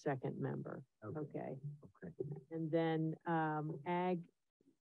have a second member. Okay. Okay. And then, ag.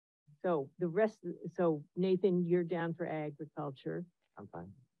 So the rest, so Nathan, you're down for agriculture. I'm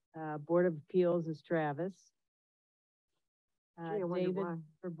fine. Board of Appeals is Travis. Gee, I wonder David why.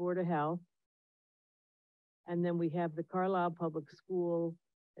 for Board of Health. And then we have the Carlisle Public School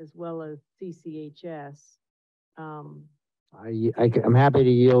as well as CCHS. I'm happy to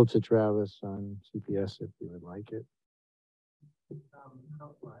yield to Travis on CPS if you would like it.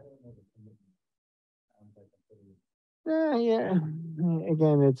 Yeah,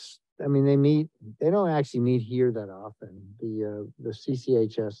 again, I mean, they don't actually meet here that often, the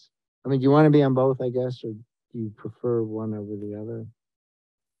CCHS. I mean, do you want to be on both, I guess, or do you prefer one over the other?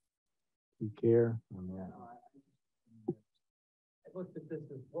 Do you care? I looked at this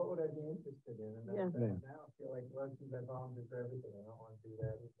as, what would I be interested in? And Yeah. now I feel like, well, since I volunteer for everything, I don't want to do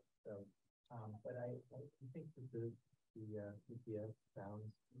that either. So, but I think that the CPS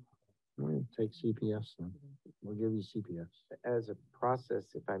sounds. We'll take CPS then. We'll give you CPS. As a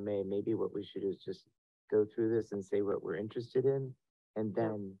process, if I may, maybe what we should do is just go through this and say what we're interested in, and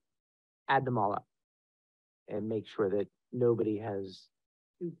then add them all up. And make sure that nobody has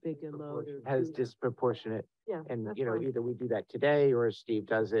Too big a load or. too- disproportionate. Yeah, And, that's you know, fine. either we do that today, or Steve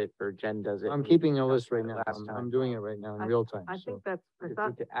does it, or Jen does it. I'm keeping a list right now. Last I'm time. doing it right now in real time. I So, think that's, I Just thought,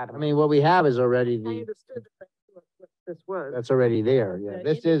 need to add I 'em mean, what we have is already I the, understood what this was. that's already there. Yeah, The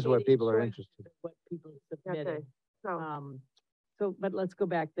this is what indicating people are choice interested of What people Okay, submitted. so, So, but let's go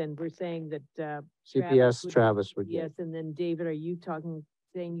back then. We're saying that, CPS, would- Travis would get. yes, and then David, are you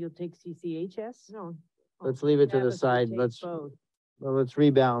saying you'll take CCHS? no. Let's leave it to the Travis would side. take Let's both.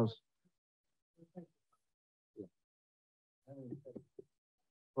 rebalance.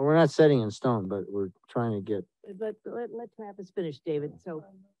 Well, we're not setting in stone, but we're trying to get, Let Travis finish, David, so,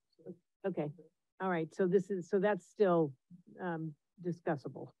 okay, all right, so that's still,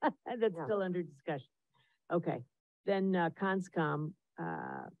 discussable, that's Yeah. still under discussion. Okay, then, Conscom,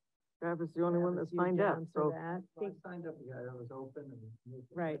 Travis is the only one Travis, that you're signed up, down for so. that. I signed up, yeah, it was open and.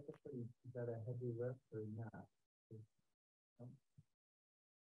 Right. Is that a heavy lift or not?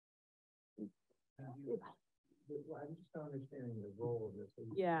 I'm just not understanding the role of this.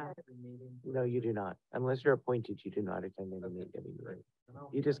 Yeah. No, you do not. Unless you're appointed, you do not attend any meeting.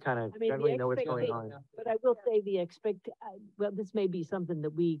 You just kind of I mean, the generally know what's going on. expectation- But I will say well, this may be something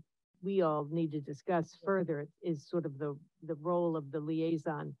that we all need to discuss further, is sort of the role of the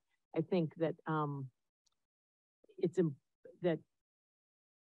liaison. I think that, that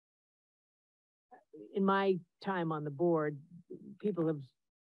in my time on the board, people have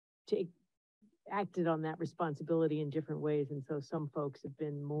acted on that responsibility in different ways, and so some folks have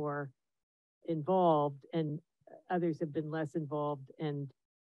been more involved and others have been less involved, and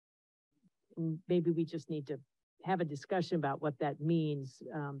maybe we just need to have a discussion about what that means,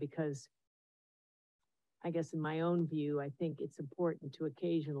 because I guess in my own view, I think it's important to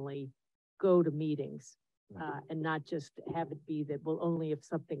occasionally go to meetings, and not just have it be that, well, only if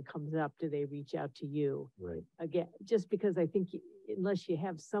something comes up do they reach out to you. Right. Again, just because I think unless you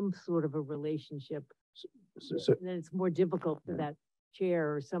have some sort of a relationship, So, then it's more difficult for that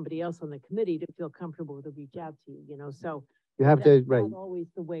chair or somebody else on the committee to feel comfortable to reach out to you, so. you have to, That's right. not always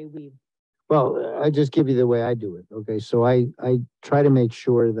the way we. Well, I just give you the way I do it. Okay, so I try to make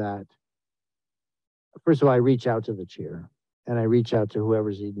sure that, first of all, I reach out to the chair and I reach out to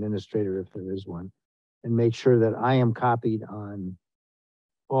whoever's the administrator, if there is one, and make sure that I am copied on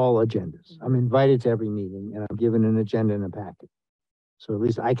all agendas. I'm invited to every meeting and I'm given an agenda and a packet. So at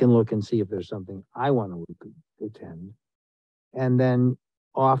least I can look and see if there's something I want to attend. And then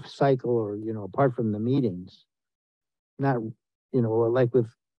off cycle or, apart from the meetings, not, like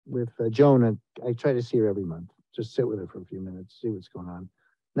with Joan, I try to see her every month, just sit with her for a few minutes, see what's going on.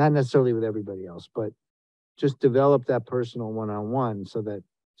 Not necessarily with everybody else, but just develop that personal one-on-one so that,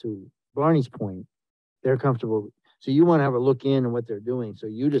 to Barney's point, they're comfortable. So you want to have a look in on what they're doing. So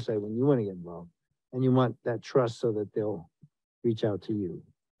you decide when you want to get involved, and you want that trust so that they'll reach out to you.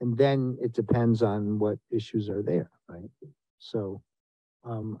 And then it depends on what issues are there, right? So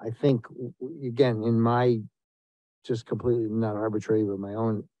I think, again, in my, just completely not arbitrary, but my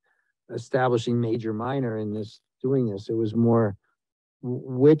own establishing major minor in this, doing this, it was more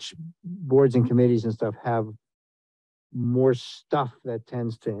which boards and committees and stuff have more stuff that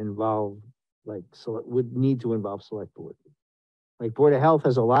tends to involve, like, would need to involve select board. Like Board of Health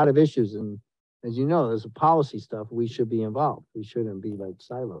has a lot of issues, and as you know, there's a policy stuff, we should be involved. We shouldn't be like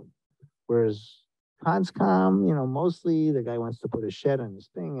siloed. Whereas Conscom, mostly the guy wants to put a shed on his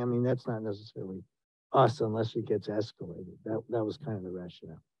thing. I mean, that's not necessarily us unless it gets escalated. That was kind of the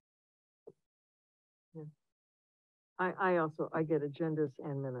rationale. Yeah. I get agendas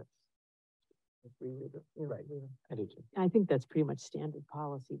and minutes. If we read it, Right. I do too. I think that's pretty much standard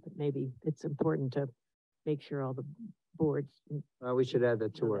policy, but maybe it's important to make sure all the boards. We should add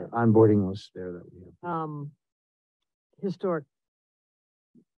that to our onboarding list there that we have. Historic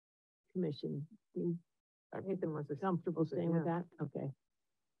Commission, Nathan was comfortable staying with that? Okay.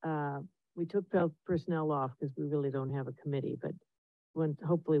 We took personnel off because we really don't have a committee, but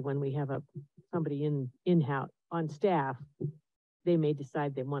hopefully when we have somebody in-house on staff, they may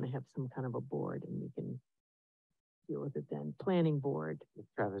decide they want to have some kind of a board and we can deal with it then. Planning board. If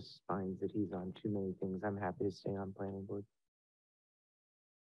Travis finds that he's on too many things, I'm happy to stay on planning board.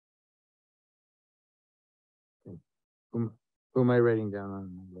 Who am I writing down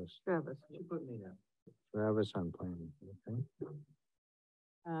on the list? Travis. You put me down. Travis on planning, okay?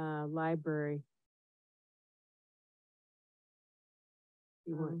 Library.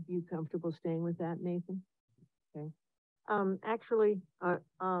 You comfortable staying with that, Nathan? Okay. Actually,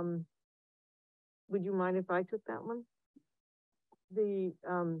 would you mind if I took that one? We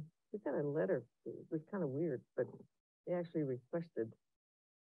got a letter, it was kind of weird, but they actually requested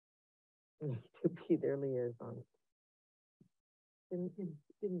me to be their liaison.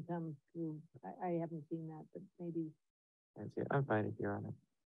 Didn't come through, I haven't seen that, but maybe. That's it. I'm fine if you're on it.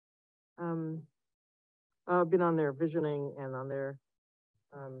 I've been on their visioning and on their,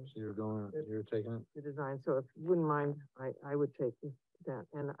 So you're taking it? the design, so if you wouldn't mind, I would take that,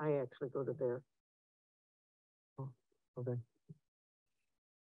 and I actually go to their. Okay.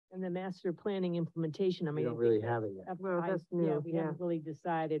 And the master planning implementation, I We mean. don't really have it yet. Well, that's Yeah, new, we yeah. haven't really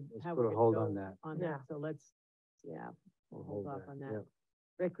decided Let's how put we're a gonna hold go on that. on Yeah. that, so let's, we'll hold off on that. Yep.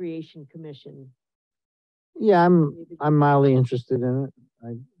 Recreation Commission, Yeah, I'm mildly interested in it.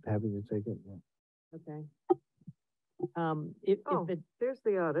 I'm happy to take it. Yeah. okay. Oh, If it, there's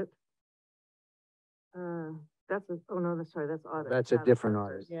the audit. Oh no, that's audit. That's a not different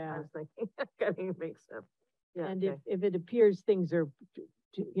assessors. audit. Yeah. I was thinking, I didn't make sense. Yeah, and okay. if it appears things are,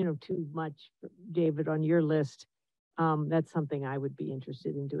 too much, David, on your list, that's something I would be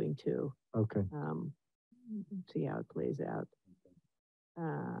interested in doing too. Okay. See how it plays out.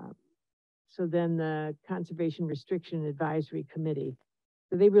 so then the Conservation Restriction Advisory Committee.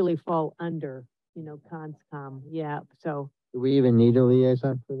 So they really fall under, you know, CONSCOM, yeah, so, Do we even need a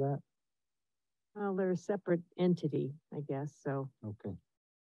liaison for that? well, they're a separate entity, I guess, so. Okay.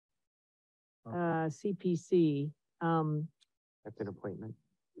 CPC, That's an appointment.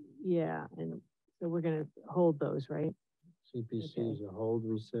 yeah, and so we're gonna hold those, right? CPC Okay. is a hold,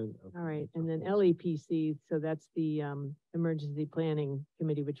 we said. Okay. All right, and then LEPC, so that's the, Emergency Planning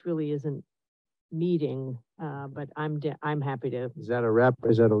Committee, which really isn't meeting, but I'm happy to. Is that a rep,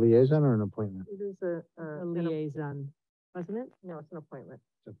 is that a liaison or an appointment? It is A liaison, wasn't it? no, it's an appointment.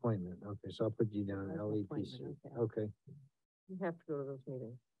 It's appointment, okay, so I'll put you down, That's an LEPC, appointment, okay, You have to go to those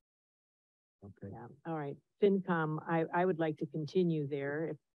meetings. okay. Yeah, all right. FinCom, I would like to continue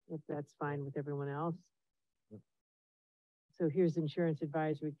there if that's fine with everyone else. So here's Insurance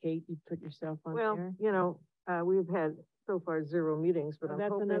Advisory. Kate, you put yourself on Well, there? you know, we've had so far 0 meetings, but Oh, I'm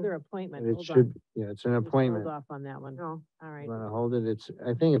that's hoping. another appointment. It Hold should, on. yeah, it's an Just appointment. Hold off on that one. No, All right. You wanna hold it,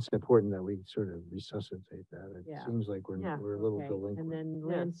 I think it's important that we sort of resuscitate that, it Yeah. seems like Yeah. we're a little Okay, delinquent. and then Yeah.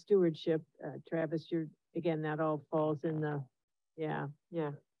 land stewardship, Travis, again, that all falls in the, yeah,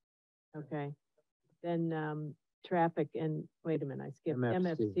 yeah, okay. Then, traffic and, wait a minute, I skipped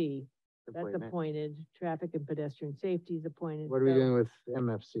MFC. MFC. That's Appointment. appointed. Traffic and pedestrian safety is appointed. What are we so- doing with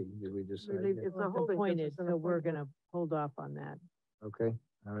MFC, did we decide? Really, yet? it's Well, a holding. 'cause appointed, it's an so we're appointment. gonna hold off on that. Okay,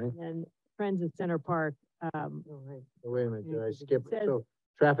 all right, And Friends of Center Park, Oh, right. wait a minute, did I It skip, says- so,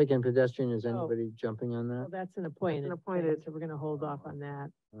 traffic and pedestrian, is Oh. anybody jumping on well, that? that's an appointed. thing, appointed. So we're gonna hold off on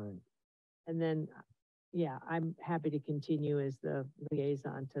that. All right, And then, yeah, I'm happy to continue as the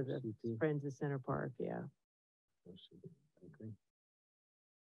liaison to the CP. Friends of Center Park, yeah. Okay.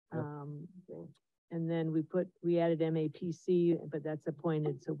 Yep. And then we added MAPC, but that's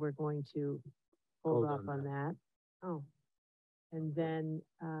appointed, so we're going to hold off on that. Oh, And then,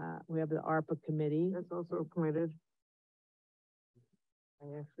 we have the ARPA committee. that's also appointed.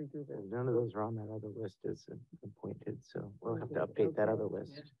 I actually do that. None of those are on that other list as appointed, so we'll have to update that other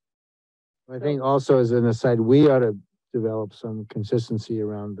list. I think also as an aside, we ought to develop some consistency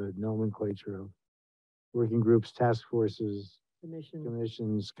around the nomenclature of working groups, task forces, Commission.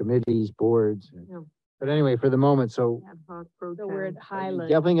 commissions, committees, boards. Yeah. But anyway, for the moment, so Ad hoc pro So we're at tem. Highland.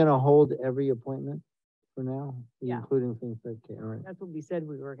 definitely gonna hold every appointment for now, Yeah. including things that, all right, That's what we said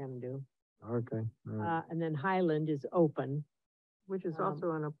we were gonna do. okay, all right. And then Highland is open. Which is um,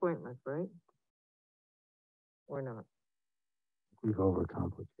 also an appointment, right? Or not? We've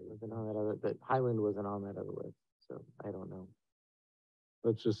overcomplicated. Wasn't on that other, that Highland wasn't on that other list, so I don't know.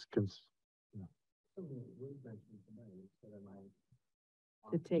 Let's just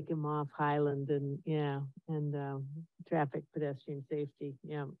To take him off Highland and, yeah, and, traffic pedestrian safety,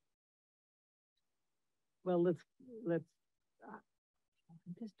 yeah. Well, let's, I'm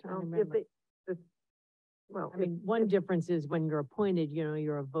just trying to Well, if remember. they, well, I mean, one difference is when you're appointed, you know,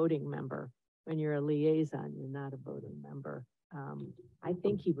 you're a voting member. When you're a liaison, you're not a voting member. I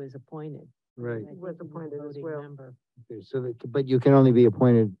think he was appointed. right, I think was he a appointed as voting well. member. okay, so that, but you can only be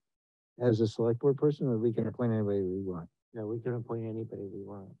appointed as a select board person, or we can appoint anybody we want? No, we can appoint anybody we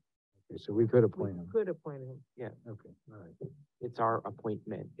want. Okay, so we could we appoint him, could appoint him. Yeah, okay, all right. it's our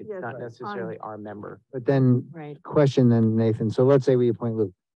appointment. It's Yes, not right. necessarily our member. But then, Right. question then, Nathan, so let's say we appoint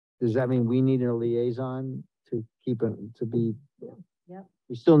Luke, does that mean we need a liaison to keep it, to be? Yep.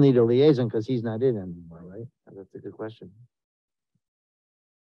 We still need a liaison, because he's not in anymore, right? That's a good question.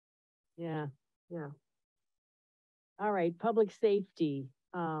 Yeah. Yeah. All right, public safety.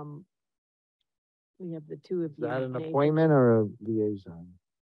 We have the two of Is you. that an Nathan. appointment or a liaison?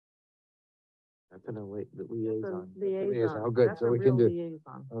 That's an liaison. Liaison. Oh, good, That's so a we can real do-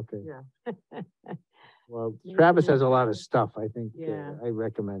 liaison. Okay, Yeah. well, Nathan Travis is- has a lot of stuff, I think, Yeah. I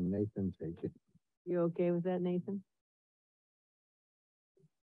recommend Nathan take it. You okay with that, Nathan?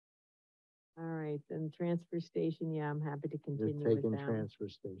 All right, then transfer station, yeah, I'm happy to You're continue with taking them. transfer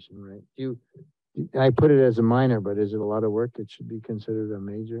station, right? I put it as a minor, but is it a lot of work? It should be considered a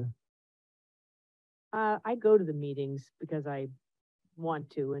major? I go to the meetings because I want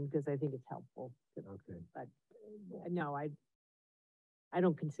to and because I think it's helpful. Okay, But no, I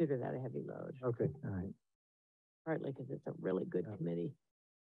don't consider that a heavy load, okay, all right. partly because it's a really good Yeah. committee.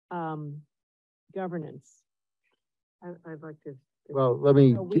 Governance. I'd like to. Well, let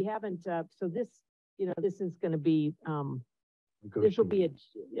me. So we haven't, so this, you know, this is gonna be, this will be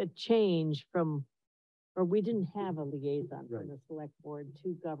a change from, or we didn't have a liaison Right. from the select board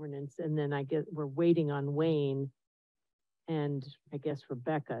to governance, and then I guess we're waiting on Wayne and I guess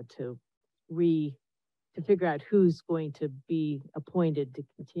Rebecca to figure out who's going to be appointed to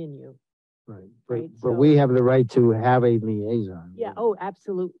continue. Right, Right, but we so- have the right to have a liaison. Yeah, oh,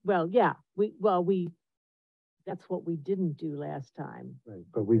 absolute, well, yeah, that's what we didn't do last time. Right,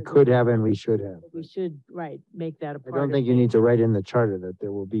 but we could have and we should have. We should, right, make that a I part don't of think you it. need to write in the charter that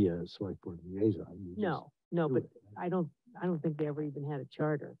there will be a select board liaison. You just No, do but it. I don't think they ever even had a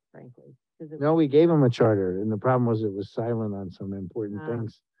charter, frankly. 'Cause it No, was- we gave them a charter, and the problem was it was silent on some important Ah,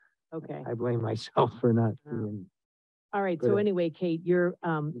 things. Okay, I blame myself for not Oh. being, all right, Go so ahead. anyway, Kate, you're,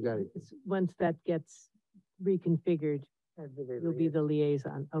 You got it. once that gets reconfigured, you'll be the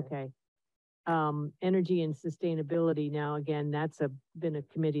liaison, okay. Energy and sustainability, now again, that's been a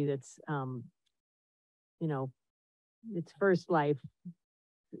committee that's, you know, its first life,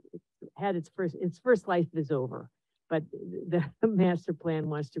 its first life is over. But the master plan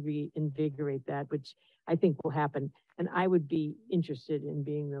wants to reinvigorate that, which I think will happen. And I would be interested in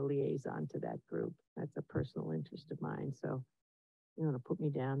being the liaison to that group. That's a personal interest of mine, so you want to put me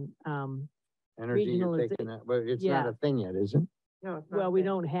down. energy you're Regionaliza- taking that, but it's not yeah. a thing yet, is it? No, it's not Well, we that.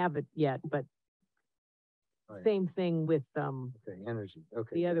 don't have it yet, but Right. same thing with, Okay, energy,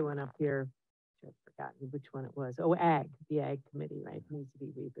 okay. the other one up here. I've forgotten which one it was. Oh, the ag committee, right, needs to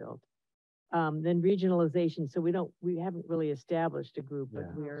be rebuilt. Then regionalization, so we haven't really established a group, but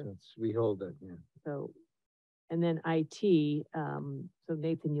Yeah, we are, so we hold that, yeah. so. And then IT, so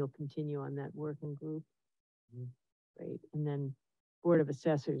Nathan, you'll continue on that working group. Mhm. Great, and then Board of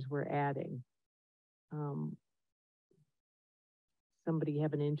Assessors, we're adding. Somebody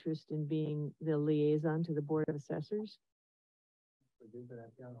have an interest in being the liaison to the Board of Assessors?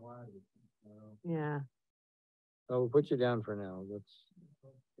 Yeah, Oh, we'll put you down for now, let's.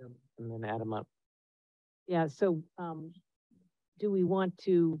 And then add them up. yeah, so, do we want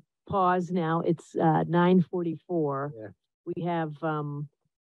to pause now? It's, 9:44. Yeah. We have,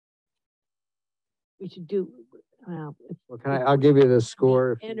 we should do, well, Well, I'll give you the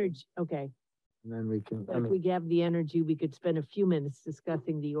score, if you- energy, okay. and then we can, I If mean, we have the energy, we could spend a few minutes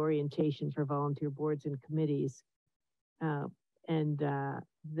discussing the orientation for volunteer boards and committees.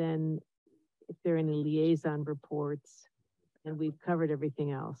 Then if there are any liaison reports, and we've covered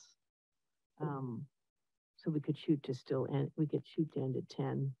everything else. So we could shoot to end at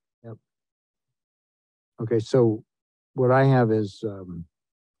 10. okay, so what I have is, so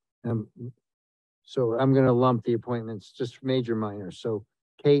I'm gonna lump the appointments, just major minor, so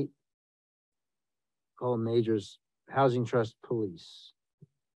Kate, call them majors, Housing Trust Police,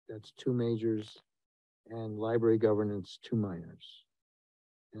 that's 2 majors, and Library Governance, 2 minors.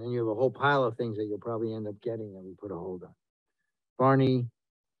 And then you have a whole pile of things that you'll probably end up getting that we put a hold on. Barney,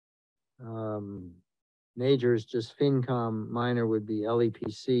 majors, just FinCom, minor would be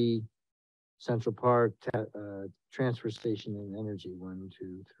LEPC, Central Park, Transfer Station and Energy, 1,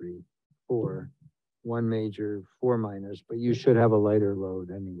 2, 3, 4. 1 major, 4 minors, but you should have a lighter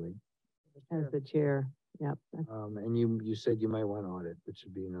load anyway. As the chair, yep. And you said you might want audit, which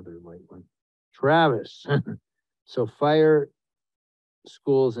would be another light one. Travis, so fire,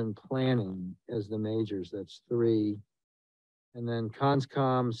 schools and planning as the majors, that's 3. And then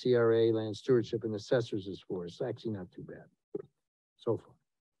Conscom, CRA, land stewardship and assessors is 4. It's actually not too bad so far.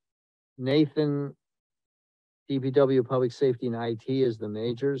 Nathan, DPW, public safety and IT is the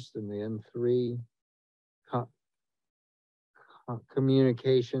majors, then the N3.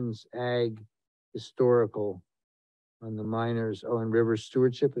 Communications, ag, historical on the minors. Oh, and river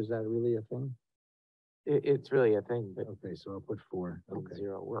stewardship, is that really a thing? It's really a thing, but Okay, so I'll put 4. Okay.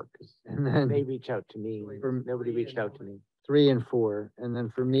 0 work, 'cause And then they reach out to me, For- nobody reached out to me. 3 and 4. And then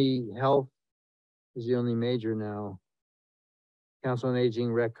for me, health is the only major now. Council on Aging,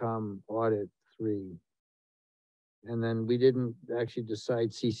 Reccom, audit, 3. And then we didn't actually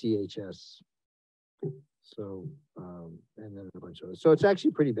decide CCHS. So, and then a bunch of others. So it's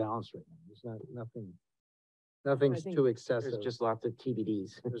actually pretty balanced right now. There's nothing's think too There's excessive. just lots of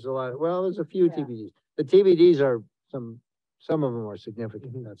TBDs. There's a lot, well, there's a few Yeah. TBDs. The TBDs are some of them are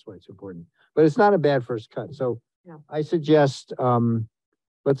significant. Mhm. That's why it's important. But it's not a bad first cut. So Yeah. I suggest,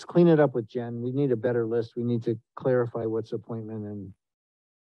 let's clean it up with Jen. We need a better list. We need to clarify what's appointment and,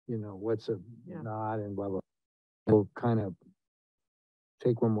 what's a Yeah. not and blah, blah. We'll kind of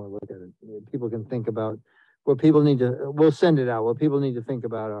take one more look at it. People can think about what people need to, we'll send it out. What people need to think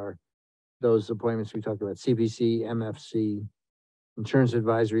about are those appointments we talked about, CPC, MFC, Insurance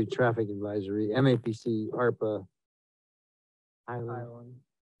Advisory, Traffic Advisory, MAPC, ARPA,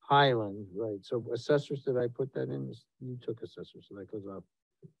 Highland, right. So assessors, did I put that in? You took assessors, so that goes off.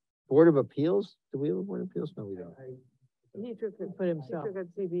 Board of Appeals, do we have a Board of Appeals? No, we don't. He took it, put himself. Took a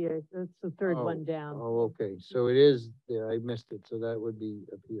CBA. That's the third Oh, one down. Oh, okay, so it is there, I missed it, so that would be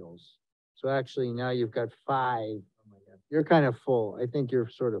appeals. So actually, now you've got 5. You're kind of full, I think you're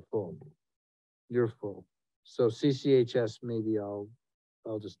sort of full. You're full. So CCHS, maybe I'll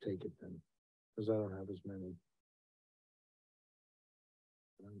just take it then, because I don't have as many.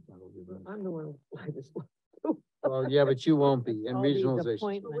 I'm the one. Well, yeah, but you won't be, and All these regionalization.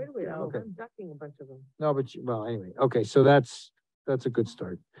 appointments. Wait a minute, Okay. I'm ducking a bunch of them. No, but well, anyway, okay, so that's a good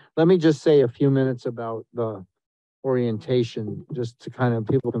start. Let me just say a few minutes about the orientation, just to kind of,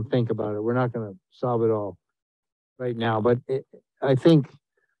 people can think about it. We're not gonna solve it all right now, but I think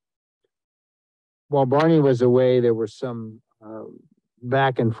while Barney was away, there were some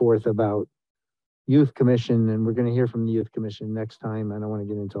back and forth about youth commission, and we're gonna hear from the youth commission next time. I don't want to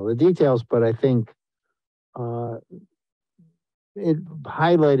get into all the details, but I think it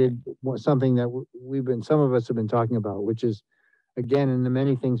highlighted something that some of us have been talking about, which is, again, in the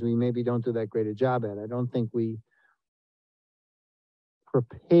many things we maybe don't do that great a job at. I don't think we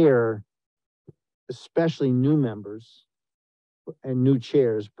prepare, especially new members and new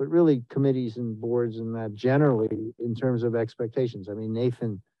chairs, but really committees and boards and that generally in terms of expectations. I mean,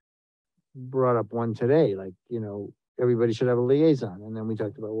 Nathan brought up one today, like, everybody should have a liaison. And then we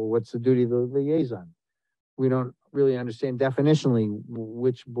talked about, well, what's the duty of the liaison? We don't really understand definitionally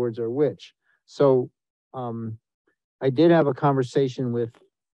which boards are which. So I did have a conversation with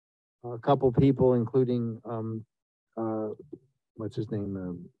a couple people, including what's his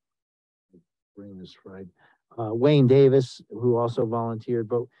name? Brain is fried. Wayne Davis, who also volunteered.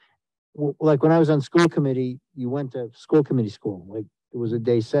 But like when I was on school committee, you went to school committee school. Like it was a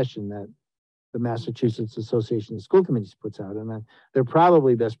day session that the Massachusetts Association of School Committees puts out, and they're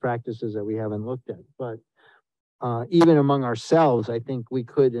probably best practices that we haven't looked at. But even among ourselves, I think we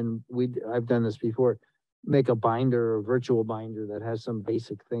could, and I've done this before, make a binder, a virtual binder that has some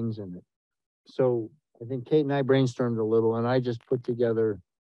basic things in it. So I think Kate and I brainstormed a little, and I just put together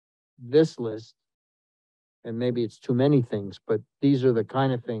this list, and maybe it's too many things, but these are the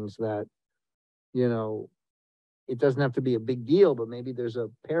kind of things that, it doesn't have to be a big deal, but maybe there's a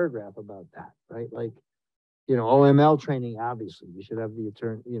paragraph about that, right? Like, OML training, obviously, we should have the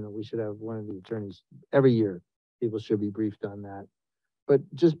attorney, we should have one of the attorneys every year. People should be briefed on that. But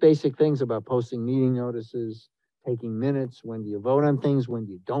just basic things about posting meeting notices, taking minutes, when do you vote on things, when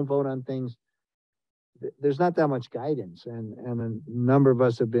you don't vote on things. There's not that much guidance, and a number of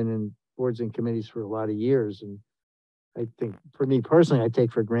us have been in boards and committees for a lot of years, and I think, for me personally, I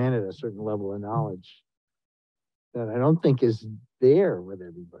take for granted a certain level of knowledge that I don't think is there with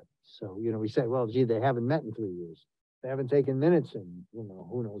everybody. So, we say, well, gee, they haven't met in 3 years. They haven't taken minutes in,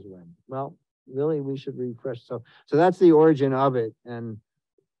 who knows when. Well, really, we should refresh. So that's the origin of it. And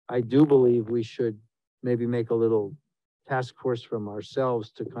I do believe we should maybe make a little task force from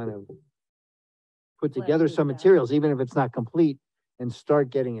ourselves to kind of put together some materials, even if it's not complete, and start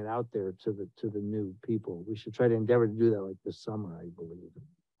getting it out there to the new people. We should try to endeavor to do that like this summer, I believe.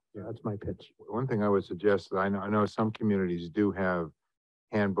 Yeah, that's my pitch. One thing I would suggest, that I know some communities do have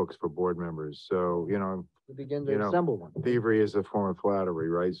handbooks for board members. So, To begin to assemble one. thievery is a form of flattery,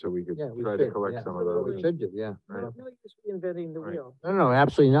 right? So we could try to collect some of those. We should do, yeah. Right. No use reinventing the wheel. No,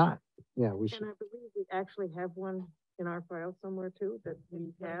 absolutely not. Yeah, we should. And I believe we actually have one in our file somewhere too, that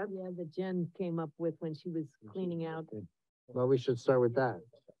we had. Yeah, that Jen came up with when she was cleaning out. Well, we should start with that.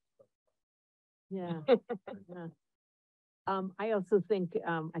 Yeah. Yeah. I also think,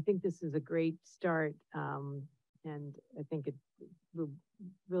 I think this is a great start, and I think it will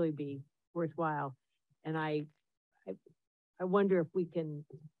really be worthwhile. And I wonder if we can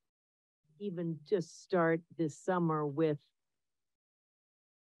even just start this summer with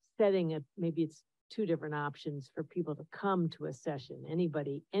setting maybe it's 2 different options for people to come to a session.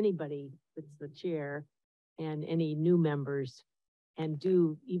 Anybody that's the chair, and any new members, and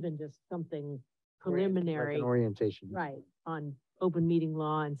do even just something preliminary. Like an orientation. Right, on open meeting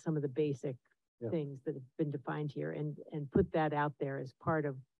law and some of the basic things that have been defined here, and put that out there as part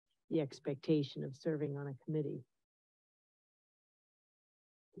of the expectation of serving on a committee.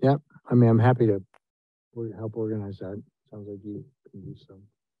 Yeah, I mean, I'm happy to help organize that. Sounds like you can do some.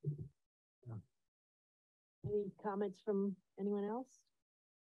 Yeah. Any comments from anyone else?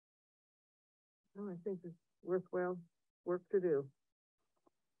 No, I think it's worthwhile work to do.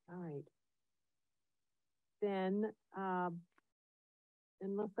 All right. Then,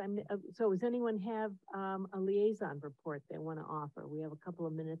 unless so does anyone have a liaison report they want to offer? We have a couple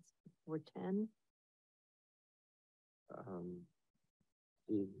of minutes before 10.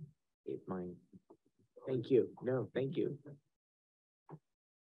 If mine. Thank you. No, thank you.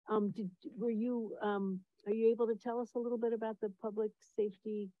 Were you, are you able to tell us a little bit about the public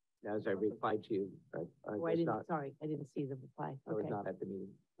safety? As I replied to you, I didn't, sorry, I didn't see the reply. I was not at the meeting.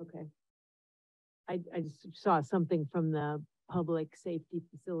 Okay. I just saw something from the Public Safety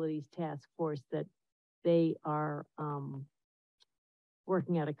Facilities Task Force, that they are,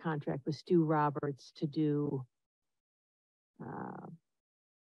 working out a contract with Stu Roberts to do,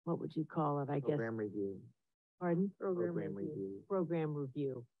 what would you call it, I guess? Program review. Pardon? Program review. Program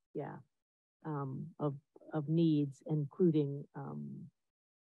review, yeah, of needs, including,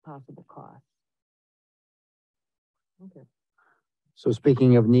 possible costs. Okay. So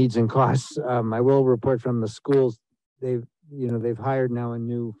speaking of needs and costs, I will report from the schools, they've hired now a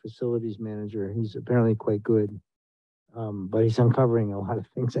new facilities manager. He's apparently quite good. But he's uncovering a lot of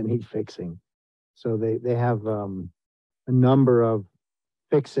things that need fixing. So they have, a number of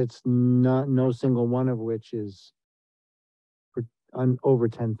fix-its, no single one of which is over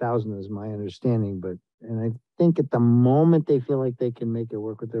 10,000 is my understanding, and I think at the moment they feel like they can make it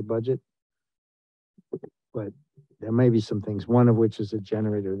work with their budget. But there may be some things, one of which is a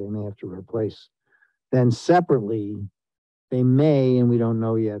generator they may have to replace. Then separately, they may, and we don't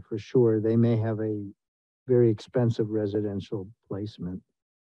know yet for sure, they may have a very expensive residential placement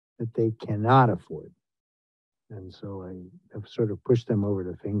that they cannot afford. And so I have sort of pushed them over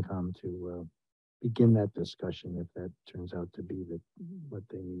to FinCom to begin that discussion if that turns out to be what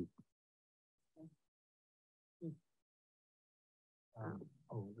they need.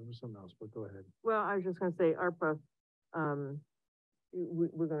 There was something else, but go ahead. Well, I was just gonna say ARPA,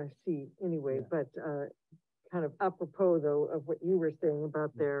 we're gonna see anyway, but, kind of apropos though of what you were saying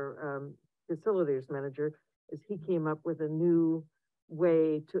about their, facilities manager, is he came up with a new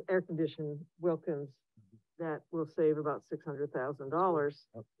way to air condition Wilkins that will save about $600,000.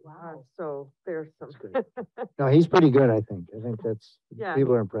 Wow. So there's some. No, he's pretty good, I think. That's, Yeah.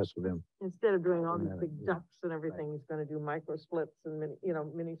 people are impressed with him. Instead of doing all these big Yeah. ducts and everything, he's gonna do micro splits and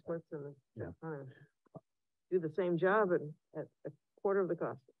mini splits and Yeah. do the same job and at a quarter of the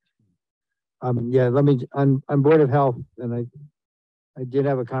cost. Yeah, let me, on Board of Health, and I did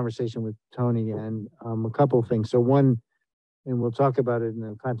have a conversation with Tony and, a couple of things. So one, and we'll talk about it in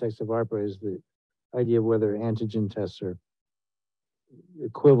the context of ARPA, is the idea of whether antigen tests are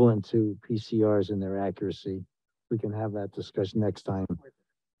equivalent to PCRs in their accuracy. We can have that discussion next time.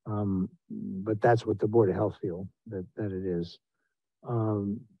 But that's what the Board of Health feel that it is.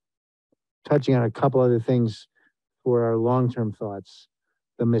 Touching on a couple other things for our long-term thoughts,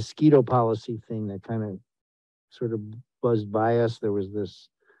 the mosquito policy thing that kind of sort of buzzed by us. There was this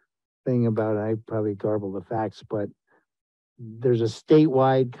thing about, I probably garbled the facts, but there's a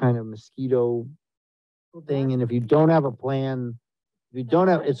statewide kind of mosquito thing. And if you don't have a plan, if you don't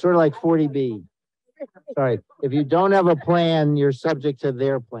have, it's sort of like 40B. Sorry, if you don't have a plan, you're subject to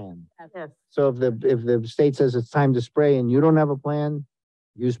their plan. Yes. So if the state says it's time to spray and you don't have a plan,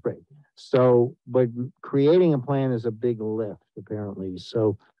 you spray. So, but creating a plan is a big lift, apparently.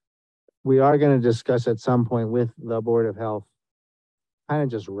 So we are going to discuss at some point with the Board of Health, kind of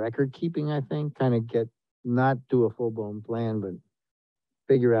just record keeping, I think, kind of not do a full-blown plan, but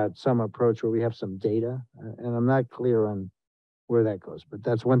figure out some approach where we have some data. And I'm not clear on where that goes, but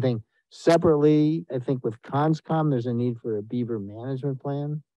that's one thing. Separately, I think with CONSCOM, there's a need for a beaver management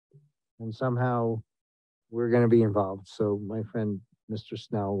plan. And somehow we're going to be involved. So my friend, Mr.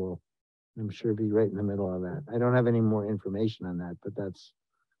 Snell, will, I'm sure, be right in the middle of that. I don't have any more information on that, but that's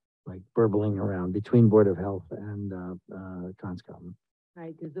like burbling around between Board of Health and CONSCOM.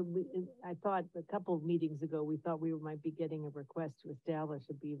 Right, because I thought a couple of meetings ago, we thought we might be getting a request to establish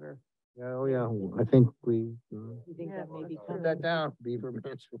a beaver. Oh, yeah, I think we. You think that may be Put coming? that down, beaver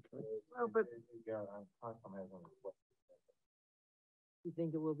management plan. Well, but You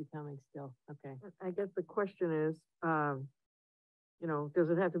think it will be coming still? Okay. I guess the question is, does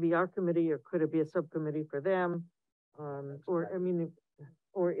it have to be our committee or could it be a subcommittee for them?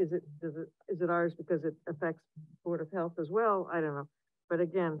 Or is it ours because it affects Board of Health as well? I don't know. But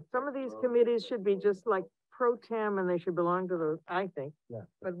again, some of these committees should be just like pro tem and they should belong to those, I think. Yeah.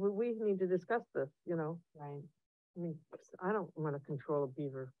 But we need to discuss this, Right. I mean, I don't want to control a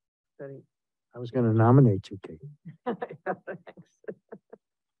beaver study. I was going to nominate you, Kate. Thanks.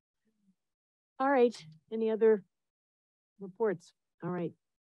 All right, any other reports? All right.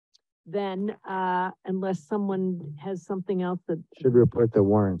 Then, unless someone has something else that. Should report the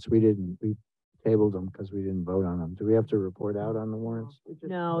warrants. We tabled them because we didn't vote on them. Do we have to report out on the warrants?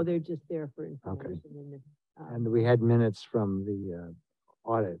 No, they're just there for information. And we had minutes from the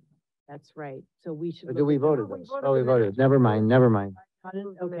audit. That's right. So we should. Or did we look vote at those? voted Oh, we the voted. minutes. Never mind.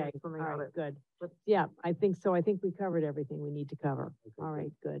 Okay, From the all right, audit. good. But- Yeah, I think so. I think we covered everything we need to cover. All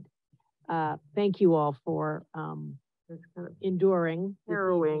right, good. Thank you all for, It's kind of enduring. this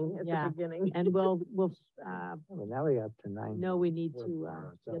harrowing evening. at Yeah, the beginning. and we'll, Well, now we got to 9. no, we need Work to, on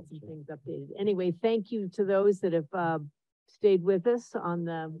get ourselves, some yeah. things updated. Anyway, thank you to those that have, stayed with us on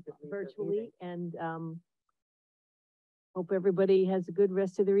the virtually, and, hope everybody has a good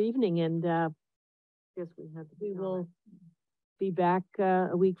rest of their evening, and, Yes, we will be back,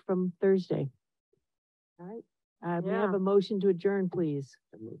 a week from Thursday. All right, may I have Yeah. a motion to adjourn, please?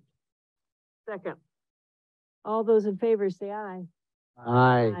 Second. All those in favor, say aye.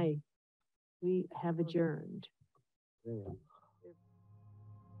 Aye. Aye. We have adjourned. Yeah.